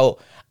like how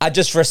I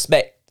just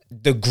respect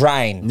the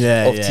grind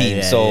of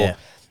teams. So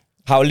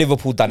how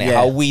Liverpool done it,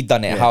 how we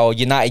done it, how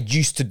United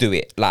used to do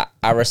it. Like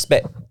I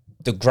respect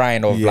the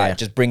grind of like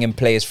just bringing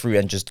players through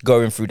and just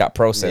going through that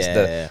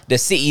process. The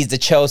Cities, the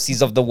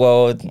Chelseas of the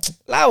world,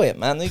 allow it,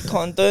 man.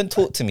 Don't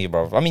talk to me,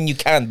 bro. I mean, you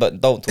can, but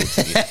don't talk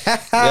to me. You know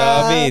what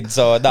I mean?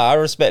 So I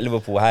respect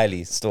Liverpool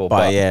highly still.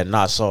 But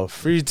so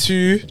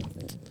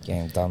 3-2.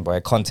 Game done, boy.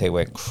 Conte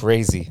went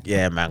crazy.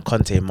 Yeah, man.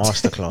 Conte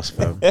masterclass,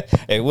 fam.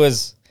 It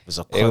was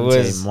a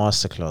Conte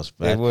masterclass,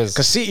 man. It was.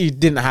 Because City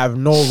didn't have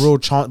no real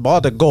chance. Bar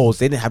the goals,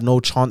 they didn't have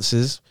no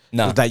chances.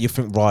 No. That you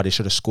think, they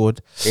should have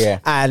scored. Yeah.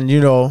 And,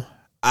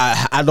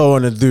 I don't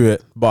want to do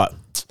it, but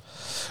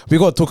we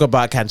got to talk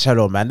about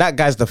Cancelo, man. That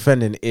guy's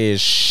defending is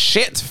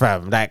shit,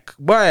 fam. Like,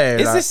 boy.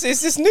 Is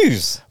this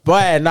news?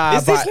 Boy, nah.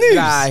 Is this news?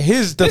 Nah,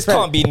 this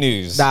can't be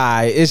news.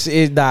 Nah,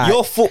 nah.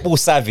 You're football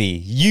savvy.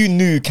 You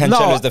knew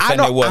Cancelo's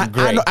defending wasn't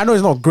great. I know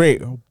it's not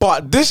great,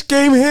 but this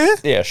game here?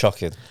 Yeah,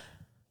 shocking.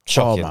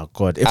 Oh my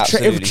God.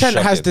 If Trent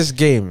has this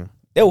game,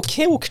 they'll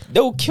kill Trent.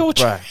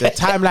 The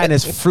timeline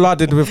is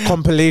flooded with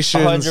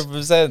compilations.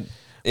 100%.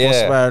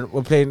 Yeah,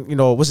 we're playing.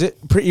 Was it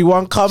Pretty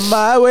One Come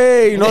My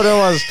Way? Them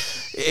ones.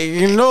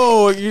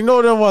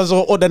 Them ones,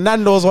 or the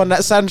Nando's one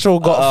that Sancho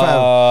got.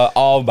 Fam.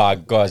 Oh my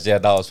gosh, yeah,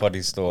 that was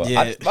funny story.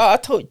 Yeah. I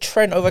told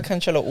Trent over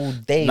Cancelo all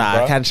day. Nah,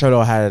 bro.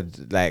 Cancelo had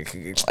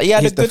he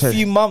had a good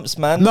few months,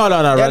 man. No, he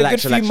had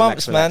relax, a good few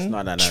months, man.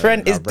 No,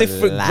 Trent is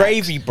different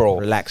gravy, bro.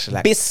 Relax.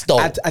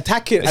 Bisto.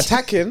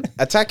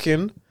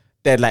 Attacking,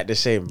 they're like the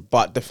same,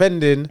 but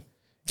defending,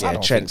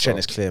 Trent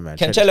is clear, man.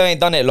 Cancelo ain't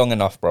done it long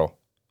enough, bro.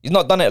 He's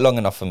not done it long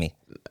enough for me.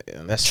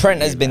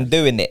 Trent has been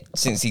doing it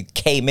since he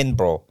came in,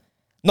 bro.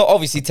 Not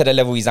obviously to the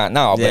level he's at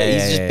now, but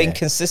he's just been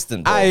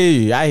consistent, bro. I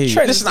hear you.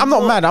 Listen, I'm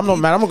not mad. I'm not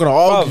gonna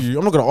argue.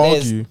 I'm not gonna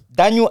argue.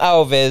 Daniel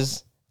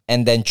Alves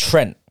and then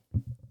Trent.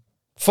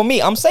 For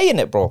me, I'm saying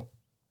it, bro.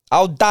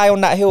 I'll die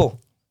on that hill.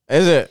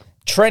 Is it?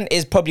 Trent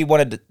is probably one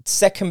of the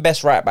second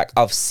best right back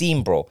I've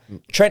seen, bro.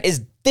 Trent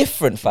is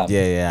different, fam.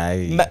 Yeah.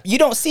 You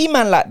don't see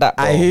man like that,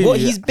 bro. What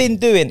he's been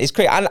doing is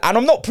crazy. And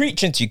I'm not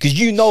preaching to you because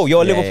you're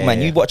a Liverpool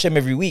man. You watch him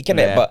every week,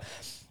 innit? But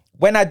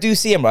when I do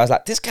see him, bro, I was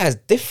like, this guy's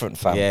different,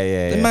 fam.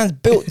 The man's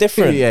built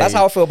different. That's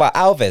how I feel about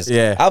Alves.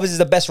 Alves is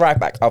the best right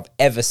back I've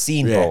ever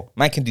seen, bro.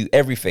 Man can do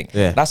everything.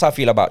 That's how I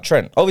feel about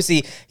Trent.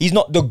 Obviously, he's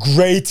not the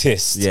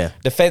greatest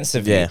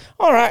defensively.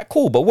 All right,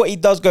 cool. But what he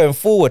does going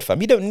forward,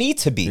 fam, you don't need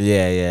to be.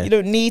 You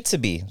don't need to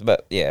be.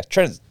 But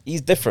Trent, he's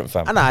different,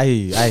 fam. And I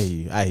hear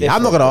you.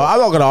 I'm not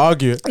gonna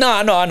argue. No,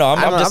 I know.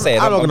 I'm just saying.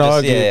 I'm not gonna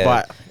argue,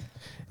 but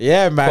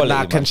man.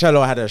 Quality,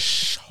 Cancelo had a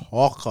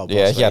shocker.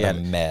 Yeah, he had a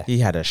mare. He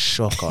had a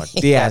shocker.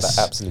 Diaz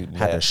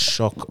had a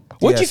shocker.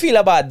 What do you feel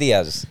about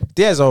Diaz?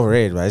 Diaz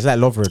overrated, man. He's like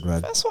Lovren,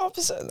 man. That's what I'm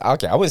saying.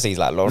 Okay, I wouldn't say he's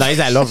like Lovren. No, he's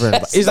like Lovren.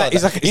 But he's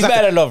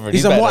better than Lovren.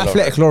 He's a more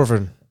athletic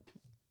Lovren.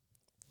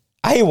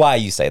 I hear why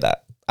you say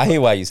that.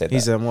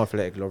 He's a more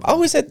athletic Lovren. I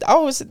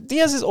always said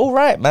Diaz is all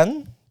right,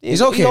 man.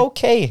 He's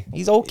okay.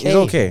 He's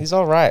okay. He's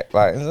all right.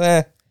 Like,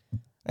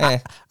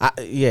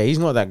 he's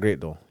not that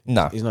great though.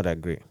 No, he's not that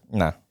great.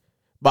 Nah.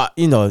 But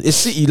it's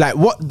City. Like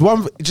what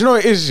one? Do you know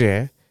what it is?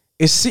 Yeah,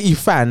 it's City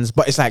fans,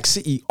 but it's like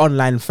City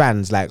online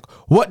fans. Like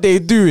what they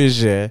do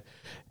is they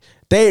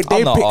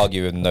I'm not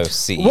arguing no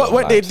City.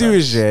 What they do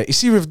is you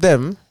see with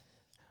them,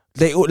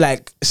 they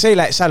like say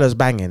like Salah's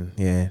banging.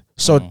 Yeah,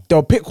 so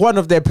they'll pick one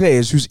of their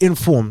players who's in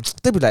form.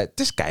 They'll be like,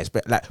 this guy's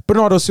better. Like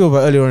Bernardo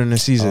Silva earlier on in the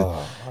season.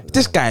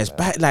 This guy's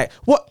bad. Like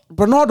what?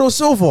 Bernardo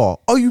Silva?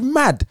 Are you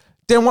mad?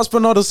 Then once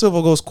Bernardo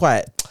Silva goes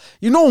quiet,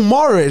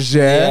 Mahrez,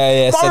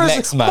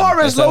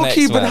 Mahrez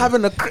low-key been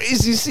having a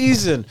crazy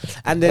season.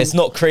 And then it's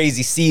not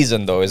crazy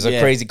season, though. It's a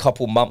crazy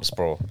couple months,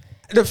 bro.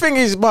 The thing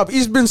is,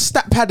 he's been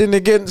stat padding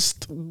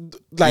against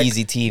like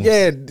easy teams.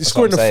 Yeah,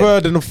 scoring the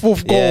third and the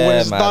fourth goal when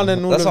it's done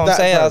and all of that. That's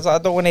what I'm saying. I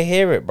don't want to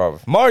hear it, bro.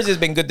 Mahrez has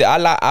been good.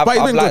 I've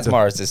liked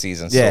Mahrez this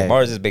season. So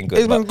Mahrez has been good.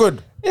 He's been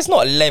good. It's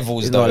not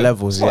levels, though.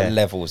 It's not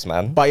levels,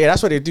 man. But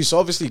that's what they do. So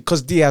obviously,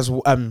 because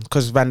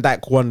Van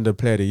Dijk won the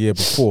Player of the Year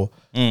before.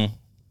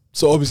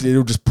 So obviously they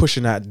were just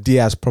pushing that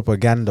Diaz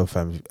propaganda,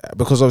 fam,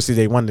 because obviously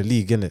they won the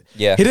league, innit?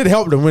 Yeah. He did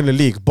help them win the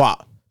league,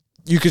 but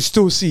you could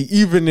still see,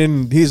 even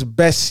in his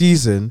best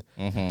season,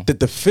 the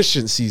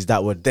deficiencies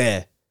that were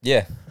there.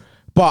 Yeah.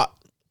 But,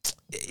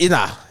 it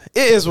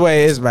is what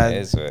it is, man. It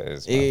is what it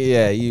is,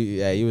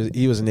 man.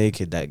 He was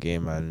naked that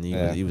game, man.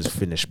 He was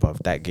finished,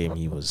 but that game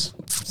he was.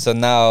 So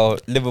now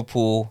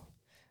Liverpool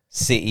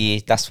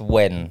City. That's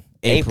when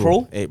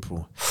April.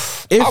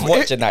 I'm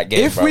watching that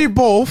game. If we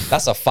both,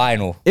 that's a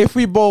final. If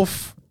we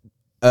both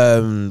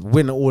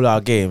win all our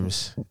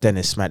games, then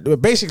it's mad.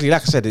 Basically,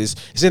 like I said,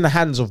 it's in the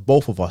hands of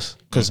both of us.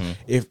 Because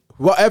if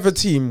whatever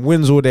team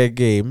wins all their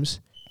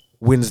games,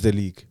 wins the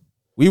league.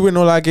 We win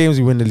all our games,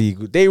 we win the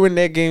league. They win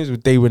their games,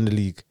 they win the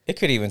league. It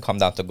could even come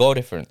down to goal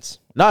difference.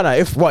 No.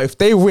 If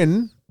they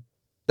win,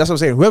 that's what I'm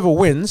saying. Whoever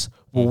wins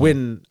will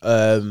win.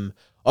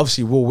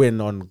 Obviously, we'll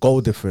win on goal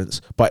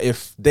difference. But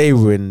if they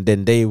win,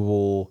 then they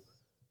will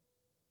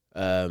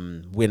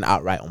win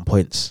outright on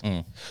points.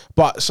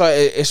 But so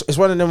it's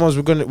one of them ones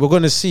we're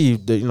gonna see.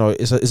 That,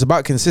 it's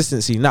about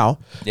consistency now.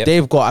 Yep.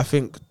 They've got, I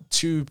think,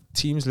 2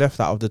 teams left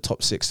out of the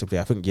top 6 to play.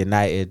 I think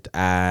United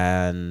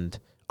and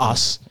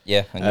us.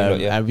 Yeah,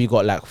 and we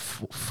got like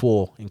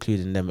 4,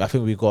 including them. I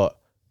think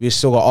we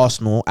still got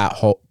Arsenal at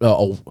home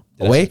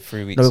away.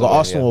 3 weeks. No, we got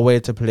Arsenal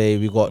away to play.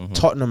 We got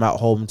Tottenham at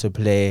home to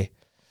play.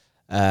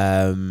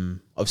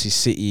 Obviously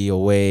City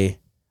away,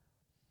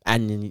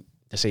 and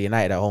let's say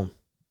United at home.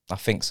 I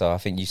think so. I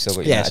think you still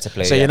got United to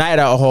play. So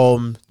United at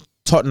home,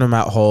 Tottenham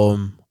at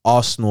home,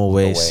 Arsenal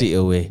away, City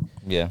away.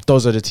 Yeah,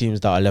 those are the teams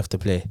that are left to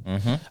play.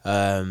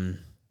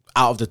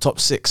 Out of the top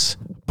 6,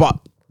 but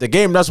the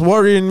game that's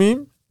worrying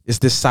me is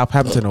this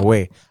Southampton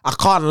away. I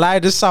can't lie,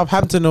 this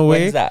Southampton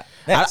away. When's that?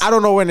 I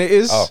don't know when it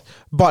is,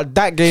 but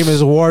that game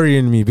is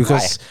worrying me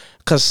because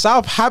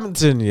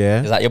Southampton,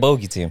 is that your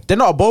bogey team? They're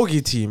not a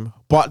bogey team,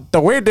 but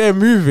the way they're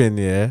moving,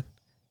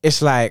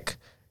 it's like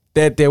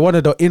they're one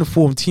of the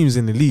informed teams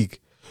in the league.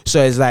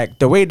 So it's like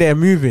the way they're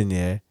moving,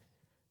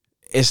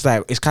 it's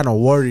like it's kind of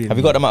worrying. Have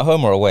you got them at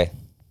home or away?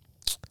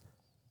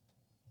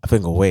 I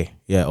think away.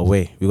 Yeah,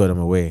 away. We got them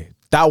away.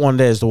 That one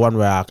there is the one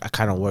where I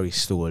kind of worry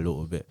still a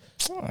little bit.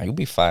 You'll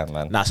be fine,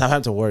 man. Nah,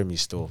 Southampton worry me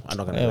still. I'm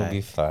not gonna lie.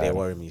 Be fine. They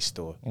worry me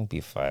still. You'll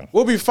be fine.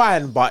 We'll be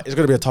fine, but it's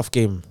gonna be a tough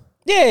game.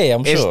 Yeah,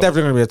 I'm sure. It's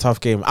definitely gonna be a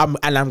tough game.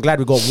 I'm glad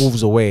we got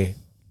Wolves away,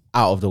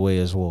 out of the way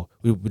as well.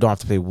 We don't have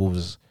to play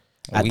Wolves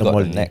at the got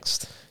Molyneux. them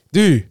next.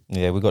 Do you?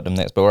 Yeah, we got them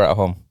next, but we're at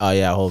home. Oh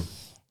yeah, at home.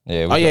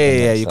 Yeah.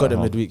 Yeah. You got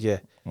them midweek. Yeah.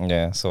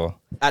 Yeah. So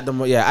at the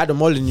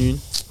Molyneux,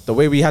 the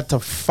way we had to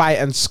fight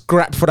and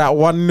scrap for that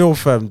 1-0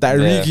 fam, that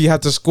Origi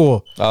had to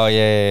score. Oh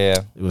yeah.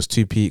 It was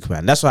too peak,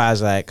 man. That's why I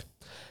was like,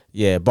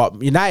 yeah.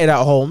 But United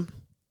at home,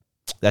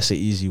 that's an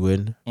easy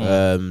win.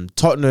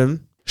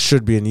 Tottenham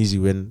should be an easy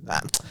win.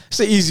 It's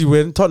an easy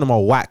win. Tottenham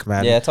are whack,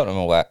 man. Yeah, Tottenham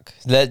are whack.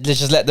 Let's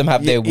just let them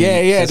have their week.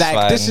 Yeah.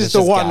 Like this is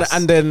the one, gas.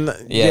 And then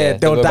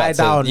they'll die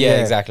down.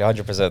 Yeah, exactly,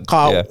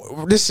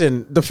 100%.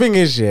 Listen, the thing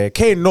is,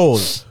 Kane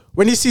knows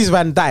when he sees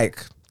Van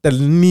Dijk, the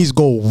knees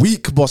go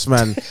weak, boss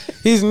man.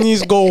 His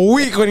knees go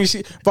weak when he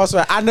see boss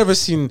man. I've never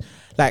seen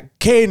like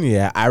Kane.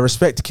 Yeah, I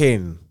respect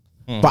Kane,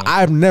 but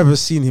I've never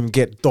seen him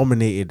get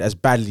dominated as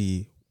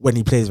badly when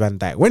he plays Van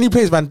Dijk. When he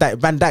plays Van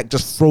Dijk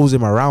just throws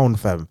him around,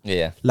 fam.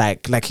 Yeah,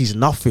 like he's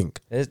nothing.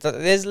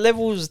 There's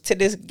levels to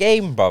this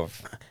game, bruv.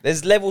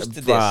 There's levels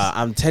to this.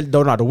 I'm telling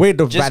you, the way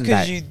the just Van Dijk.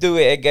 Just because you do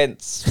it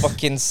against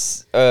fucking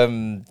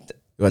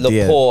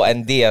Laporte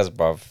and Diaz,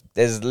 bruv.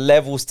 There's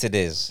levels to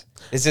this.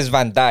 This is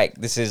Van Dijk.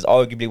 This is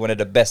arguably one of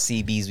the best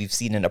CBs we've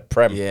seen in the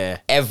Prem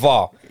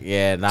ever.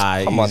 Yeah,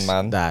 nah. Come on,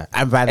 man. Nah.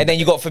 And then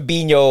you got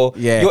Fabinho.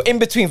 Yeah. You're in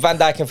between Van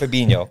Dijk and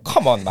Fabinho.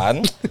 Come on,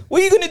 man.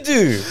 What are you gonna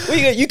do?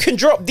 You can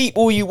drop deep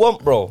all you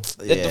want, bro.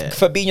 Yeah.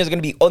 Fabinho's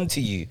gonna be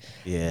onto you.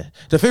 Yeah.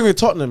 The thing with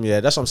Tottenham,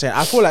 that's what I'm saying.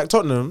 I feel like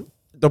Tottenham,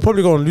 they're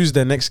probably gonna lose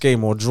their next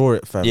game or draw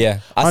it, fam.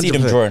 Yeah, I see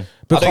them drawing.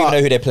 I don't even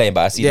know who they're playing,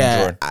 but I see them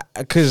drawing.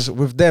 Because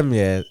with them,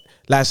 like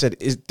I said,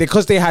 it's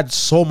because they had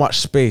so much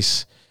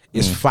space,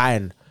 it's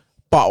fine.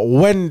 But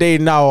when they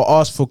now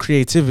ask for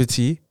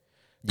creativity,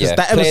 play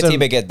a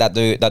team again that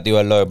do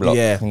a low block.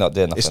 Yeah, not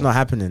doing nothing. It's not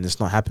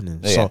happening.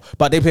 Yeah. So,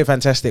 but they play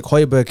fantastic.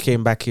 Højbjerg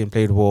came back in,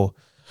 played well.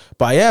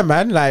 But yeah,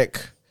 man, Yeah,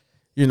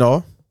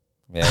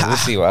 we'll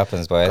see what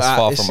happens, but it's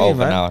far from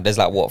over now. There's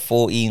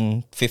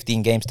 14,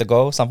 15 games to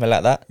go, something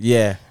like that.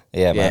 Yeah,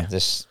 man.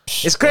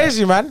 It's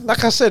crazy, man.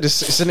 Like I said,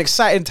 it's an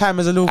exciting time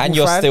as a Liverpool fan. And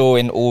you're still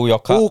in all your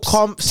cups. All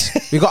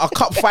comps. We got a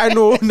cup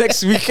final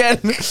next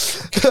weekend.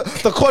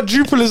 The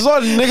quadruple is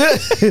on,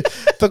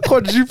 nigga. The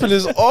quadruple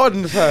is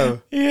on,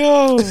 fam.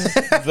 Yo,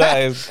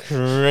 that is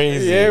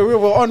crazy. Yeah, we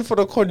were on for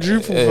the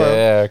quadruple, fam.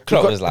 Yeah,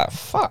 Klopp was like,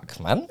 fuck,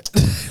 man.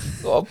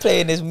 Got to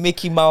play in this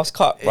Mickey Mouse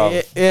Cup,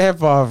 bruv. Yeah,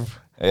 bruv.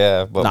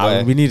 Yeah,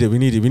 but we need it. We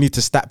need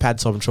to stat pad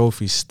some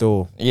trophies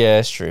still. Yeah,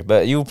 it's true.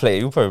 But you'll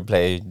probably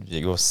play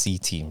your C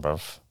team,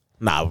 bruv.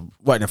 Nah,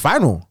 what, in the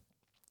final?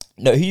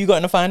 No, who you got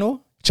in the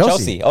final?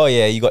 Chelsea. Oh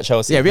yeah, you got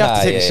Chelsea. Yeah, we have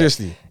to take it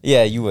seriously.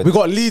 Yeah, you would. We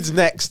got Leeds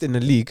next in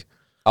the league.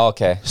 Oh,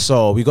 okay.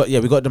 So we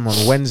got them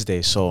on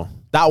Wednesday. So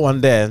that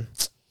one there,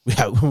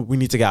 we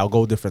need to get our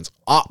goal difference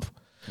up.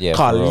 Yeah,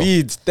 can't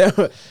lead.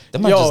 Them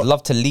man just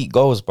love to leak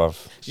goals, bruv.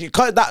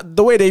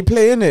 The way they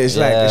play in it's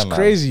it's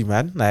crazy,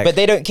 man. But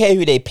they don't care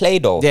who they play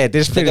though. Yeah,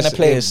 they're gonna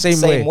play the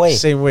same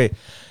way.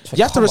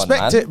 You have to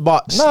respect it,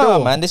 but still,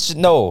 no, man. This is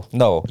no. You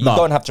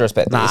don't have to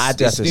respect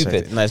it. It's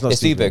stupid. No, it's not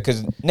stupid.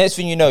 Because next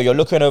thing you know, you're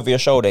looking over your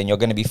shoulder and you're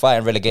going to be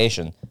fighting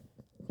relegation.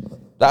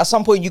 At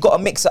some point, you got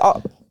to mix it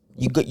up.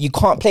 You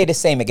can't play the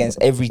same against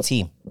every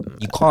team.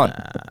 You can't.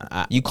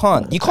 You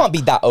can't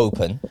be that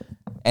open,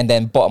 and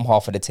then bottom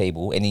half of the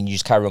table, and then you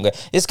just carry on going.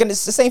 It's the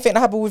same thing that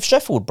happened with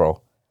Sheffield,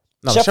 bro.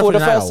 No, Sheffield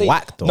United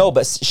whack though. No,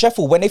 but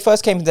Sheffield, when they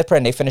first came into the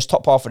Prem, they finished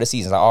top half of the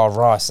season. Like, oh,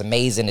 Ross,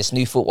 amazing. It's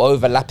new football,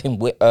 overlapping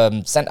with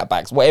centre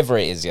backs, whatever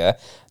it is. Yeah.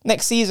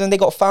 Next season they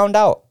got found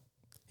out.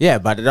 Yeah,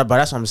 but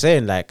that's what I'm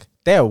saying. Like,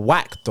 they're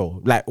whack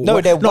though. Like,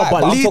 they're whack.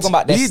 But I'm talking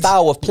about their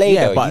style of play.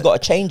 Yeah, though. You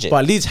got to change it.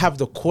 But Leeds have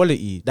the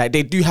quality. Like,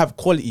 they do have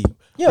quality.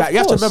 Yeah, like, you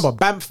have to remember,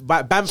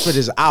 Bamford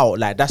is out.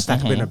 Like, that's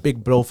like been a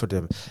big blow for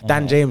them.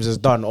 Dan James has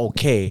done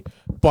okay,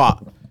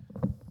 but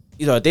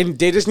you know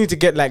they just need to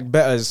get like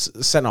better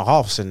centre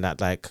halves and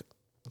that. Like,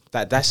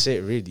 that's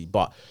it really.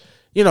 But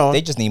you know,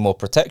 they just need more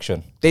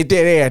protection. They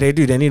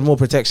do. They need more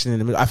protection in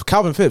the middle.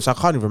 Calvin Phillips, I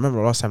can't even remember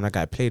the last time that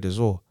guy played as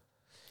well.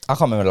 I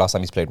can't remember the last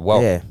time he's played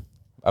well. Yeah.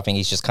 I think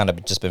he's just kind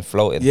of just been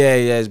floating. Yeah.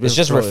 It's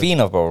just floating.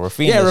 Rafinha, bro.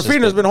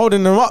 Rafinha's been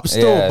holding them up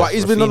still, but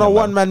he's been on a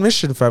one-man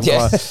mission, fam.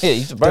 Yeah,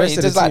 he's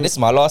just like, this is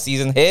my last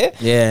season here.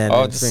 Yeah.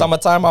 Oh, the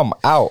summertime, I'm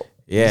out.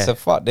 Yeah. He said,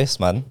 fuck this,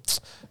 man.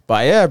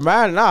 But yeah,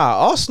 man,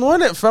 Arsenal,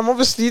 innit, fam?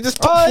 Obviously, this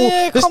top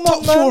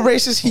four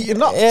race is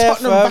heating up. Yeah,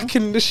 Tottenham back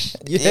in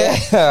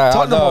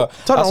the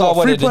Tottenham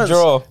on 3 points.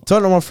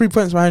 Tottenham on 3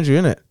 points behind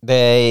you, innit?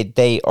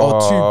 They are...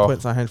 Or 2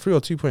 points behind. 3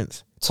 or 2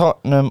 points?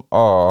 Tottenham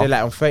are... They're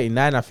like on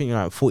 39. I think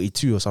you're like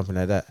 42 or something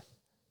like that.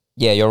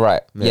 Yeah, you're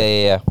right.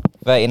 Yeah.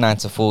 39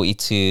 to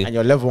 42. And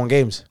you're level on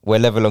games. We're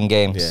level on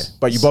games. Yeah.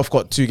 But you both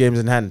got 2 games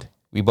in hand.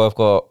 We both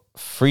got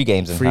 3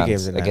 games in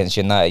hand against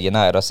United.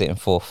 United are sitting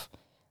 4th.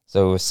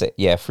 So,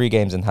 3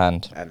 games in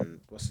hand. And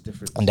what's the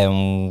difference? And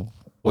then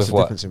what's the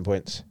difference in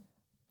points?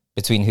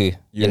 Between who?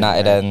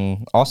 United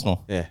and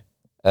Arsenal. Yeah.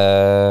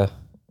 4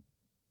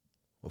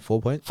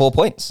 points? 4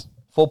 points.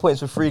 4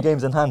 points with 3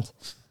 games in hand.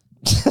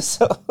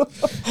 So,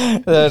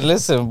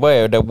 listen,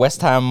 boy, the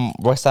West Ham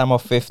are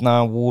 5th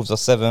now, Wolves are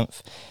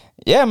 7th.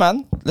 Yeah,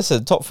 man.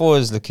 Listen, top 4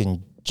 is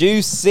looking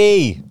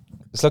juicy.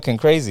 It's looking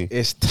crazy.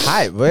 It's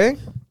tight, boy.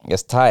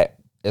 It's tight.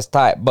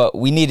 But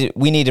we needed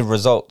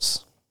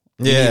results.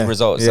 We needed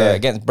results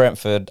against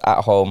Brentford at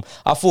home.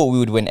 I thought we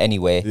would win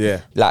anyway.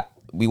 Yeah. Like,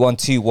 we won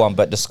 2-1,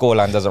 but the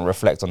scoreline doesn't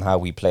reflect on how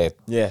we played.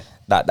 Yeah.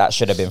 That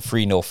should have been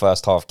 3-0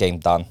 first half, game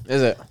done.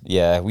 Is it?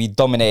 Yeah, we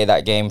dominated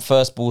that game.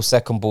 First ball,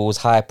 second balls,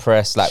 high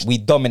press. Like, we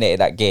dominated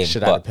that game.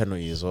 Should have had a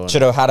penalty as well.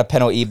 Should have had a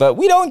penalty, but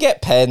we don't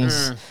get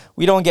pens.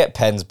 We don't get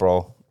pens,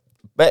 bro.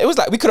 But it was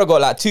like, we could have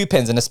got like 2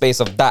 pens in the space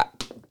of that,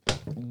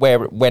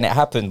 when it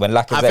happened, when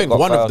Lacazette got I think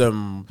one fouled. of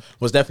them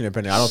was definitely a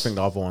penalty. I don't think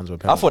the other ones were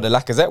penalty. I thought the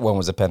Lacazette one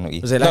was a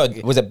penalty. Was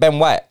it was it Ben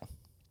White?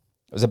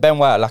 Was it Ben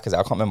White or Lacazette?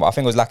 I can't remember. I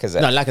think it was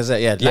Lacazette. No,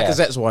 Lacazette, yeah.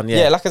 Lacazette's one,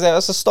 yeah. Yeah, Lacazette,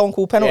 that's a stone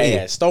cold penalty.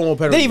 Yeah, Stonewall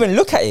penalty. They didn't even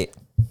look at it.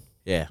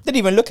 Yeah. Didn't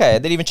even look at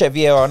it. They didn't even check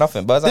VAR or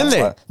nothing. But didn't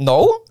they?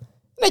 No.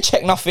 They didn't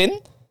check nothing.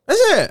 Is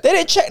it? They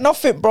didn't check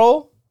nothing,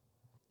 bro.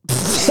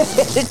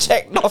 They didn't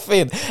check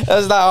nothing. I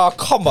was like, oh,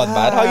 come on,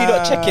 man. How are you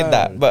not checking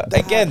that? But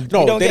again,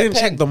 no, they didn't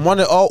check the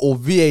monitor, or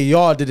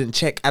VAR didn't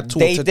check at all.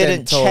 They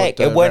didn't check.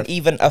 It weren't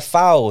even a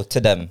foul to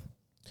them.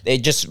 They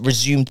just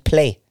resumed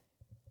play.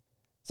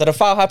 So the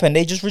foul happened.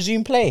 They just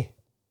resumed play.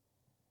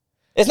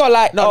 It's not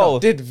like, no,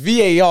 did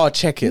VAR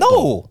check it? No.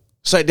 Though?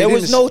 So there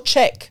was no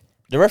check.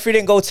 The referee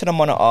didn't go to the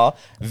monitor.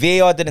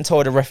 VAR didn't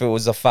tell the referee it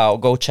was a foul.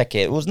 Go check it.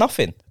 It was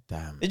nothing.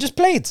 Damn. It just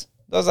played.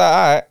 I was like,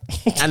 all right.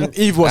 And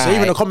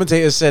even the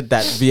commentator said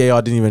that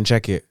VAR didn't even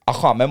check it. I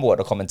can't remember what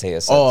the commentator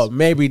said. Or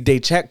maybe they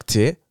checked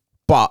it,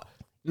 but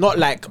not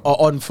like an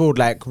on-field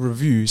like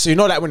review. So you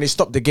know, like when they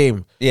stop the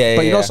game. Yeah.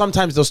 But you know,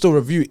 sometimes they'll still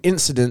review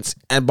incidents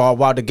and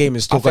while the game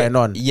is still going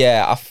on.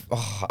 Yeah,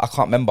 I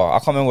can't remember. I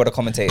can't remember what the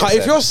commentator said.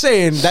 If you're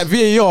saying that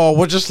VAR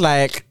were just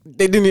like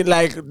they didn't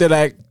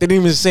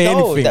even say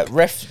anything. That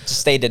ref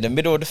just stayed in the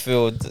middle of the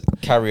field,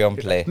 carry on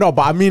play. No,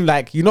 but I mean,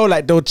 like, you know,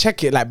 like they'll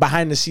check it like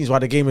behind the scenes while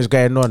the game is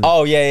going on.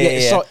 Oh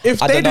yeah. So if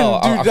they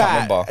didn't do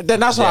that,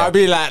 then that's why I'd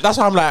be like, that's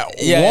why I'm like, what?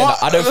 No,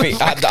 I don't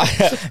think.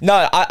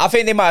 I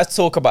think they might have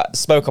spoke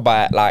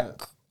about it like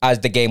as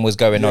the game was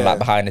going on, like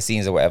behind the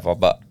scenes or whatever.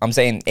 But I'm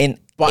saying in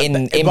play,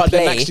 then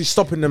actually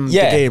stopping them the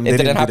game, it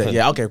didn't happen.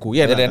 Yeah, okay, cool.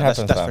 Yeah, it didn't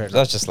happen. That's fair.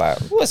 That's just like,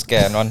 what's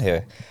going on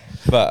here?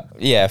 But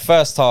yeah,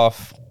 first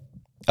half.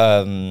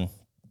 What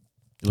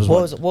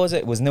was it?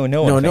 It was 0-0.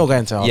 No,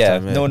 going to half time. Yeah,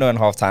 0-0 in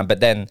half time. But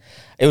then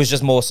it was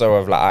just more so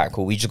of like, all right,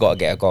 cool. We just got to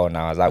get a goal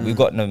now. I was like, we've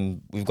got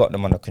them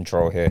under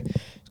control here.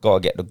 Got to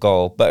get the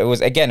goal. But it was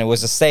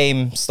the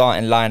same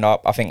starting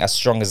lineup. I think as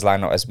strong as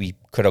lineup as we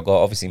could have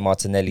got. Obviously,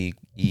 Martinelli,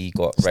 he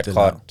got red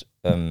card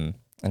in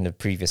the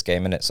previous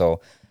game, innit?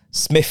 So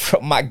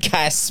my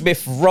guy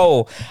Smith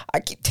Rowe. I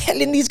keep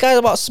telling these guys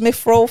about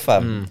Smith Rowe,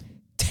 fam.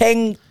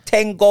 10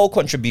 goal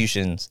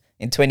contributions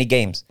in 20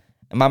 games.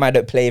 And my man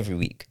don't play every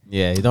week.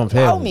 Yeah, he don't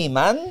play. Allow me,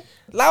 man.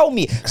 Allow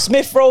me.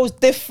 Smith Rowe's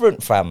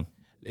different, fam.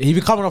 He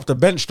be coming off the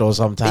bench though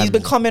sometimes. He's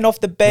been coming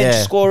off the bench,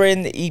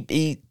 scoring.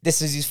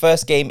 This is his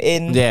first game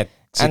in. Yeah.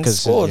 And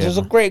scored. It was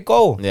a great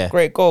goal. Yeah.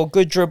 Great goal.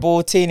 Good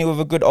dribble. Tini with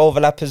a good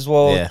overlap as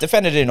well. Yeah.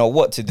 Defender didn't know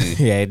what to do.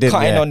 Yeah, he did.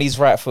 Cutting on his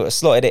right foot,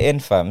 slotted it in,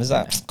 fam. It's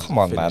like, come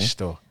on, man.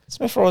 Though.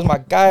 Smith Rowe's my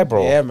guy,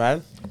 bro. Yeah,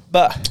 man.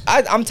 But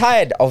I'm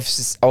tired of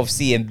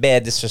seeing bare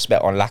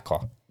disrespect on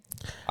Laka.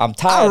 I'm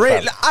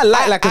tired. I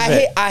like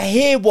Lacazette. I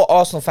hear what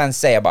Arsenal fans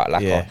say about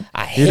Laka. Yeah.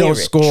 I hear don't it.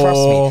 score.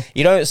 Trust me.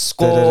 You don't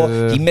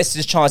score. He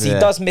misses chances. Yeah. He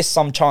does miss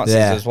some chances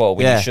as well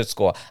when he should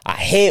score. I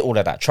hear all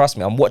of that. Trust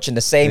me. I'm watching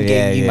the same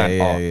game you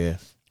man are. Yeah.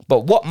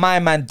 But what my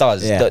man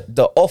does,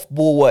 the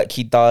off-ball work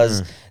he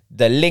does,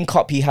 the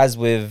link-up he has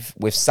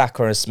with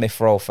Saka and Smith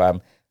Rowe,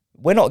 fam,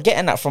 we're not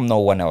getting that from no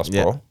one else,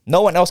 bro.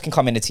 No one else can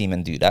come in the team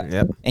and do that.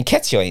 And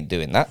Nketiah ain't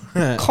doing that.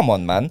 Come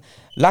on, man.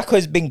 Laka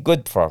has been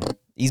good for him.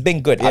 He's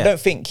been good. I don't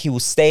think he will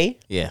stay.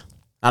 Yeah.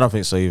 I don't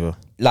think so either.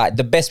 Like,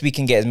 the best we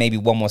can get is maybe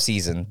one more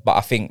season. But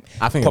I think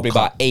probably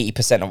about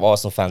 80% of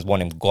Arsenal fans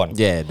want him gone.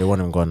 Yeah, they want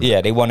him gone.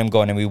 Yeah, they want him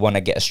gone, and we want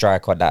to get a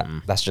striker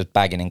that's just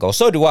bagging in goals.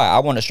 So do I. I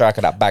want a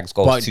striker that bags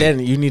goals but too. then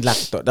you need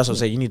that's what I'm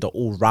saying. You need the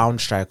all-round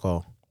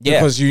striker.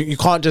 Yeah. Because you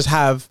can't just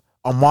have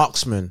a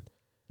marksman.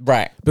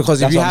 Right.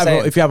 Because if you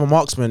have a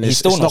marksman,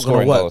 it's not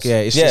going to work. Goals.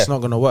 Yeah, it's just not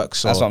going to work.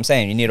 So that's what I'm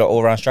saying. You need an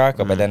all-round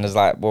striker. But then there's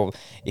like, well,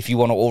 if you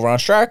want an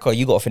all-round striker,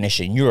 you got to finish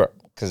in Europe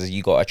because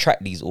you got to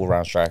attract these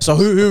all-round strikers. So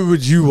who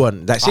would you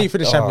want? Like, say you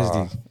finish Champions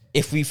League.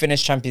 If we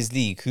finish Champions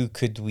League, who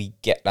could we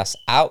get that's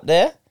out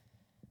there?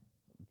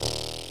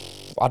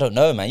 I don't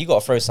know, man. You got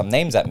to throw some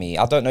names at me.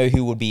 I don't know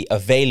who would be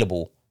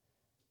available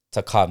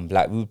to come.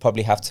 Like, we would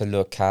probably have to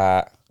look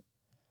at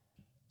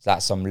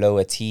like some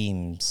lower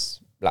teams,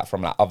 like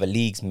from like other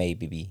leagues,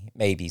 maybe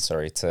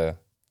to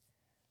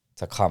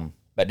come.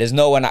 But there's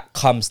no one that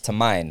comes to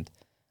mind.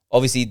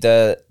 Obviously,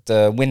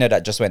 the winner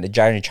that just went, the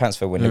January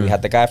transfer winner, we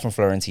had the guy from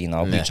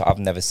Fiorentina, which I've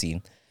never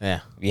seen. Yeah.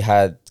 We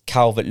had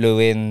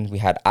Calvert-Lewin, we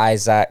had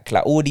Isaac,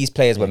 like all these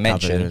players were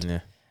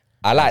mentioned.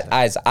 I like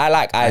Isaac,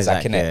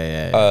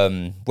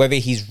 innit? Whether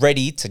he's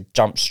ready to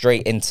jump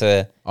straight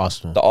into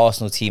the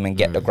Arsenal team and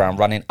get the ground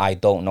running, I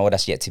don't know.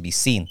 That's yet to be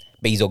seen.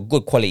 But he's a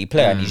good quality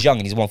player and he's young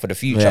and he's one for the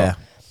future. Yeah.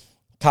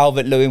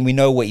 Calvert-Lewin, we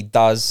know what he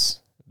does.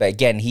 But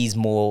again, he's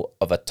more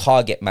of a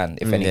target man,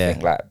 if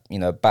anything. Like, you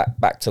know,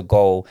 back to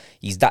goal.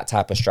 He's that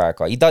type of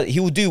striker. He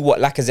will do what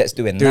Lacazette's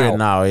doing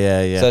now.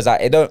 So it's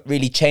like, it don't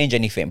really change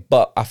anything.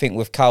 But I think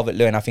with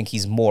Calvert-Lewin, I think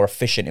he's more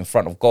efficient in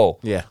front of goal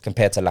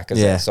compared to Lacazette.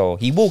 Yeah. So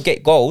he will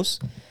get goals,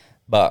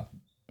 but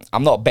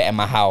I'm not betting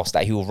my house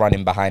that he will run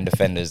in behind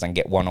defenders and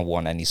get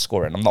one-on-one and he's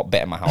scoring. I'm not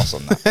betting my house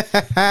on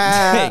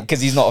that.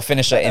 Because he's not a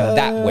finisher in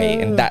that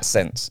way, in that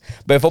sense.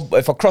 But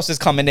if a cross is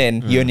coming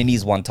in, he only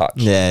needs one touch.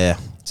 Yeah.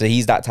 So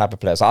he's that type of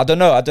player. So I don't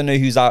know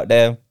who's out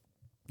there.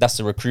 That's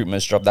the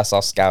recruitment's job. That's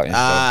our scouting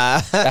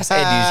job. That's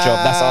Edu's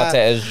job. That's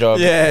Arteta's job.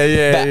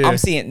 But I'm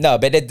seeing,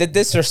 but the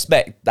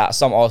disrespect that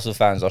some Arsenal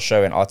fans are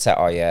showing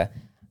Arteta,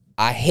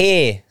 I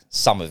hear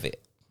some of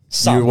it.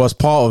 You was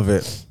part of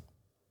it.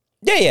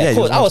 Yeah, of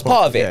course. I was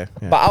part of it.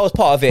 But I was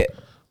part of it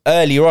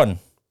earlier on.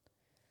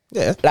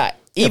 Yeah. Like,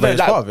 even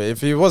like, part of it.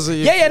 If he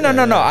wasn't...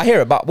 No. I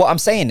hear it. But what I'm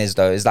saying is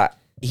that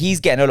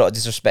he's getting a lot of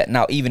disrespect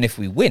now, even if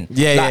we win.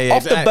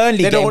 Off the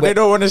Burnley game, they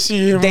don't want to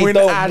see him win. They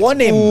don't want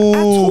him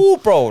at all,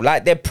 bro.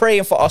 Like, they're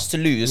praying for us to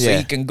lose so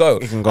he can go.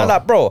 I'm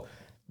like, bro,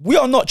 we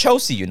are not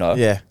Chelsea, you know.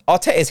 Yeah.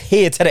 Arteta is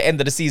here to the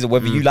end of the season,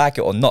 whether you like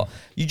it or not.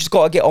 You just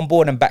got to get on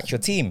board and back your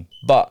team.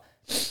 But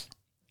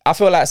I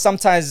feel like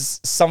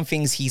sometimes some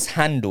things he's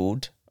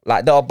handled,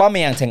 like the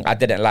Aubameyang thing, I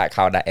didn't like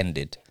how that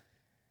ended.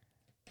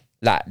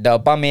 Like, the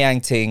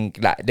Aubameyang thing,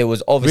 like, there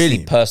was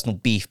obviously personal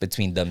beef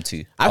between them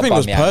two. I think it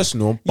was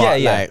personal,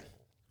 but like...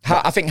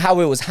 I think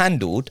how it was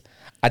handled,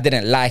 I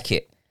didn't like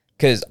it.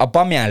 Because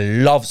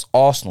Aubameyang loves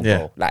Arsenal,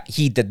 bro. Like,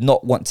 he did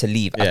not want to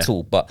leave at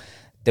all. But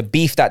the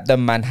beef that the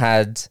man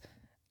had,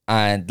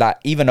 and like,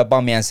 even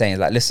Aubameyang saying,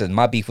 like, listen,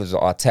 my beef was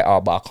with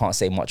Arteta, but I can't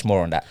say much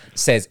more on that.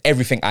 Says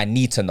everything I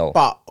need to know.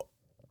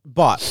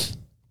 But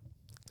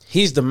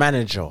he's the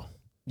manager.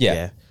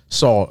 Yeah.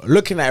 So,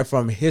 looking at it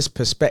from his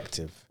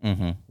perspective,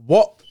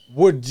 what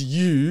would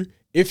you,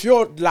 if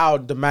you're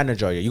allowed the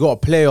manager, you got a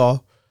player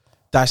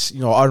that's,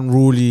 you know,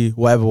 unruly,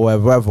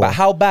 whatever. But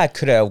how bad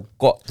could it have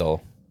got,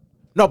 though?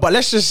 No, but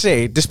let's just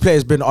say this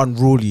player's been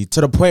unruly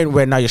to the point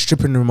where now you're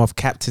stripping him of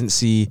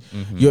captaincy,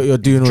 you're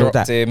doing all of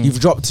that. You've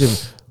dropped him.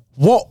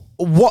 What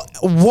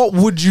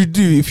would you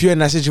do if you're in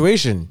that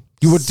situation?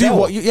 You would do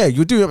what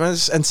you do him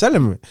and sell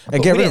him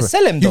and get rid of him.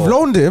 Sell him, though. You've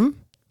loaned him.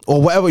 Or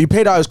whatever, you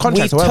paid out his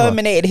contract. We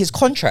terminated his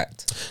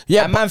contract.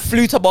 Yeah, and man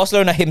flew to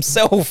Barcelona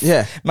himself.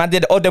 Yeah, man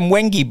did Odem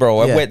Wengi,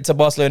 bro, and went to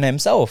Barcelona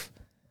himself.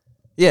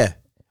 Yeah,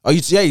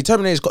 you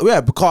terminated his contract.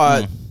 Yeah,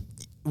 because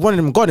one of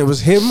them gone. It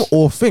was him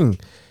or thing.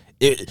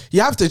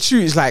 You have to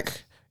choose.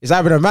 Like, it's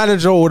either the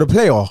manager or the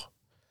player,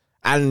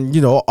 and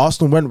you know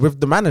Arsenal went with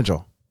the manager.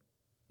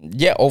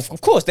 Yeah, of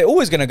course they're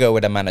always gonna go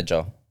with the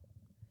manager.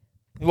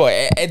 What,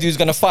 Edu's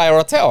gonna fire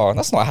Arteta?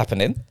 That's not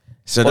happening.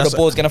 So or the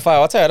board's going to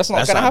fire Arteta. That's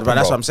not going to happen, But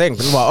that's what I'm saying.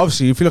 But well,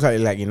 obviously, if you look at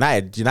it like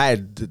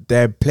United,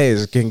 their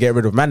players can get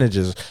rid of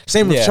managers.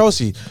 Same with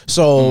Chelsea.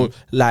 So,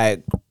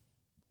 like,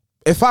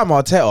 if I'm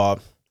Arteta,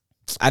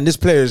 And this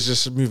player is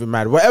just moving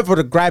mad. Whatever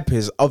the gripe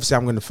is, obviously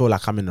I'm going to feel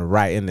like I'm in the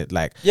right, in it.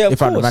 Like, yeah,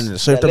 if I'm the manager.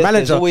 So if the there's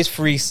manager, always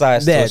three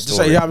sides to a story.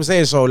 so you know what I'm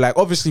saying. So like,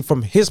 obviously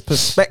from his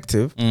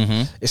perspective,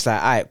 it's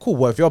like, all right, cool.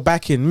 Well, if you're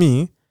backing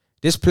me,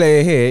 this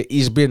player here,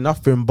 he's been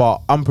nothing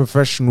but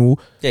unprofessional.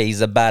 Yeah,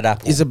 he's a bad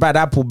apple. He's a bad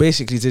apple,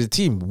 basically, to the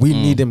team. We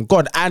need him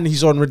gone, and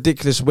he's on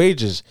ridiculous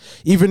wages.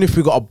 Even if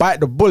we got to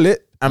bite the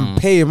bullet and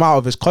pay him out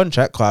of his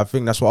contract, because I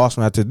think that's what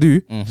Arsenal had to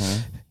do.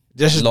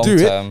 Just Long do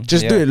term, it.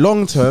 Just do it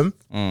long term.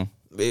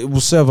 It will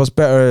serve us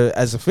better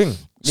as a thing.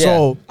 Yeah.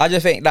 So I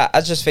just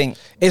think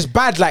it's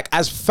bad, like,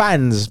 as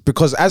fans,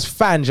 because as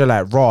fans you're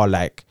like, raw,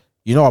 like,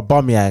 you know,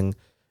 Aubameyang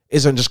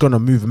isn't just gonna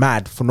move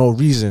mad for no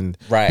reason,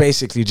 right?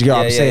 Basically, do you get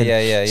what I'm saying?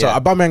 Yeah. So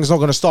Aubameyang's not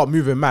gonna start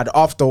moving mad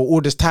after all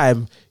this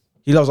time.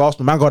 He loves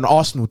Arsenal. Man got an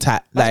Arsenal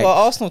tat. That's what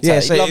Arsenal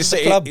tat. Yeah, he loves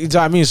the club. You know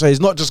what I mean? So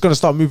he's not just gonna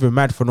start moving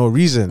mad for no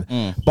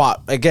reason.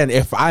 But again,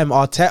 if I'm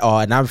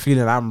Arteta and I'm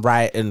feeling I'm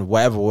right and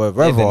whatever,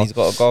 then he's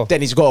got to go. Then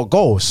he's got to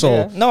go.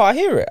 So no, I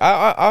hear it.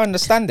 I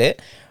understand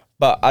it,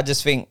 but I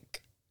just think,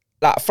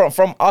 like,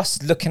 from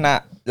us looking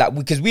at, like,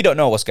 because we don't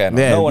know what's going on.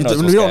 yeah, No one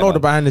knows. we don't know the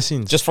behind the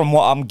scenes. Just from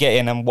what I'm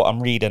getting and what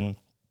I'm reading,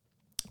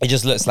 it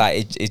just looks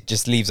like it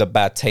just leaves a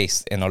bad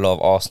taste in a lot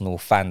of Arsenal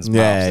fans'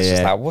 mouths. It's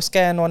just like, what's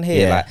going on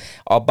here? Yeah.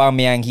 Like,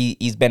 Aubameyang,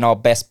 he's been our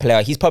best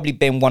player. He's probably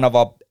been one of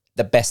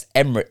the best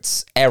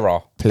Emirates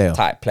era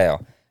type player.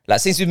 Like,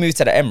 since we moved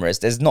to the Emirates,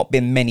 there's not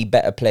been many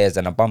better players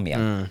than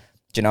Aubameyang. Do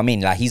you know what I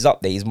mean? Like, he's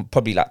up there. He's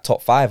probably like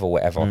top 5 or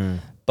whatever.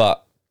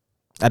 But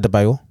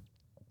Adebayo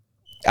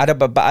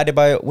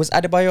was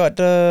Adebayo at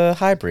the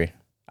Highbury?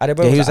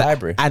 Adebayo was at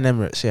Highbury and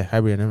Emirates,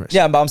 Highbury and Emirates.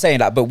 Yeah, but I'm saying,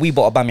 like, but we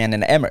bought Aubameyang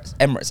in the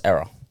Emirates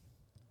era.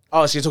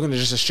 Oh, so you're talking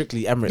just a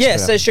strictly Emirates? Yeah,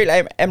 player. so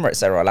strictly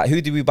Emirates era. Like,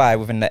 who do we buy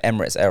within the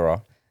Emirates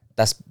era?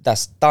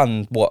 That's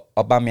done what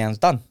Aubameyang's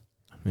done.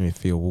 Let me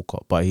feel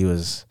Walcott, but he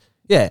was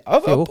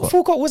Walcott.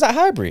 Walcott was at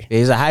Highbury. Yeah,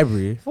 he's a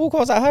Highbury.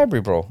 Walcott was at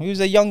Highbury, bro. He was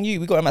a young youth.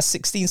 We got him at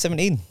 16,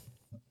 17.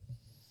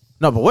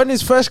 No, but when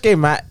his first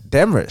game at the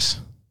Emirates?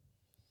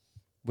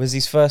 Was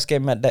his first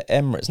game at the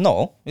Emirates?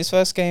 No, his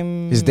first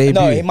game. His debut.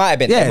 No, it might have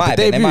been. Yeah, it might have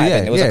the been.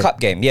 debut, It was a cup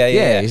game.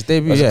 Yeah. His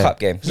debut. It was a cup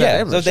game.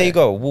 Yeah. So there you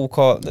go,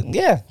 Walcott.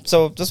 Yeah.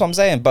 So that's what I'm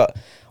saying. But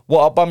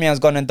what Aubameyang's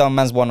gone and done,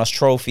 man's won us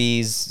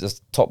trophies,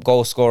 just top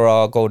goal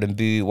scorer, golden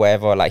boot,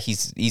 whatever. Like,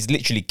 he's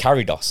literally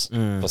carried us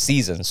for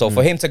seasons. So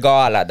for him to go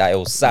out like that, it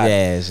was sad.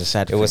 Yeah, it's a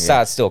sad. It was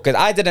sad still, because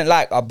I didn't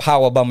like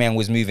how Aubameyang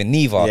was moving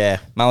neither. Yeah.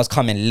 Man was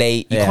coming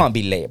late. You can't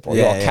be late, bro.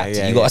 You're a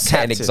captain. You got to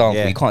set an example.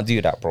 Yeah. You can't do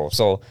that, bro.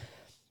 So,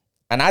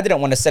 and I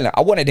didn't want to sell him. I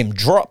wanted him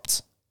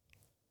dropped.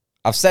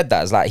 I've said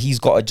that. It's like, he's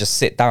got to just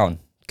sit down,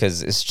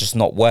 because it's just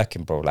not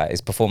working, bro. Like, his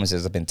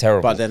performances have been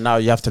terrible. But then now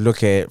you have to look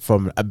at it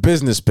from a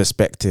business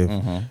perspective.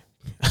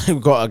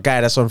 We've got a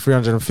guy that's on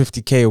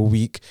 350k a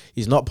week.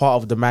 He's not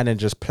part of the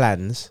manager's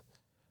plans.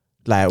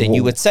 Like, then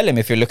you would sell him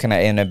if you're looking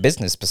at it in a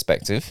business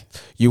perspective.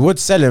 You would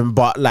sell him,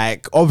 but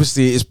like,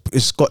 obviously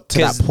it's got to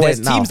that point there's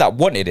now. teams that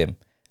wanted him.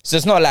 So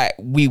it's not like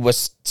we were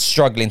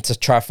struggling to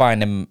try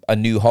find him a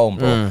new home,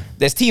 bro.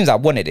 There's teams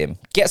that wanted him.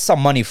 Get some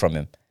money from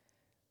him.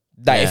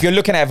 Like, if you're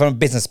looking at it from a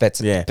business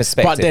perspective,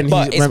 but then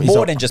it's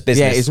more than just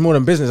business. Yeah, it's more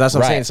than business. That's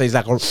what I'm Right. saying. So he's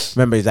like,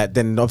 remember, he's like,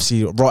 then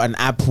obviously Rotten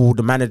Apple,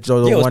 the manager,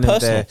 the one in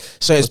there.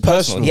 So it's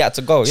personal. He had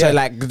to go. So Yeah.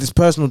 like, this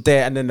personal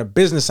there, and then the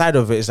business side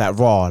of it is like,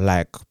 raw.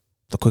 Like,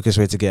 the quickest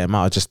way to get him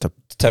out is just to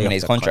terminate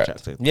his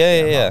contract.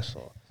 Yeah.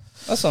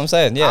 That's what I'm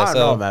saying. Yeah. I don't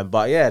know, man.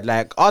 But yeah,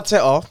 like,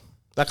 Arteta,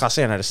 like I was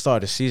saying at the start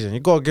of the season, you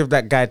gotta give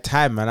that guy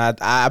time, man.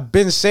 I've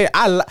been saying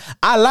I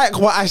like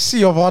what I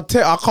see of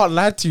Arteta. I can't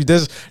lie to you.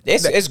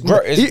 It's grew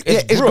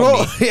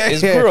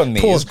on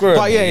me. Pause. It's grew on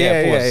But me.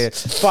 yeah.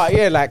 But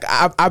yeah, like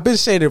I've been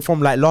saying it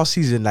from like last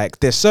season. Like,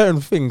 there's certain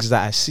things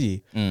that I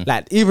see.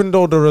 Like, even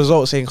though the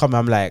results ain't coming,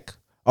 I'm like,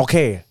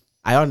 okay,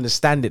 I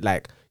understand it.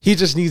 Like, he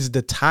just needs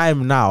the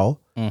time now.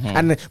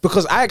 And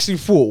because I actually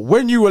thought,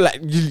 when you were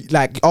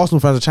like Arsenal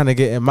fans are trying to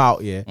get him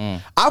out,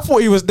 I thought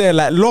he was there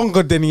like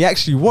longer than he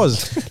actually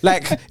was.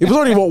 Like, it was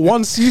only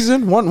one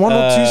season, one or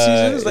 2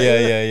 seasons. Like,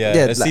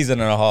 a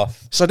season and a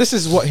half. So this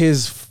is what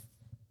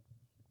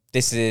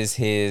This is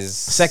his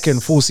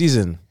second full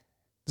season.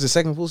 Is it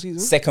second full season?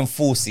 Second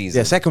full season.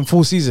 Yeah, second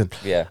full season.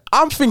 Yeah.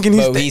 I'm thinking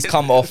he's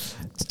come off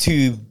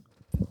 2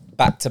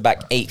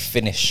 back-to-back 8th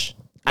finish.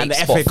 And the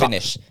spot FA Cup.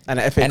 finish. And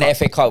the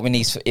FA Cup. when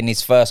he's in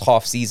his first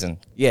half season.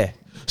 Yeah.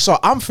 So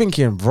I'm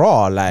thinking,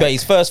 bro, like, But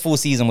his first full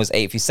season was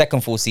 8th. His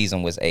second full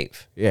season was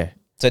 8th. yeah.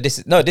 So this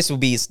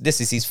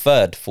is his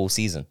third full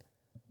season.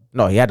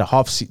 No, he had the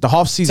half season.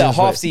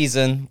 So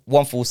season,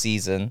 1 full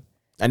season.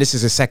 And this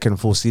is his second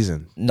full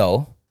season.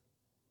 No,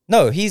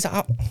 he's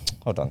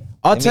hold on.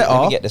 Arteta,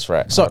 let me get this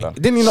right. So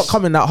didn't he not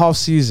come in that half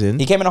season?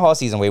 He came in a half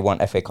season where he won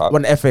FA Cup.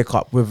 Won FA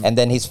Cup with, and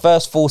then his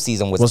first full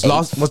season was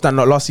that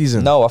not last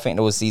season? No, I think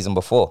it was season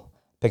before.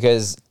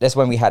 Because that's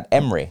when we had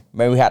Emery.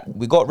 When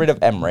we got rid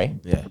of Emery.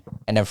 Yeah.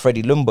 And then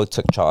Freddie Lumbo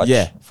took charge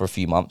for a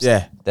few months.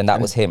 Yeah. Then that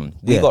was him.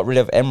 We got rid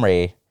of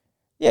Emery.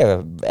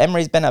 Yeah,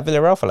 Emery's been at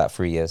Villarreal for like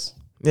 3 years.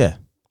 Yeah.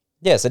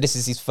 Yeah, so this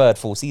is his third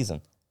full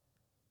season.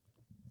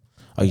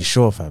 Are you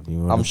sure, fam? You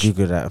want to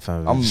Google that,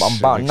 fam? I'm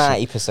about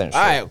 90% sure.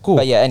 All right, cool.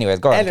 But yeah, anyways,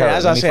 go on. Anyway,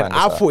 as I said,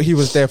 I thought he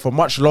was there for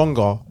much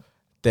longer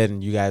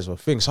than you guys were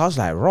thinking. So I was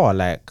like, raw,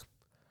 like,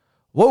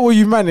 what were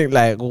you manning?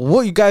 Like,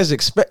 what you guys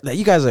expect? Like,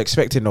 you guys are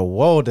expecting the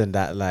world and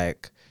that,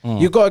 like,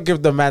 you got to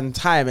give the man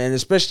time, and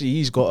especially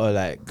he's got to,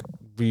 like,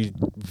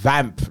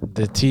 revamp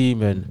the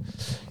team and,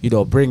 you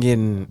know, bring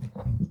in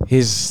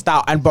his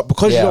style. But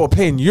because you don't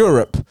play in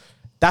Europe,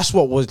 that's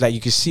what was, like,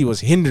 you could see was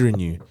hindering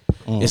you.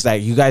 It's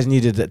like you guys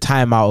needed the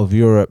time out of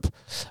Europe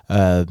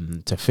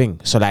to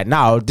think. So, like,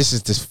 now, this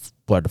is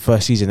the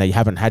first season that you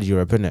haven't had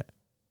Europe, innit?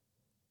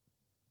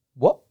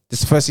 What?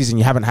 This is the first season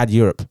you haven't had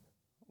Europe.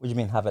 What do you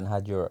mean haven't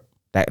had Europe?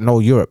 Like, no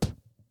Europe.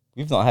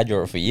 We've not had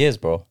Europe for years,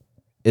 bro.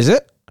 Is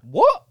it?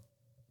 What?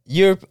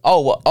 Europe?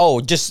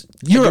 Just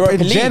Europe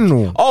in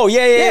general. Oh,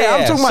 yeah.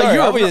 I'm talking about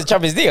Europe. I was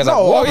Champions League. I was No,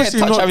 like, what? obviously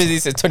Champions not. League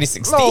since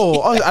 2016.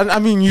 No, I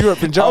mean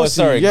Europe in general. Oh,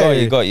 sorry. Got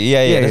you.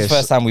 Yeah. That's the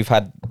first time we've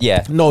had,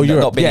 No,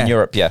 Europe. Not been in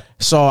Europe,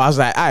 So I was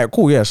like, all right,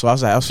 cool, yeah. So I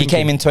was like, he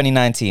came in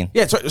 2019.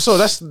 Yeah, so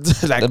that's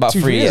like about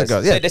 3 years ago.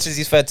 Yeah. So this is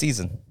his third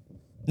season.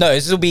 No,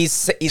 this will be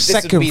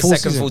second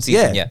full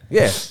season. Yeah.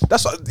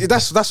 That's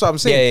what I'm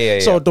saying.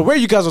 Yeah. So the way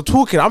you guys are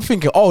talking, I'm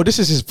thinking, oh, this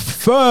is his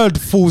third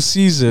full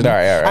season.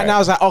 Right. And I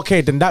was like,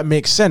 okay, then that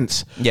makes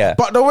sense. Yeah.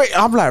 But the way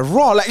I'm like,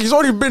 raw, like he's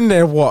already been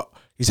there. What?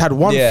 He's had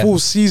one full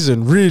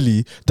season,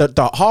 really.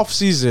 The half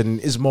season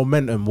is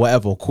momentum,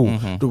 whatever, cool.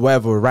 The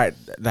whatever, right?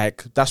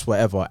 Like that's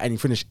whatever. And he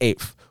finished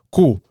 8th,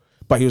 cool.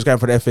 But he was going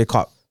for the FA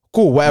Cup,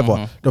 cool,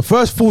 whatever. The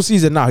first full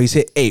season now, he's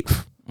hit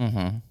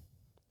 8th.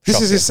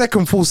 This is his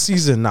second full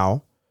season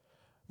now.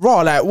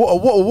 Raw, like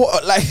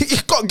what? Like you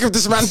gotta give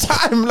this man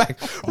time,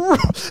 like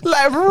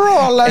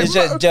raw, like it's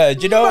just, do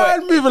you know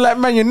man what? Moving like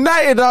Man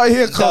United out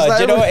here. No, like,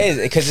 do you know what it is?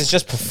 Because it's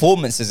just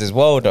performances as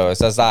well, though.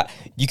 So it's like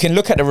you can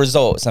look at the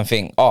results and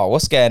think, oh,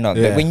 what's going on?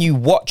 But when you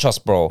watch us,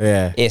 bro,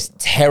 it's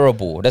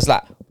terrible. There's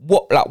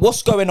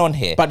what's going on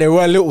here? But there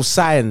were little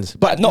signs,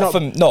 but not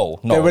from no.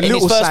 There were in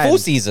little his first signs. full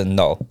season,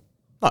 no.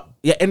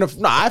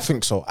 I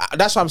think so.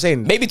 That's what I'm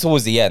saying. Maybe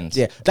towards the end.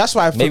 Yeah, that's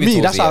why for Maybe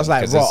me, towards that's the why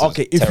I was end, like, bro,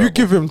 okay, if you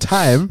give him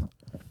time,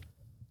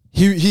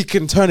 he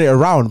can turn it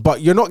around.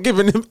 But you're not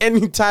giving him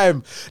any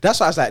time. That's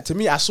why I was like, to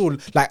me, I saw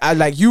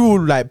you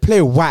will like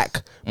play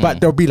whack,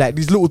 but there'll be like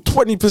these little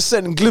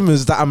 20%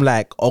 glimmers that I'm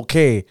like,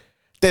 okay,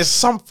 there's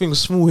something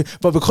small here.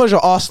 But because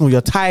you're Arsenal,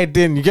 you're tied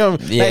in. You get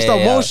me? It's the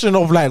emotion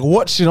of like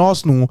watching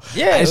Arsenal.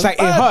 Yeah, it's like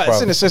it hurts,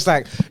 bro. And it's just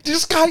like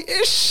this guy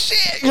is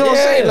shit. You know what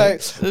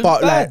I'm saying?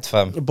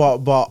 Like,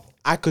 but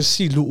I could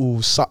see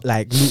little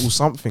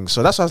something.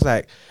 So that's why I was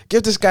like,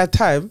 give this guy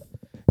time.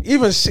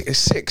 Even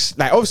six,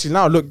 like obviously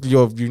now look,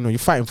 you're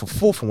fighting for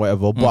 4th and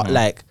whatever, but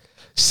like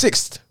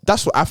 6th,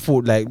 that's what I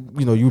thought. Like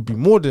you'd be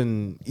more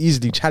than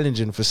easily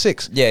challenging for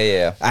 6th.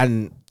 Yeah.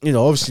 And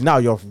obviously now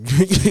you're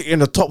in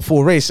the top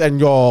 4 race and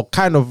you're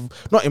kind of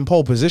not in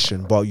pole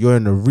position, but you're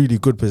in a really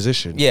good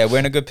position. Yeah, we're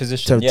in a good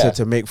position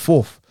to make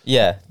 4th.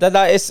 Yeah,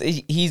 that is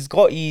he's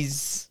got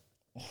his.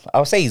 I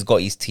would say he's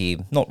got his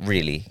team. Not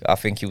really. I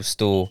think he'll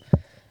still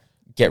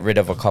get rid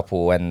of a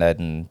couple and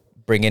then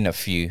bring in a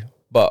few.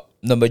 But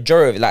the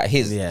majority, like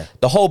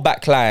the whole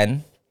back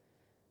line,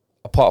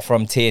 apart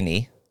from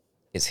Tierney,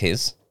 is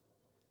his.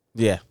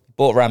 Yeah.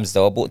 Bought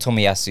Ramsdale, bought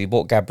Tomiyasu,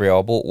 bought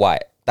Gabriel, bought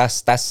White.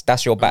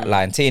 That's your back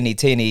line. Tierney,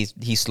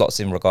 he slots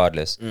in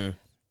regardless. Who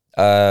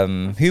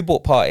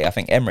bought Partey? I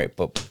think Emirates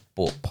bought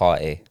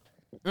Partey.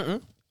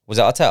 Was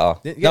it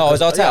Arteta? No, it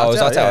was Arteta. It was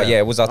Arteta. Yeah,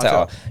 it was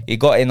Arteta. He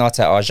got in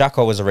Arteta.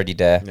 Xhaka was already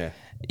there. Yeah.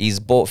 He's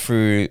bought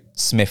through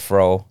Smith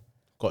Rowe.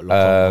 Got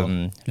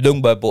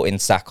Lungberg bought in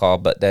Saka,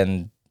 but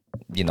then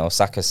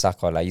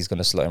Saka, like he's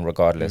gonna slot in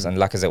regardless, and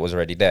Lacazette was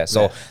already there.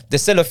 So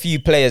there's still a few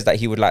players that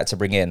he would like to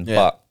bring in,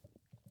 but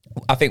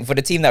I think for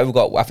the team that we've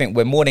got, I think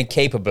we're more than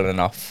capable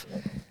enough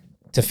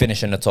to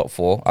finish in the top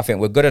 4. I think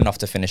we're good enough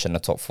to finish in the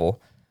top 4.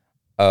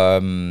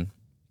 But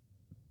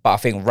I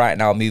think right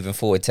now, moving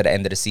forward to the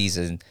end of the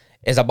season,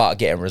 it's about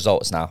getting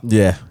results now.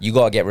 Yeah. You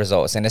got to get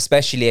results. And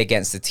especially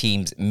against the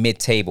teams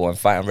mid-table and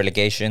fighting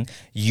relegation,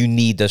 you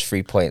need those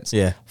 3 points.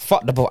 Yeah.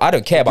 Fuck the ball. I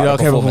don't care about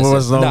the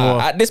performances.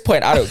 At this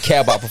point, I don't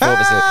care about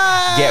performances.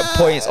 Get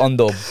points on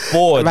the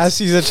board. Man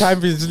sees the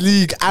Champions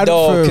League anthem.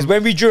 No, because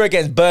when we drew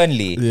against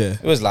Burnley,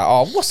 it was like,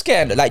 oh, what's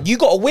going on? Like, you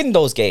got to win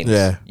those games.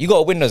 Yeah. You got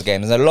to win those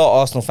games. And a lot of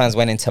Arsenal fans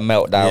went into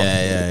meltdown.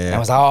 And I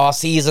was like, oh, our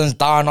season's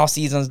done. I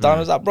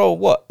was like, bro,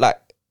 what? Like,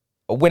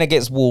 a win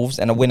against Wolves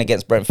and a win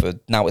against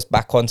Brentford. Now it's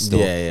back on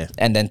still.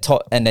 And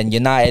then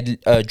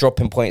United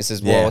dropping points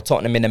as well.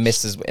 Tottenham in the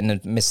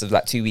midst of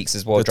like 2 weeks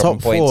as well, the dropping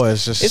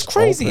points. It's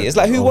crazy. It's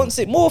like who wants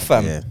it more,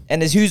 fam?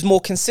 And there's who's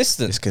more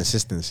consistent. It's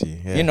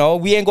consistency.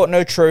 We ain't got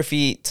no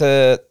trophy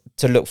to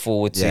look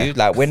forward to.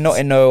 Like we're not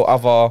in no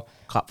other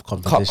cup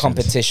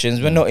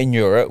competitions. We're not in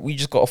Europe. We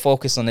just got to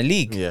focus on the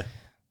league. Yeah.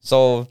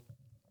 So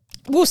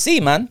we'll see,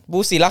 man.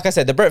 We'll see. Like I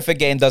said, the Brentford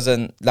game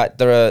doesn't like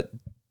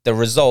the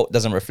result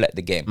doesn't reflect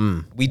the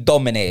game. We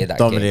dominated that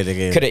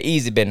game. Could have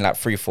easily been like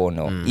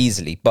 3-4-0,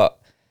 easily. But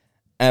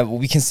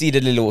we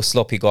conceded a little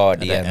sloppy goal at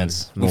the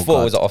end. We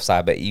thought it was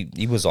offside, but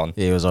he was on.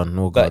 Yeah, he was on.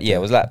 No but guard, yeah,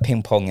 it was like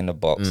ping pong in the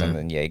box, and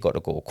then he got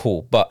the goal.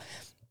 Cool. But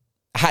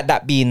had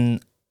that been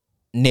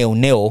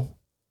 0-0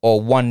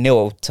 or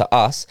 1-0 to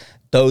us,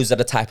 those are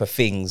the type of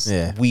things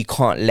we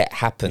can't let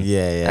happen.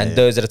 And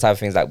those are the type of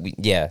things that we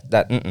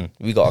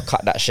gotta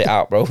cut that shit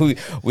out, bro.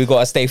 We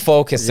gotta stay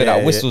focused so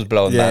that whistle's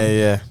blown,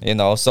 man. You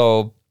know,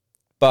 so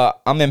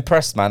but I'm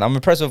impressed, man. I'm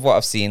impressed with what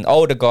I've seen.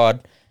 Odegaard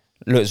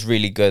looks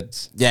really good.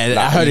 Yeah, like,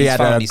 I heard he had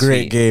a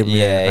great game.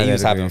 Yeah, he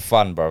was having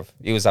fun, bro.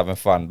 He was having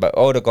fun. But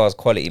Odegaard's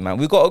quality, man.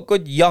 We got a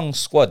good young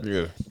squad.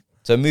 Yeah.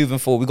 So moving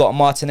forward, we got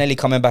Martinelli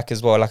coming back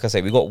as well. Like I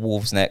said, we got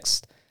Wolves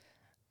next.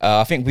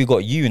 I think we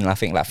got you in, I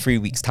think, like 3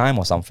 weeks' time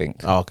or something.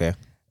 Oh, okay.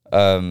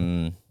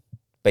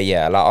 But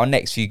yeah, like our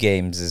next few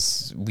games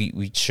is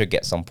we should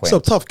get some points.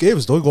 Some tough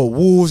games though. We got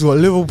Wolves, we got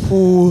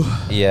Liverpool.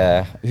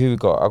 Yeah, who we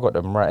got? I got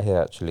them right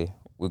here actually.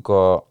 We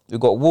got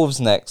Wolves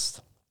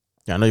next.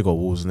 Yeah, I know you got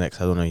Wolves next.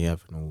 I don't know you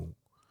have no.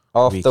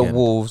 After weekend.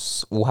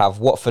 Wolves, we'll have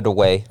Watford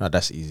away. No,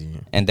 that's easy.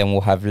 Yeah. And then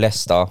we'll have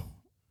Leicester,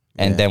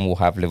 and then we'll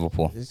have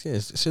Liverpool.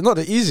 It's not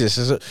the easiest.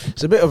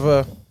 It's a bit of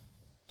a.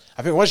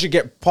 I think once you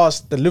get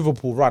past the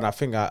Liverpool run, I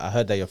think I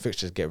heard that your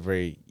fixtures get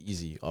very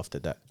easy after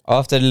that.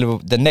 After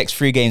the next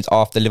 3 games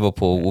after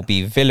Liverpool will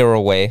be Villa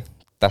away.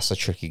 That's a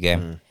tricky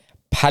game.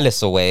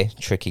 Palace away,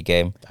 tricky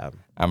game. Damn.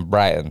 And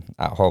Brighton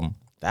at home.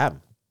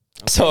 Damn.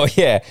 So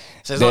yeah.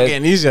 So it's not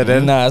getting easier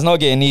then? Nah, it's not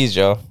getting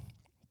easier.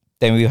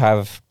 Then we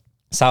have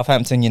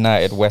Southampton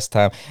United, West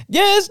Ham.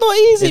 Yeah, it's not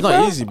easy, It's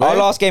not easy, bro. Our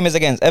last game is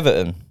against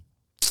Everton.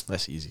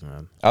 That's easy,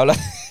 man.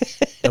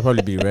 They'll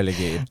probably be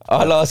relegated.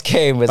 Our last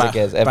game was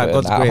against Everton by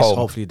God's at grace, home.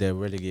 hopefully they're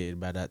relegated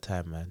by that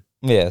time, man.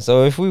 Yeah,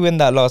 so if we win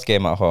that last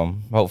game at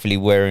home, hopefully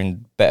we're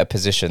in better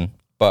position.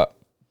 But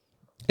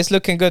it's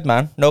looking good,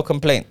 man. No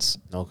complaints.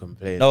 No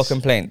complaints. No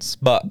complaints.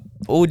 But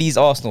all these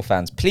Arsenal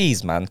fans,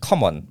 please, man,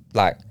 come on.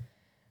 Like,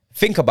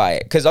 think about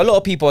it. Because a lot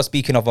of people are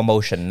speaking of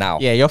emotion now.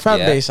 Yeah, your fan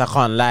base, I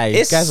can't lie.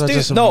 You guys are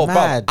just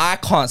mad. Bro, I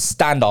can't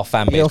stand our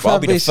fan base, bro. I'll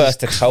be the first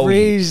to tell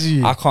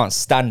you. I can't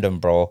stand them,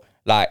 bro.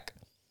 Like,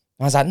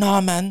 I was like,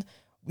 nah, man,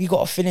 we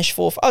got to finish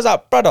 4th. I was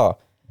like, brother,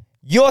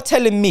 you're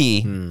telling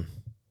me,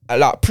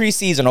 like,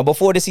 pre-season or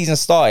before the season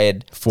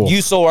started, 4th.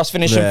 You saw us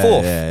finishing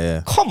 4th.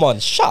 Yeah. Come on,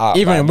 shut up,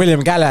 Even man. William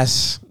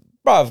Gallas.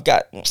 Bro,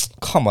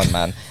 come on,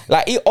 man.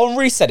 Like,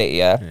 Henry said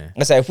it,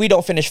 I said, if we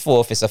don't finish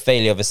 4th, it's a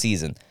failure of a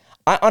season.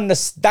 I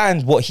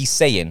understand what he's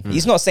saying.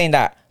 He's not saying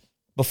that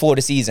before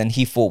the season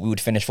he thought we would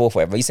finish 4th,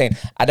 whatever. He's saying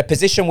at the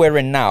position we're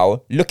in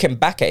now, looking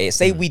back at it,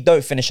 say we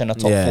don't finish in the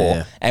top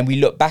 4 and we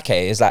look back at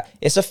it, it's like,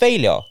 it's a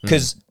failure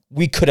because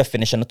we could have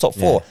finished in the top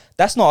 4.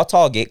 That's not a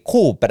target,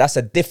 cool, but that's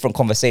a different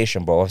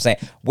conversation, bro. I'm saying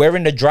we're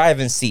in the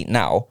driving seat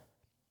now.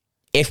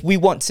 If we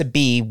want to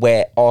be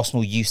where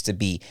Arsenal used to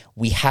be,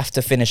 we have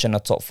to finish in the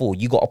top 4.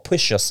 You got to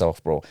push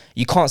yourself, bro.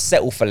 You can't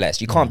settle for less.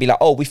 You can't be like,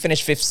 oh, we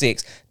finished 5th,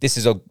 6th. This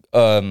is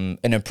an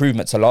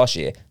improvement to last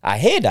year. I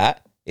hear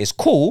that. It's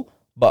cool,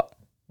 but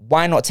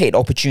why not take the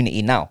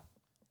opportunity now?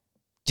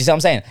 Do you see what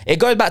I'm saying? It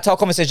goes back to our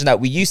conversation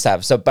that we used to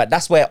have. So, but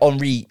that's where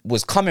Henry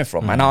was coming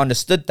from, and I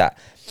understood that.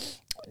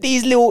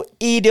 These little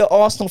idiot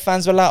Arsenal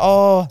fans were like,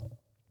 oh,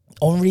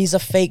 Henry's a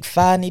fake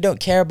fan. He don't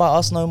care about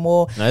us no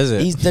more. No, is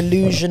it? He's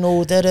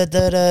delusional.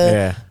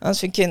 Yeah. I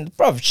was thinking,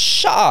 bruv,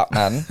 shut up,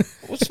 man.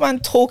 What's this man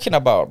talking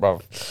about,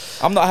 bruv?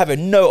 I'm not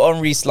having no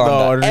Henry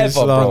slander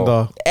ever,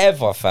 bro.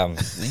 Ever, fam.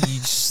 You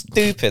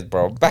stupid,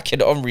 bro. Back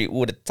in Henry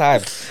all the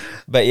time.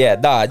 But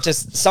yeah,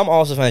 just some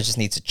Arsenal fans just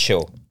need to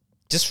chill.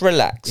 Just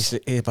relax.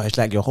 But it's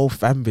like your whole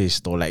fan base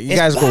though. Like you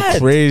guys go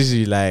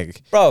crazy,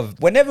 like, bro.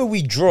 Whenever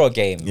we draw a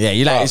game,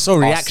 you like it's so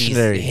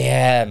reactionary.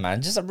 Yeah,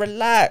 man. Just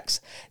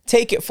relax.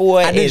 Take it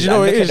forward and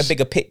look at the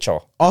bigger picture.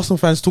 Arsenal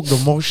fans talk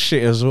the most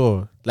shit as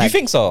well. Like, you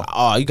think so?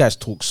 Oh, you guys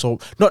talk so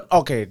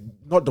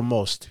not the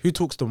most. Who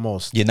talks the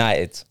most?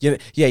 United.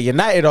 Yeah,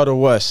 United are the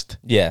worst.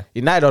 Yeah,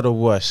 United are the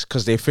worst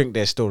because they think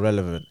they're still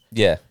relevant.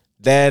 Yeah.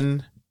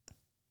 Then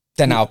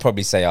I'll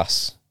probably say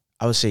us.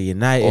 I would say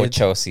United or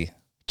Chelsea.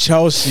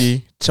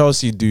 Chelsea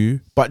do,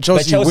 but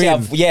Chelsea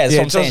win. That's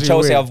what I'm saying.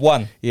 Chelsea have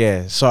won.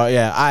 Yeah, so you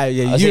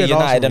and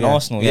United and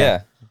Arsenal.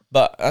 Yeah.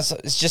 But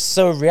it's just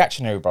so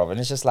reactionary, brother. And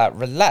it's just like,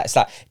 relax.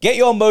 Like, get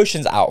your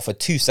emotions out for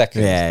 2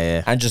 seconds.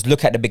 And just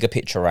look at the bigger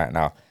picture right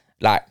now.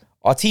 Like,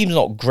 our team's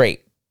not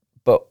great,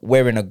 but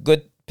we're in a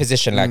good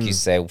position, like you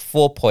say.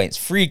 4 points,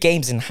 3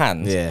 games in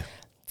hand. Yeah.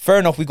 Fair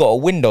enough, we got to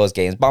win those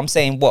games. But I'm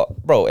saying,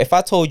 what, bro, if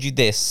I told you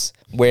this,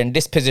 we're in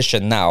this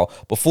position now,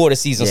 before the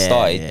season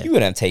started, you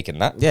wouldn't have taken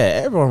that. Yeah,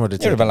 everyone would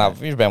have taken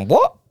that. You'd have been,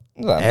 what?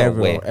 Like,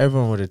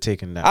 everyone would have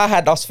taken that. I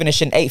had us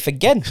finishing 8th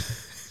again.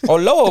 Or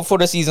lower before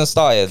the season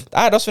started.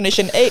 I had us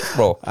finishing 8th,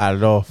 bro. I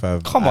know, fam.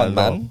 Come on,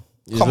 man.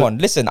 Come on.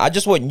 Listen, I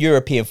just want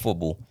European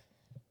football.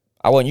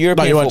 I want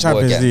European football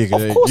Champions again. League,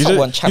 of course I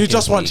want Champions League. You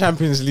just want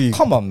Champions League.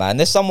 Come on, man.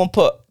 If someone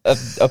put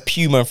a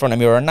Puma in front of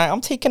me or a Nike,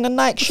 I'm taking a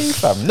Nike shoe,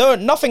 fam. No,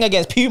 nothing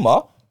against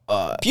Puma.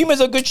 Puma's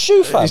a good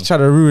shoe, fam. He's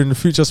trying to ruin the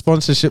future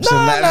sponsorships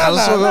and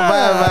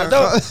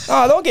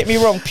that. Don't get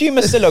me wrong.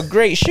 Puma's still a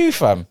great shoe,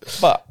 fam.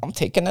 But I'm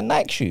taking a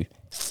Nike shoe.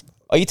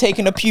 Are you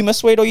taking a Puma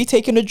suede or are you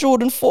taking a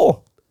Jordan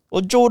 4?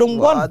 Or Jordan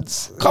 1?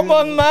 Come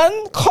on,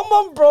 man. Come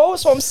on, bro.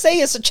 That's what I'm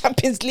saying. It's a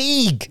Champions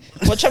League.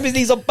 What Champions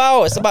League's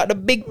about? It's about the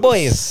big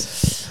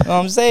boys. You know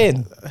what I'm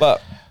saying?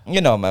 But,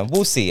 you know, man,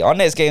 we'll see. Our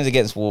next game's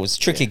against Wolves.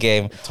 Tricky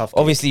game. Tough game.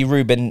 Obviously,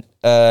 Ruben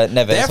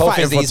Neves. They're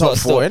fighting for top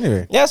 4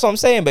 anyway. Yeah, that's what I'm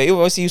saying. But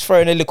obviously, he was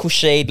throwing a little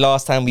shade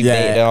last time we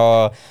played.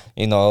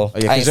 You know,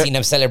 I ain't seen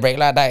them celebrate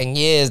like that in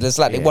years. It's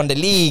like they won the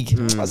league.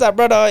 I was like,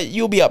 brother,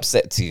 you'll be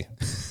upset too.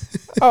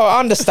 Oh, I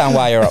understand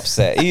why you're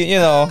upset. You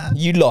know,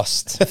 you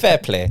lost. Fair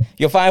play.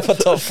 You're fighting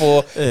for top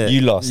 4.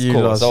 You lost.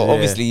 Cool. So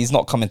obviously he's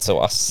not coming to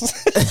us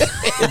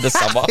in the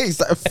summer. He's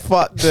like,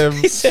 fuck them.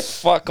 He said,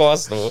 fuck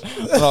Arsenal.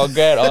 No,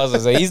 great Arsenal.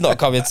 So he's not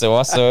coming to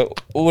us. So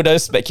all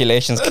those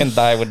speculations can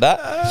die with that.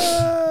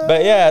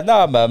 But yeah,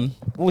 no, man.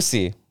 We'll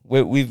see.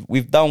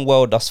 We've done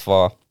well thus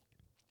far.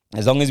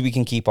 As long as we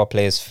can keep our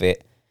players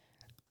fit,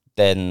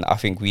 then I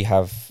think we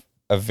have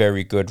a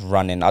very good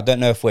run in. I don't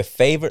know if we're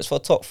favourites for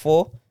top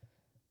 4.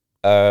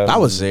 I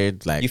would say,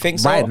 like, you think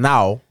so? Right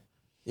now,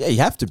 yeah,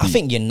 you have to be. I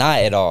think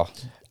United are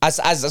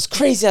as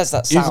crazy as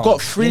that sounds. You've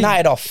got 3.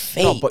 United are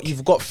fake. No, but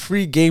you've got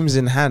 3 games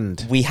in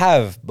hand. We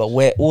have, but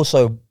we're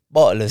also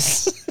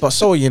bottlers. But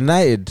so are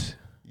United.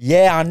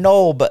 Yeah, I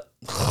know, but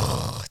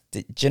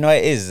do you know what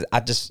it is?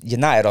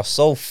 United are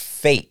so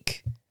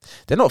fake.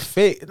 They're not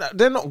fake.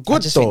 They're not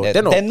good though.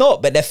 They're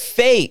not, but they're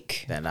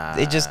fake.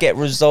 They just get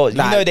results.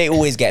 Like, you know, they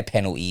always get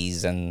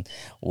penalties and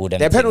all them.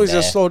 Their penalties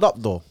are slowed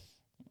up though.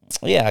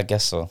 Yeah, I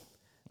guess so.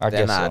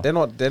 They're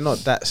not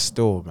that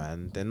still,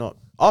 man. They're not.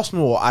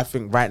 Arsenal, I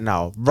think right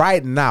now,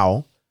 I'd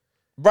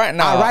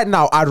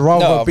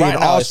rather be in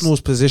Arsenal's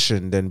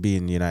position than be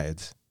in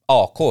United's.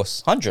 Oh, of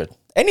course, 100.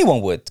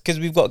 Anyone would, because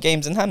we've got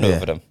games in hand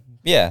over them.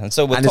 Yeah, and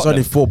so we're it's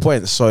only 4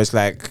 points, so it's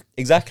like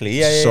exactly.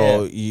 Yeah.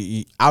 So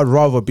I'd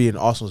rather be in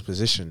Arsenal's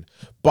position,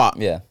 but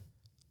yeah,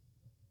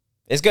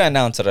 it's going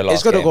down to the last.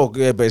 It's gonna game. go,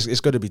 yeah, but it's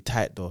gonna be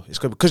tight though. It's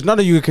gonna because none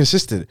of you are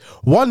consistent.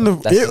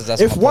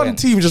 If one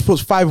team just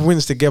puts 5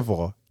 wins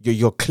together,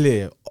 you're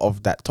clear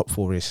of that top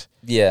 4 race.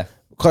 Yeah,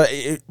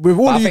 because with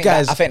all you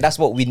guys, I think that's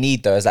what we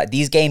need though. Is like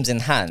these games in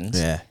hand.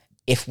 Yeah,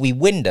 if we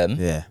win them,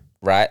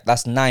 right,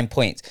 that's 9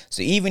 points.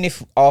 So even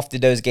if after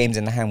those games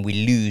in the hand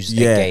we lose a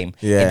game,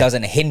 it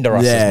doesn't hinder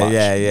us as much.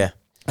 Yeah.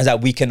 It's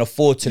like we can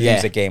afford to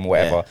lose a game or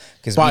whatever.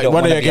 Because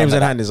one of your games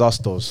in hand is us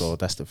though, so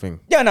that's the thing.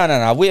 Yeah,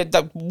 no.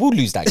 We'll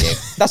lose that game.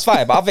 That's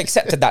fine. But I've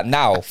accepted that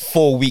now,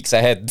 4 weeks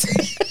ahead.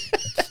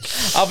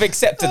 I've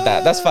accepted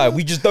that. That's fine.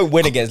 We just don't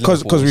win against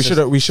Liverpool.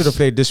 Because we should have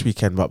played this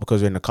weekend, but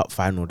because we're in the cup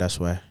final, that's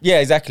why. Yeah,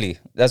 exactly.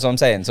 That's what I'm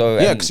saying. So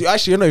yeah,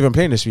 because you're not even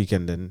playing this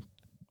weekend then.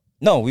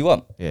 No, we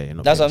won't. Yeah, you're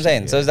not. That's what I'm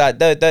saying. So it's like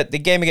the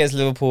game against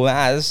Liverpool,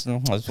 it's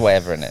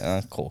whatever in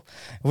it. Cool.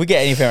 If we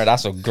get anything,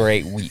 that's a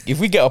great week. If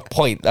we get a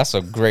point, that's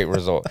a great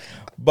result.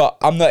 But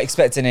I'm not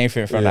expecting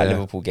anything from that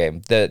Liverpool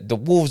game. The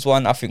Wolves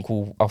one, I think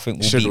we'll beat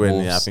win.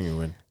 Wolves. Yeah, I think we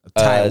win. A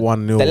tight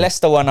 1-0. The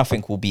Leicester one, I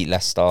think we'll beat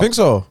Leicester. Think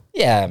so?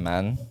 Yeah,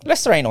 man.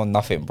 Leicester ain't on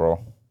nothing,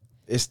 bro.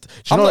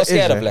 I'm not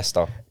scared of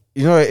Leicester.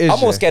 You know what it is? I'm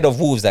more scared of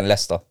Wolves than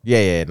Leicester.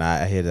 Yeah,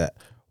 I hear that.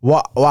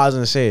 What I was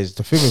gonna say is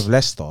the thing with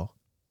Leicester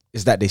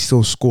is that they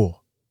still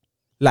score.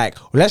 Like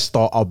Leicester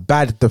are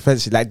bad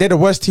defensively. Like they're the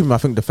worst team I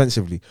think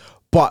defensively.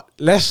 But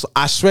Leicester,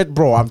 I swear,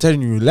 bro, I'm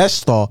telling you,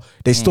 Leicester,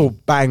 they still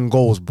bang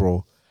goals,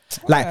 bro.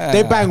 Like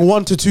they bang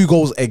 1 to 2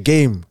 goals a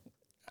game.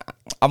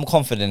 I'm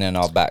confident in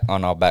our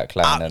back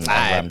line and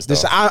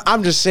Ramsdale.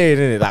 I'm just saying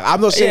it. Like I'm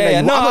not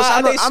saying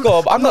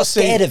I'm not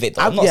scared of it.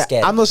 Though. I'm not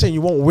scared. I'm not saying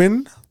you won't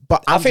win,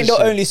 but I think they'll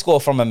only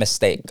score from a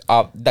mistake.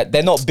 That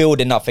they're not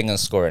building nothing and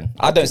scoring.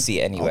 I don't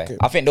see it anyway. Okay.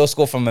 I think they'll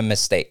score from a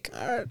mistake.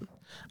 All right.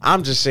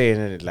 I'm just saying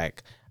it.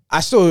 Like I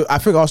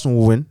think Arsenal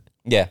will win.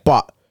 Yeah,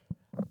 but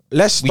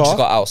Leicester, we just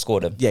got to outscore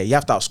them. Yeah, you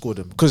have to outscore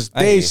them because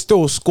they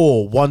still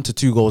score 1 to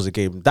 2 goals a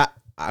game. That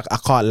I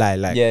can't lie.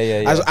 Like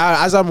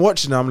as I'm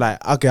watching them, I'm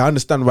like, okay, I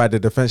understand why the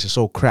defense is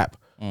so crap.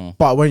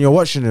 But when you're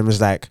watching them, it's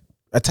like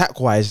attack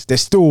wise, they're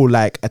still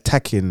like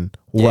attacking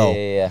well.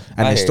 And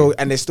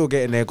they're still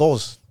getting their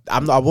goals.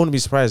 I won't be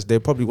surprised. They're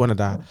probably one of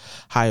the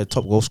higher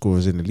top goal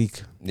scorers in the league.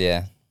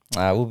 Yeah.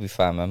 We'll be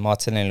fine, man.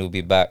 Martinelli will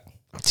be back.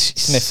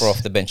 Smith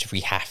off the bench if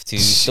we have to.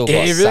 We still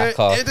got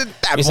Saka.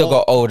 We still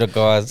got older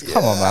guys.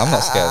 Come on, man. I'm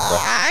not scared,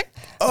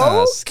 bro. I'm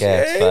not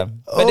scared,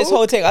 fam. But this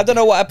whole thing, I don't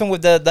know what happened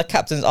with the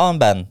captain's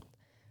armband.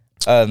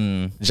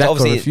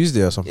 Xhaka refused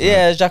it or something.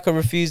 Yeah, Xhaka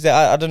refused it.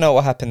 I don't know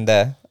what happened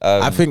there.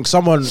 I think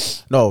someone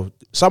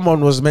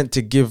was meant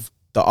to give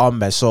the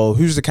armband. So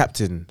who's the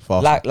captain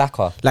for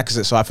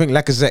Lacazette? So I think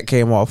Lacazette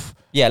came off.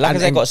 Yeah,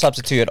 Lacazette got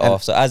substituted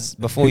off. So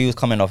before he was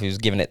coming off, he was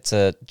giving it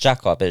to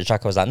Xhaka, but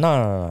Xhaka was like,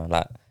 no,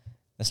 like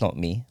that's not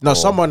me.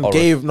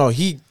 No,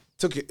 he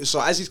took it.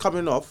 So as he's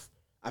coming off,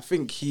 I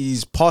think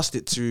he's passed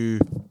it to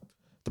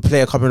the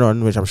player coming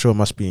on, which I'm sure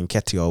must be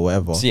Nketiah or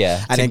whatever. So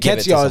yeah, and then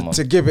Nketiah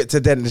to give it to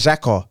then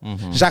Xhaka.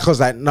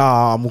 Xhaka's like,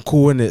 nah, I'm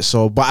cool in it.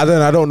 So, but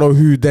I don't know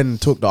who then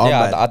took the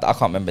armband. Yeah, I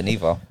can't remember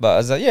neither. But I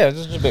was like, yeah, it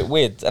was just a bit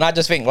weird. And I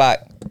just think like,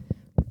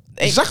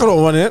 Xhaka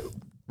don't want it.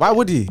 Why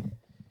would he?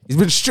 He's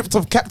been stripped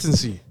of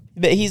captaincy.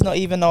 But he's not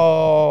even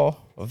our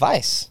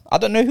vice. I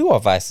don't know who our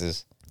vice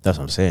is. That's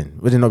what I'm saying.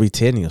 Would it not be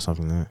Tierney or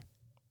something like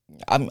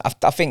that?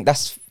 I think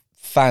that's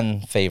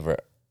fan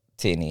favourite,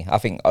 Tierney. I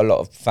think a lot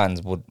of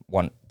fans would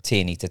want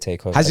Tierney to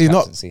take over. Has the he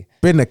captaincy.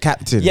 not been the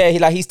captain?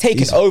 Yeah, he's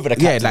taken over the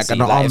captaincy. Yeah, like an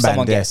like if armband,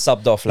 someone gets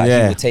subbed off, like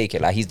he would take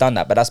it. Like he's done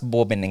that, but that's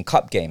more been in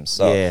cup games.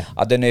 So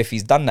I don't know if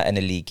he's done that in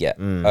the league yet.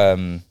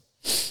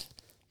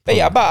 But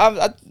yeah,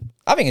 but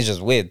I think it's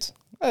just weird.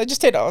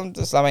 Just take that on.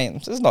 I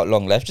mean, there's not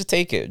long left. Just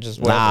take it. Just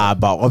whatever. Nah,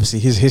 but obviously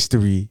his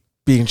history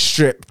being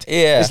stripped.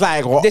 Yeah, it's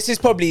like what? This is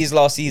probably his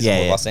last season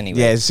with us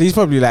anyway. Yeah, so he's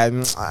probably like,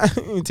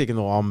 you taking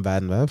the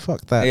armband, man.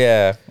 Fuck that.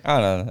 Yeah,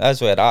 I don't know.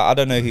 That's weird. I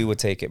don't know who would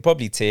take it.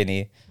 Probably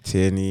Tierney.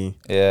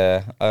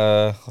 Yeah.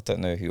 I don't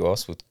know who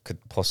else could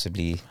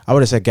possibly. I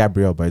would have said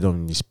Gabriel, but I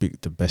don't really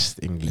speak the best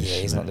English.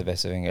 Yeah, he's not the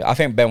best of English. I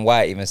think Ben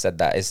White even said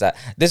that. It's that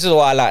this is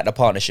why I like the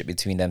partnership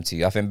between them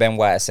two. I think Ben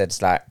White said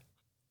it's like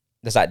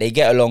they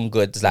get along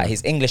good. It's like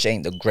his English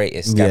ain't the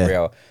greatest,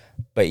 Gabriel.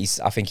 But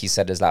I think he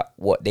said is like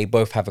what they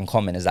both have in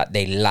common is that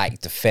they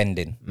like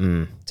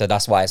defending. So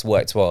that's why it's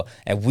worked well.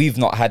 And we've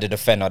not had a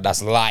defender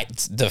that's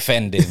liked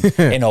defending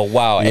in a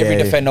while. Every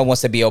defender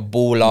wants to be a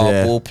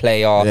baller, ball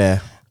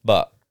player.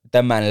 But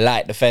them man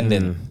like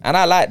defending. And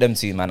I like them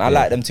too, man. I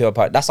like them too.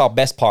 That's our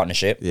best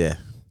partnership. Yeah.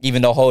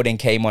 Even though Holding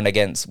came on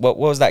against, what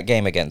was that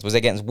game against? Was it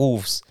against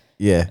Wolves?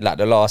 Yeah. Like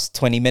the last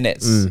 20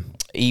 minutes.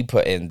 He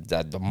put in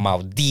the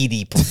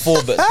Maldini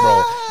performance,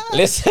 bro.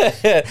 Listen,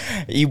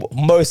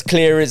 most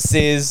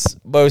clearances,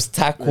 most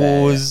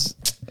tackles.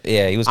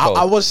 Yeah, he was cold.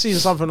 I was seeing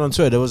something on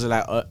Twitter. There was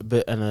like a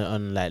bit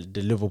on like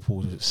the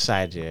Liverpool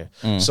side,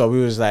 So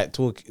we was like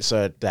talking.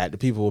 So like the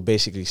people were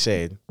basically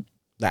saying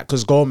that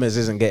because Gomez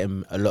isn't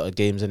getting a lot of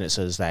games in it,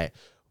 so it's like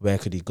where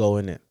could he go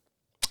in it?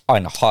 Oh,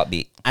 in a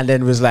heartbeat. And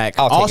then it was like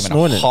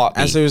Arsenal in it,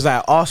 and so it was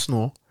like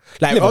Arsenal.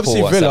 Like Liverpool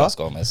obviously Villa.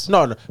 Gomez.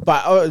 No,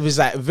 but it was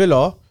like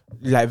Villa.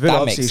 Like Villa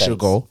obviously should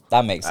go.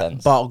 That makes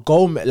sense. But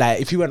Gomez,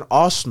 like if you went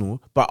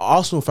Arsenal, but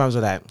Arsenal fans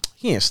were like,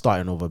 he ain't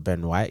starting over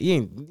Ben White.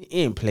 He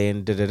ain't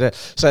playing.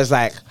 So it's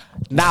like,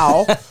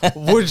 now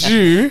would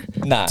you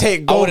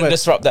take Gomez? I wouldn't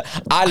disrupt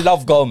that. I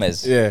love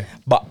Gomez. Yeah,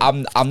 but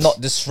I'm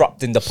not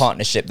disrupting the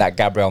partnership that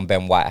Gabriel and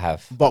Ben White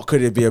have. But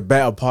could it be a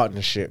better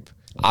partnership?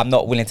 I'm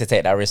not willing to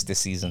take that risk this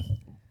season.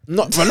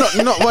 Not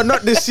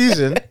this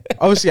season.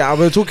 Obviously,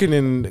 we're talking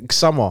in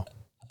summer.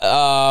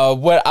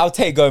 Well, I'll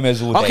take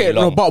Gomez all day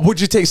long. No, but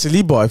would you take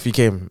Saliba if he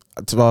came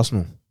to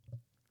Arsenal?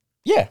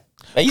 Yeah,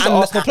 he's an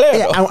Arsenal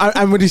player.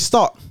 And would he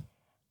start?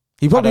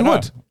 He probably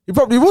would. He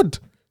probably would.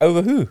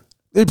 Over who?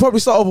 He'd probably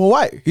start over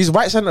White. He's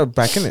right centre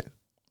back, isn't it?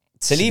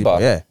 Saliba.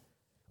 Yeah.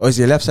 Or is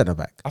he a left centre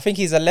back? I think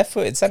he's a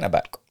left-footed centre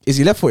back. Is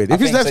he left-footed? If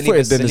he's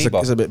left-footed, then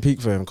it's a bit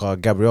peak for him because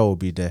Gabriel will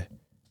be there.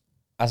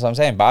 That's what I'm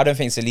saying. But I don't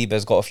think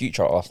Saliba's got a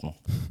future at Arsenal.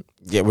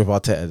 Yeah, with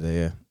Arteta there,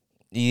 yeah.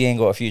 He ain't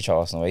got a future at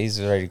Arsenal.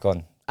 He's already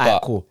gone.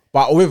 Alright, cool.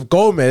 But with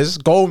Gomez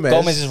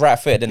is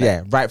right-footed, isn't it?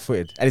 Yeah,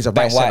 right-footed. And he's a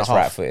Ben right White's centre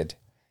half. right-footed.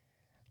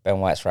 Ben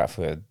White's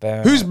right-footed.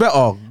 Who's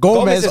better,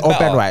 Gomez or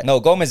Ben White? No,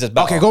 Gomez is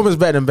better. Okay, Gomez is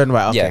better than Ben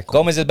White. Okay, yeah,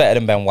 cool. Gomez is better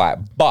than Ben White.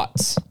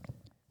 But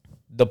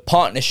the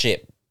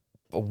partnership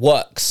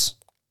works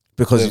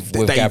because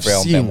with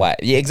Gabriel and Ben White.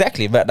 Yeah,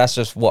 exactly. But that's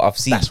just what I've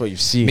seen. That's what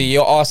you've seen. But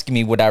you're asking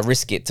me, would I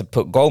risk it to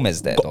put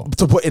Gomez there, though?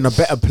 To put in a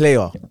better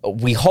player.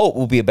 We hope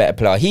will be a better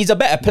player. He's a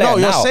better player now.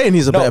 No, you're saying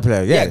he's a better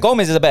player. Yeah,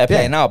 Gomez is a better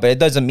player now, but it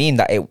doesn't mean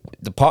that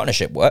the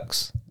partnership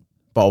works.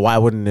 But why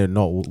wouldn't it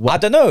not? I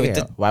don't know.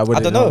 Yeah. Why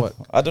wouldn't it not work?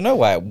 I don't know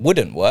why it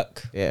wouldn't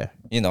work. Yeah.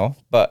 You know,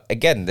 but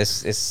again,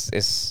 this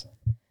is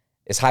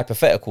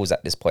hypotheticals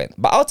at this point.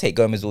 But I'll take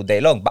Gomez all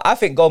day long. But I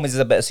think Gomez is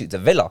a better suit to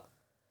Villa.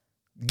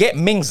 Get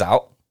Mings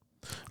out,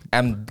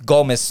 and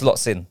Gomez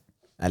slots in.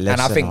 And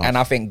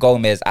I think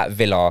Gomez at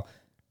Villa.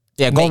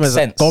 Yeah, makes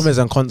sense. Gomez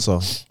and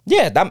Conso.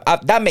 Yeah,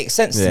 that makes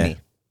sense to me.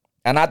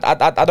 And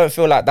I don't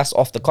feel like that's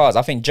off the cards.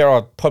 I think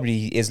Gerrard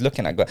probably is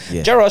looking at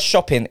Gerrard's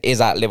shopping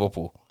is at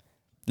Liverpool.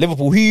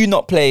 Liverpool, who you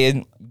not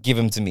playing, give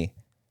him to me.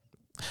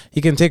 He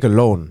can take a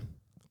loan.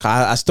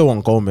 I still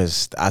want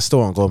Gomez. I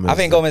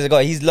think Gomez is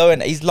got. He's low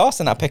and he's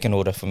last in that pecking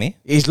order for me.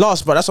 He's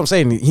lost, but that's what I'm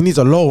saying. He needs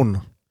a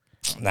loan.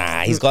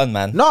 Nah, he's gone,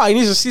 man. No, he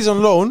needs a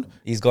season loan.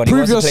 He's gone.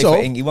 Prove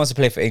yourself. He wants to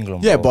play for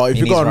England. Yeah, bro. but if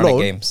you go on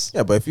loan,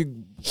 but if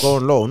you go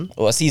on loan,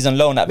 or a season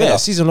loan at Villa,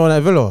 season loan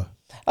at Villa.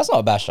 That's not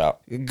a bad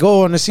shout.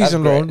 Go on a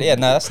season loan. Yeah,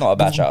 no, that's not a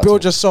bad shout.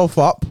 Build yourself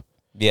up.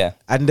 Yeah,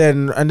 and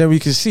then we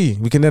can see.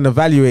 We can then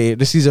evaluate it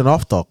the season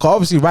after. Cause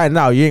obviously, right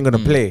now you ain't gonna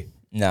play.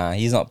 Nah,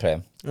 he's not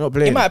playing. Not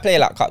playing. He might play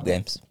like cup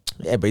games.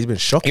 Yeah, but he's been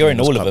shocking. You're in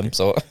all of them,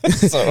 so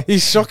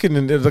he's shocking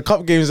in the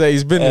cup games that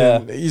he's been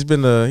in. He's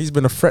been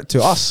a threat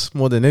to us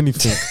more than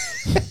anything.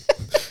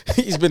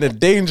 He's been a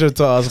danger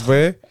to us,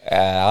 bro.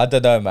 I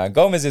don't know, man.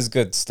 Gomez is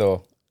good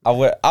still.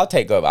 I'll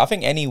take Gomez. I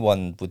think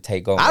anyone would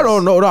take Gomez. I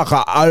don't know. Like,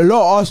 a lot of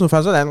Arsenal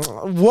fans are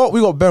like, what?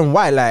 We got Ben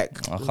White. Like,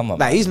 oh, come on,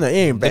 like man. He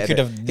ain't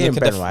better.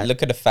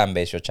 Look at the fan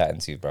base you're chatting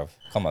to, bro.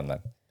 Come on, man.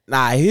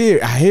 Nah, I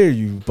hear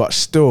you, but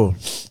still,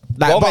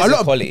 like, Gomez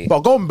is quality.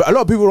 But a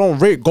lot of people don't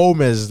rate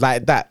Gomez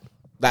like that.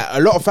 Like,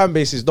 a lot of fan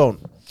bases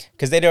don't,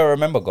 because they don't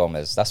remember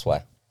Gomez. That's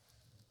why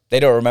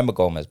they don't remember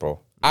Gomez, bro.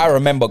 I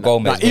remember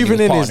Gomez when even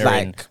he in was his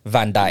partnering like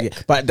Van Dijk.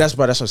 Yeah, but that's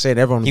what I'm saying.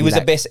 Everyone He was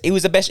the best. He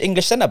was the best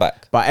English centre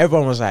back. But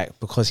everyone was like,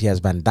 because he has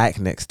Van Dijk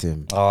next to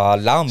him. Oh,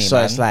 allow me, So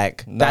man. it's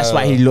like that's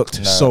why he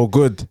looked so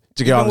good. Do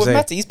you get what I'm with saying?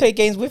 Matip, he's played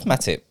games with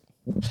Matip.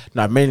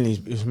 No, mainly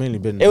it's mainly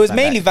been. It was Van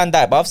mainly Dijk. Van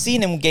Dijk, but I've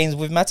seen him games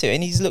with Matip,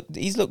 and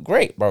he's looked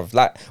great, bro.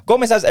 Like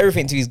Gomez has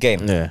everything to his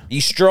game. Yeah.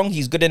 He's strong.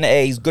 He's good in the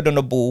air. He's good on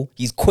the ball.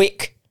 He's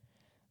quick.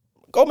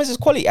 Gomez is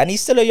quality, and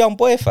he's still a young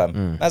boy,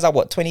 fam. That's like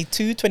what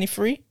 22,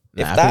 23?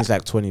 Nah, if I that. think it's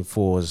like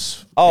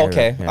 24s. Oh,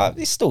 okay. Yeah.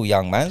 He's still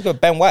young, man. He's got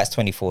Ben White's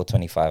 24,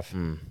 25.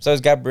 So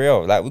is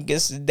Gabriel. Like,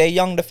 they're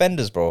young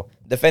defenders, bro.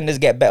 Defenders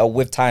get better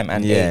with time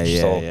and age.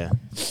 So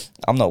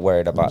I'm not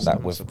worried about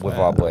that with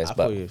our boys. I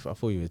But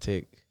thought you would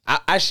take.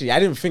 I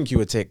didn't think you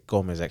would take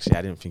Gomez. Actually,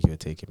 I didn't think you would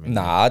take him.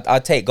 nah,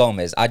 I'd take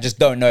Gomez. I just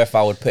don't know if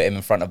I would put him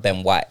in front of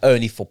Ben White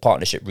only for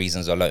partnership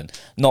reasons alone,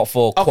 not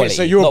for quality. Okay,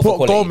 so you would not for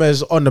put quality.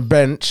 Gomez on the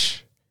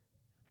bench.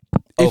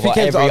 Over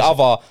every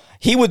other.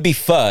 He would be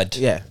third.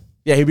 Yeah,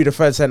 he'd be the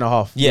third centre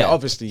half. Yeah,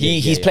 obviously.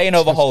 he's playing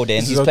over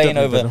Holding. He's playing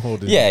over.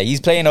 Yeah, he's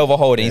playing over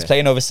Holding. He's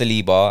playing over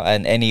Saliba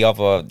and any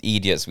other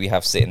idiots we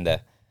have sitting there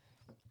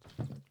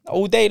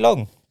all day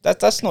long.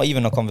 That's not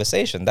even a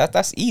conversation.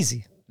 That's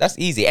easy. That's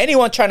easy.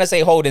 Anyone trying to say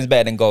Holding's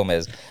better than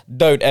Gomez,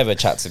 don't ever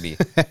chat to me.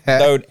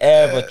 Don't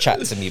ever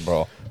chat to me,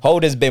 bro.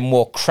 Holding's been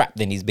more crap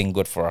than he's been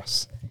good for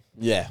us.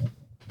 Yeah.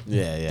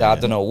 I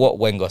don't know what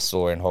Wenger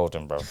saw in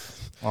Holding, bro.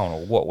 I don't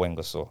know what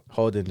Wenger saw.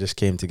 Holding just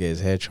came to get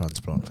his hair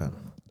transplant, fam.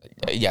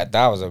 Yeah,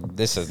 that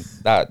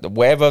was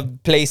wherever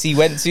place he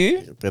went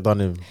to, They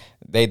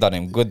done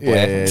him good, boy.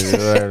 Yeah,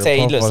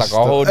 He looks like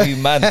a whole new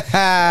man.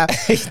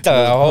 He's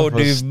done a whole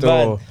new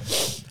man.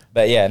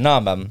 But yeah, nah,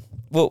 man.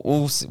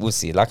 We'll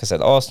see. Like I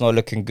said, Arsenal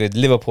looking good,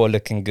 Liverpool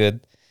looking good.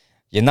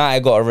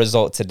 United got a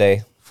result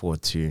today.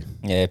 4-2.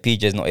 Yeah,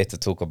 PJ's not here to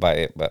talk about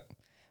it, but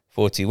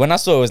 4-2. When I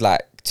saw it was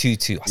like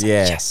 2-2, I was like,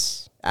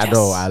 yes. I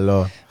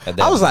know. Then,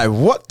 I was like,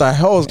 what the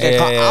hell is going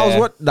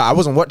on? I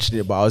wasn't watching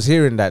it, but I was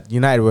hearing that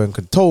United were in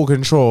total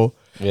control.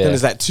 Yeah. Then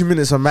it's like 2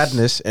 minutes of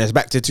madness and it's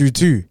back to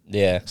 2-2.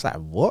 Yeah. It's like,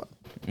 what?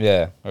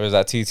 Yeah. Or was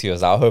that 2-2? I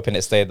was like, hoping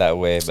it stayed that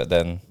way, but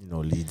then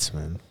Leeds,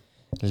 man.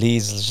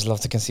 Leeds just love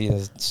to concede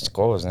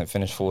scores and it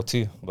finished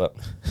 4-2. But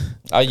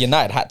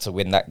United had to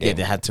win that game. Yeah,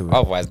 they had to win.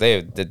 Otherwise,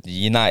 the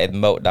United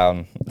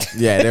meltdown.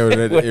 Yeah, it would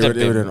have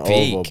been over,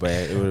 peak. but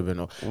it would have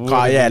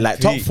been like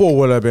top 4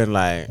 would have been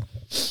like,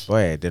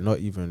 boy, they're not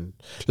even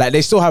like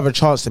they still have a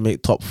chance to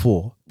make top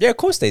 4. Yeah, of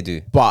course they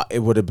do. But it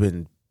would have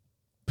been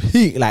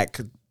peak. Like,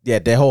 yeah,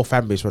 their whole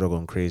fan base would have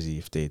gone crazy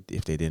if they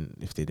didn't.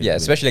 Yeah,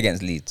 especially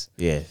against Leeds.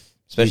 Yeah,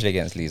 especially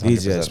against Leeds. 100%.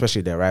 Leeds, yeah,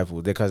 especially their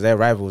rivals because they're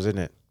rivals, isn't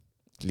it?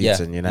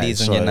 Leeds and United.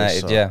 Leeds and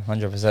United, yeah,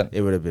 100%.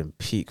 It would have been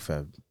peak,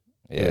 fam.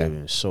 Yeah, it would have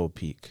been so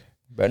peak.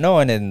 But no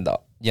one in the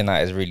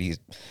United is really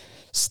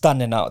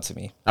standing out to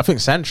me. I think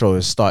Sancho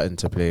is starting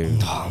to play.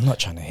 No, I'm not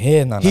trying to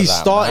hear none of that. He's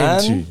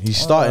starting to.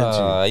 He's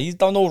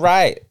done all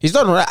right. He's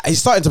done all right. He's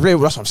starting to play.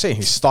 That's what I'm saying.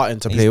 He's starting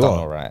to play well. He's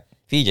done all right.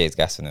 VJ's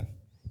gassing him.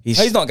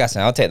 He's not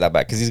gassing him. I'll take that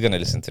back because he's going to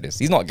listen to this.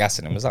 He's not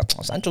gassing him. He's like,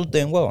 Sancho's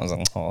doing well. I was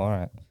like, all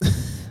right.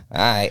 All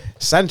right.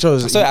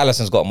 Sancho's... So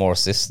Alisson's got more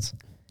assists.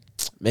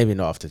 Maybe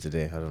not after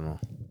today. I don't know.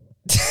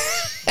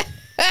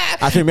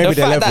 I think maybe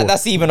the fact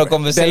that's even a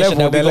conversation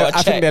that we got to check.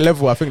 I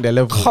think they're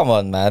level. Come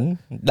on, man.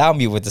 Allow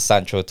me with the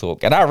Sancho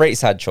talk. And I rate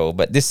Sancho,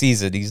 but this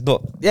season he's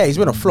not. Yeah, he's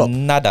been a flop.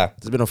 Nada.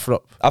 It's been a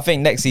flop. I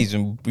think next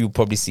season we'll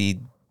probably see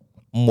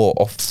more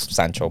off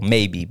Sancho.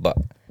 Maybe, but...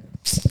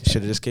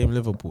 Should have just came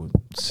Liverpool.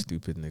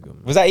 Stupid nigga,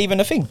 man. Was that even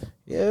a thing?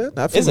 Yeah,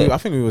 I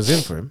think we was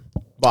in for him.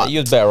 But you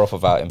was better off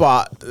without him.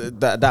 But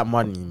that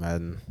money,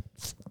 man...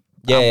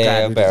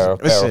 Yeah, better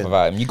off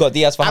without him. You got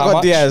Diaz for how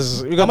much?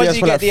 We got Diaz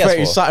for like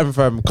 30 something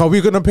for him. Cause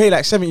we're gonna pay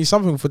like 70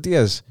 something for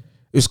Diaz.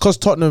 It's cause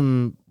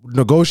Tottenham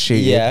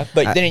negotiated. Yeah,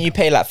 but didn't you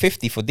pay like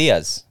 50 for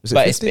Diaz?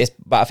 But I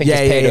think it's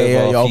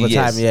paid over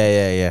time.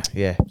 Years.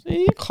 Yeah.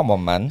 See, come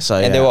on, man. So,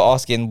 and they were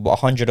asking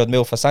 100 odd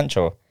mil for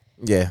Sancho.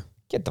 Yeah.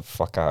 Get the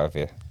fuck out of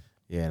here.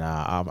 Yeah,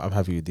 nah, I'm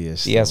happy with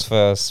Diaz. Diaz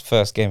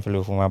first game for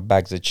Liverpool, my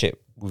bags of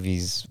chip with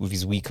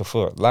his weaker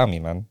foot. Allow me,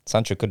 man.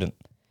 Sancho couldn't.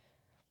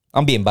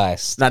 I'm being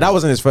biased. Nah, that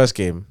wasn't his first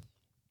game.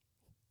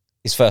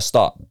 His first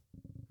start.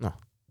 No.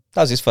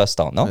 That was his first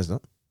start, no? No, it's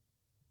not.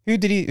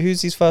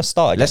 Who's his first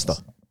start against?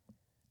 Leicester.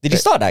 Did he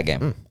start that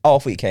game? Oh, I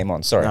thought he came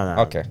on. Sorry. No.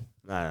 Okay.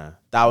 No.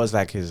 That was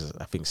like his,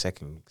 I think,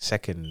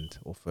 second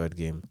or third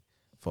game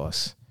for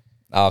us.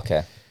 Oh,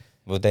 okay.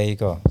 Well, there you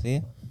go.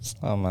 See?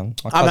 Oh, man.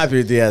 I'm happy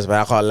with Diaz,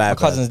 but I can't lie. My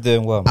cousin's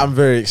doing well. I'm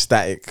very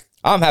ecstatic.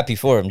 I'm happy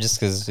for him just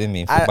because,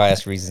 for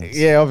biased reasons.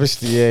 Yeah,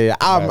 obviously, yeah.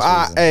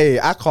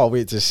 I can't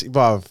wait to see,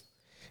 bruv.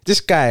 This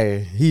guy,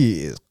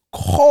 he is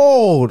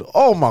cold.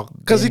 Oh my,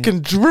 because he can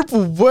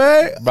dribble,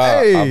 boy. Bro,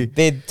 I've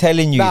been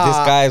telling you, this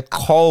guy's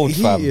cold,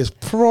 fam. He is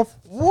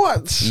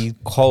what? He's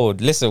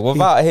cold. Listen,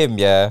 without him,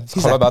 I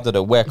don't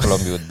know where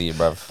Colombia would be,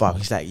 bro. Fam,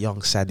 he's like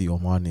young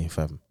Sadio Mane,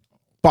 fam.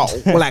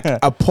 But like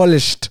a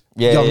polished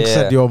young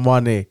Sadio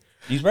Mane.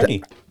 He's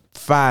ready.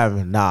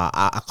 Fam,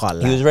 I can't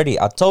lie. He was ready.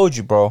 I told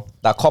you, bro.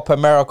 That Copa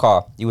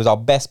America, he was our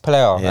best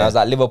player. Yeah. And I was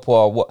like,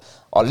 Liverpool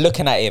are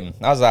looking at him.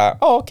 I was like,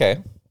 oh, okay.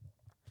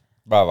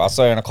 bro. I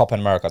saw him in a Copa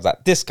America. I was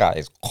like, this guy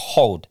is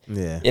cold.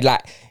 Yeah. It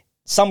like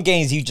some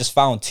games you just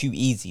found too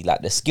easy.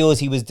 Like the skills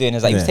he was doing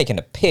is like he was taking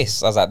a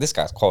piss. I was like, this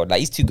guy's cold. Like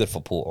he's too good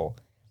for Porto.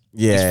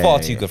 Yeah, he's far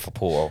too good for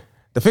Porto.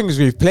 The thing is,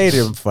 we've played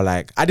him for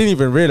like, I didn't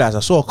even realize. I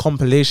saw a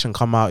compilation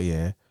come out.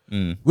 Yeah,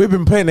 we've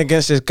been playing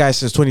against this guy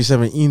since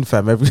 2017,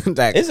 fam.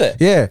 Like, is it?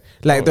 Yeah,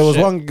 like there was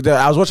shit.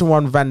 I was watching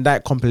one Van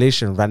Dijk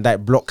compilation. Van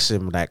Dijk blocks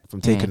him like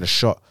from taking a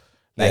shot.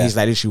 Like he's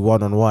like literally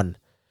 1-on-1,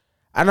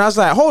 and I was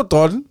like, hold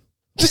on,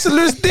 this is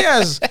Luis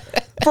Diaz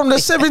from the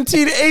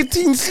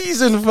 17-18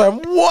 season, fam.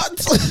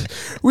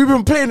 What? We've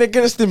been playing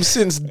against him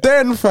since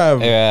then,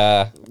 fam.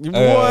 Yeah.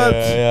 What?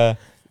 Yeah.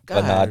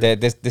 But nah,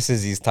 this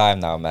is his time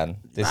now, man.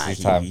 This is his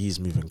time. He's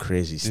moving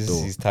crazy still. This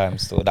is his time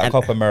still. That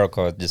Copa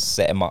America just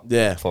set him up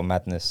for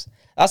madness.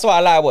 That's why I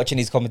like watching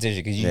these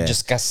competitions, because you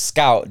just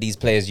scout these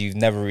players you've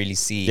never really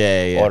seen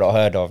or not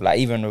heard of. Like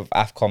even with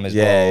AFCON as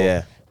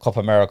well, Copa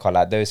America,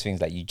 like those things,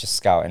 like you just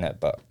scout in it.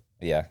 But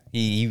yeah,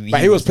 he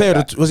was player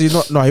of the, was he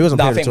not? No, he wasn't.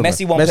 No, player I think of the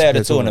Messi won player of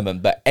the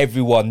tournament, but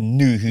everyone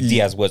knew who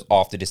Diaz was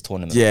after this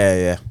tournament.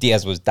 Yeah.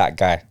 Diaz was that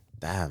guy.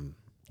 Damn.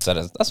 So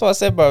that's what I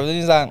said, bro.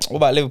 He's like, what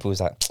about Liverpool?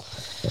 He's like,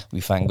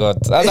 we thank God.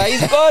 I was like,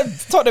 he's gone.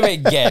 Tottenham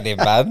ain't getting him,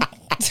 man.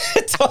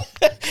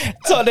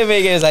 Tottenham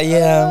ain't getting him. He's like,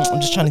 yeah,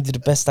 I'm just trying to do the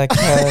best I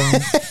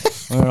can.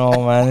 You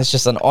know, man, it's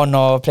just an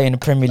honour playing the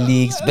Premier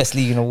League, it's the best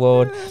league in the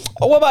world.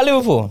 Oh, what about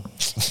Liverpool?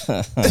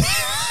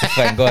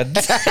 Thank God.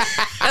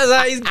 I was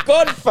like, he's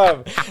gone,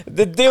 fam.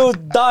 The deal's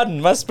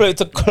done. Man spoke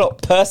to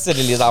Klopp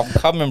personally. He's like, I'm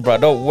coming, bro.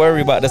 Don't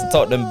worry about this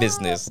Tottenham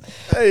business.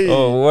 Hey.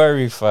 Don't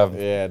worry, fam.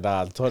 Yeah,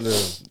 nah, Tottenham,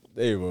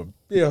 they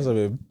must have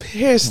been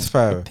pissed,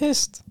 fam.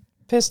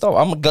 Pissed off.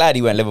 I'm glad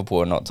he went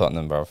Liverpool and not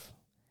Tottenham, bro.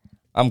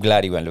 I'm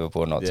glad he went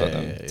Liverpool and not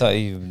Tottenham.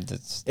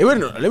 It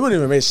wouldn't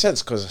even make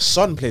sense because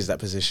Son plays that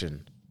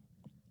position.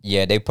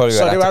 Yeah, they probably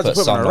would have to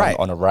put Son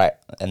on the right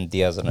and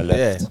Diaz on the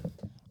left. Yeah.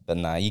 But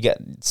nah, you get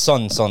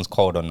Son's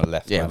cold on the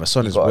left. Yeah, man. but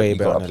Son is way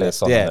better on the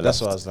left. Yeah, that's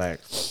what I was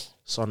like.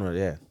 Son would,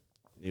 it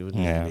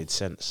wouldn't have made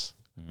sense.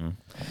 Mm-hmm.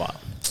 But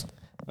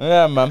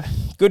yeah, man.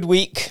 Good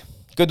week.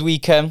 Good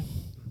weekend.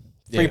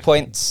 3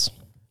 points.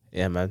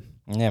 Yeah, man.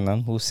 Yeah,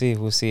 man. We'll see.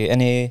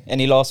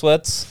 Any last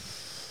words?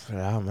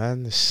 Yeah,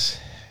 man. It's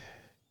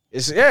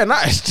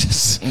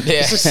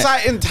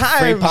exciting times.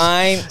 3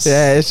 pints.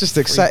 Yeah, it's just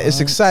exciting.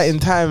 It's exciting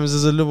times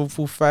as a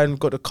Liverpool fan. We've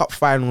got the cup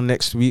final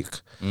next week.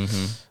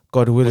 Mm-hmm.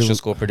 God willing. What's your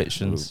score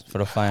predictions for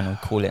the final?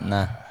 Call it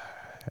now.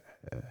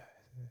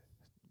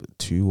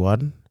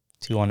 2-1.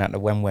 2-1 at the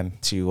Wem.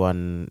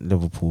 2-1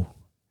 Liverpool.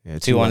 Yeah,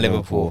 2-1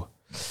 Liverpool.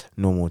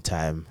 Normal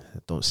time.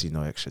 Don't see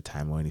no extra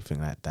time or anything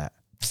like that.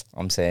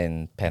 I'm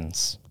saying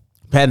pens.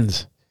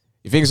 Pens?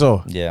 You think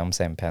so? Yeah, I'm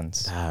saying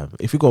pens. Damn.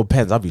 If we go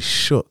pens, I'll be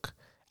shook.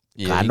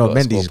 Yeah, I know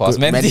Mendy's good.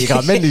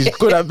 Mendy's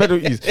good at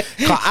penalties.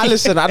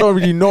 Alisson, I don't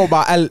really know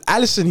about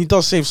Alisson. He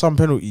does save some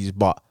penalties,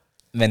 but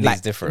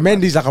Mendy's different.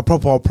 Mendy's like a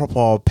proper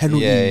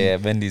penalty. Yeah,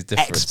 Mendy's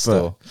different. Expert.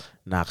 Still.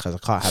 Nah, because I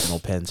can't have no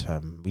pens,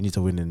 fam. We need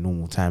to win in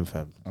normal time,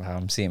 fam.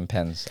 I'm seeing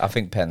pens. I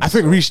think pens. I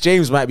think Reece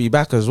James might be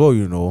back as well,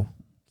 you know.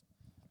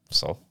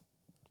 So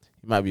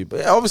he might be,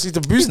 but obviously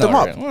to boost them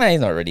up. Nah, he's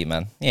not ready,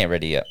 man. He ain't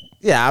ready yet.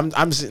 Yeah,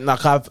 I'm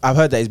like I've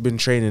heard that he's been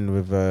training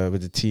with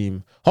the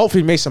team.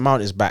 Hopefully Mason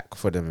Mount is back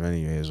for them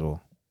anyway as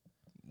well.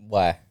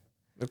 Why?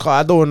 Because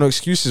I don't want no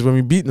excuses when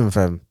we beat them,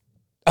 fam.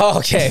 Oh,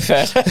 okay,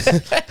 fair.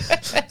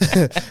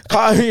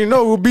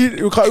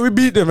 We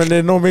beat them and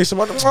then no Mason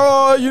Mount.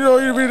 Oh, you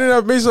didn't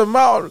have Mason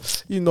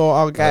Mount.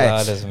 Our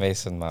guy. There's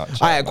Mason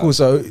Mount. All right, cool.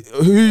 So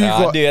who you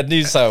got? I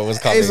knew so was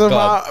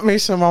coming.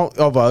 Mason Mount.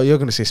 Oh, but you're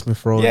gonna say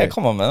Smith Rowe. Yeah,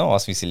 come on, man. Don't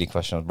ask me silly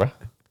questions, bro.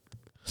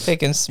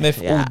 Taking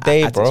Smith all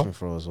day, bro.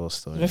 Smith Rowe as well.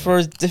 Smith Rowe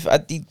is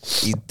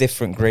he's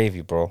different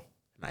gravy, bro.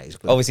 Nah, he's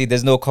good. Obviously,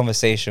 there's no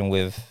conversation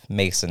with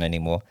Mason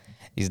anymore.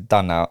 He's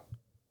done out.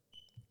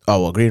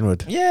 Oh, what,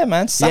 Greenwood? Yeah,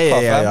 man.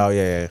 Saka,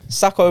 yeah.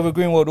 Saka over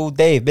Greenwood all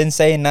day. Been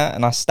saying that,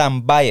 and I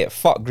stand by it.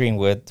 Fuck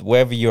Greenwood,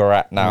 wherever you're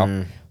at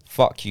now.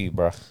 Fuck you,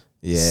 bro.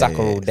 Yeah,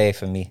 Saka all day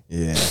for me.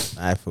 Yeah,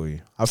 I feel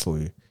you.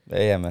 But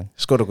yeah, man.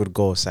 Scored a good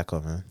goal, Saka,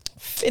 man.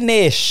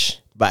 Finish.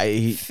 But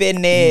he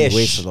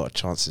wastes a lot of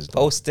chances,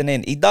 though. Posting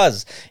in. He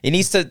does. He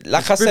needs to,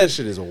 like I said,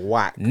 finishing is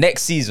whack.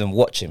 Next season,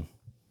 watch him.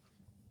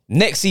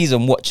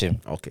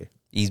 Okay.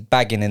 He's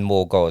bagging in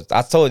more goals.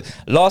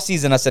 Last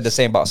season I said the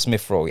same about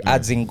Smith Rowe. He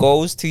adds in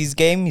goals to his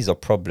game. He's a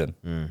problem.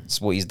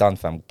 That's what he's done,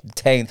 fam.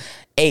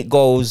 8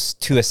 goals,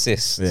 2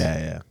 assists.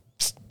 Yeah.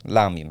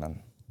 Allow me, man.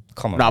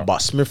 Come on. Nah, but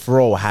Smith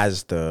Rowe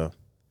has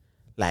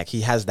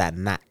he has that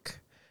knack.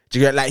 Do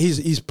you get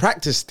he's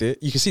practiced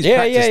it? You can see he's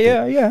practiced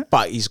it. Yeah.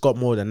 But he's got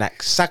more than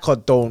that. Saka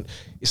don't.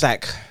 It's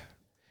like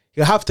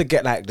you have to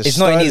get the. It's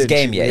not in his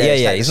game yet.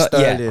 Yeah. He's not.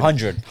 Yeah,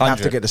 100. You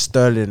have to get the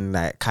Sterling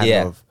kind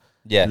of.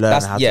 Yeah,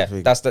 that's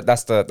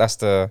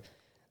the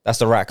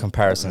right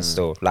comparison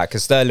still. Like,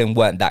 cause Sterling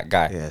weren't that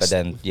guy, but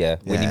then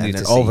when he moved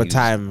to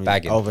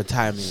City, over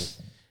time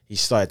he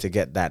started to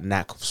get that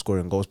knack of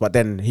scoring goals. But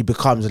then he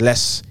becomes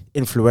less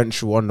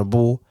influential on the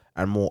ball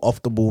and more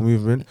off the ball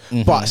movement.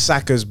 But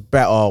Saka's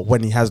better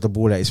when he has the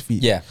ball at his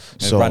feet. Yeah,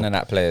 so running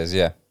at players.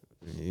 Yeah,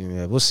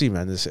 Yeah, we'll see,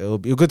 man. It'll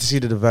be good to see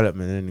the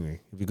development anyway.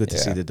 It'll be good to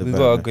see the development. We've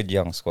got a good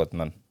young squad,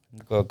 man.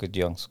 We've got a good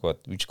young squad.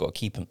 We just got to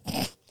keep him.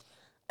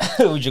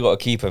 We just got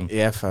to keep him.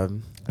 Yeah,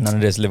 fam. None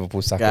of this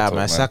Liverpool Saka Yeah, talk,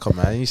 man. Saka,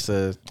 man. He used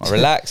to...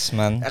 Relax,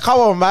 man. Come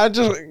on, man.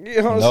 Just,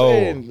 you know what I'm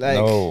saying? Like,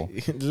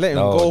 let him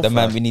go, the fam.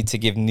 man, we need to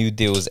give new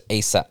deals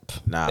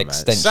ASAP. Nah,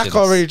 Extensions. man. Saka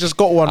already just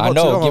got one. I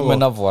know, give him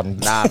another one.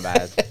 Nah,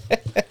 man.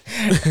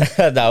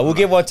 We'll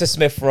give one to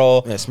Smith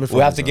Rowe. Yeah, Smith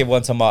we'll have to give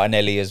one to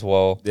Martinelli as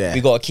well. Yeah.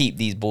 We got to keep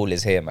these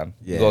ballers here, man.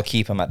 Yeah. We got to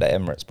keep them at the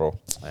Emirates, bro.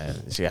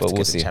 So you have to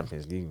get the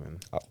Champions League,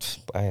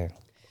 man.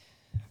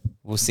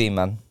 We'll see,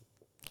 man.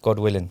 God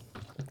willing.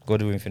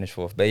 God willing, finish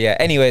fourth. But yeah,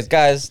 anyways,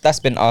 guys, that's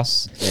been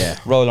us. Yeah.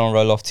 Roll on,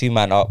 roll off. 2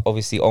 man up.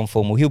 Obviously, on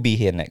formal. He'll be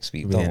here next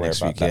week. Don't worry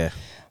about that. Yeah.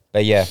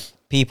 But yeah,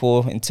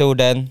 people, until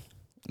then,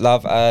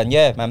 love and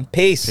yeah, man.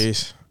 Peace.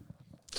 Peace.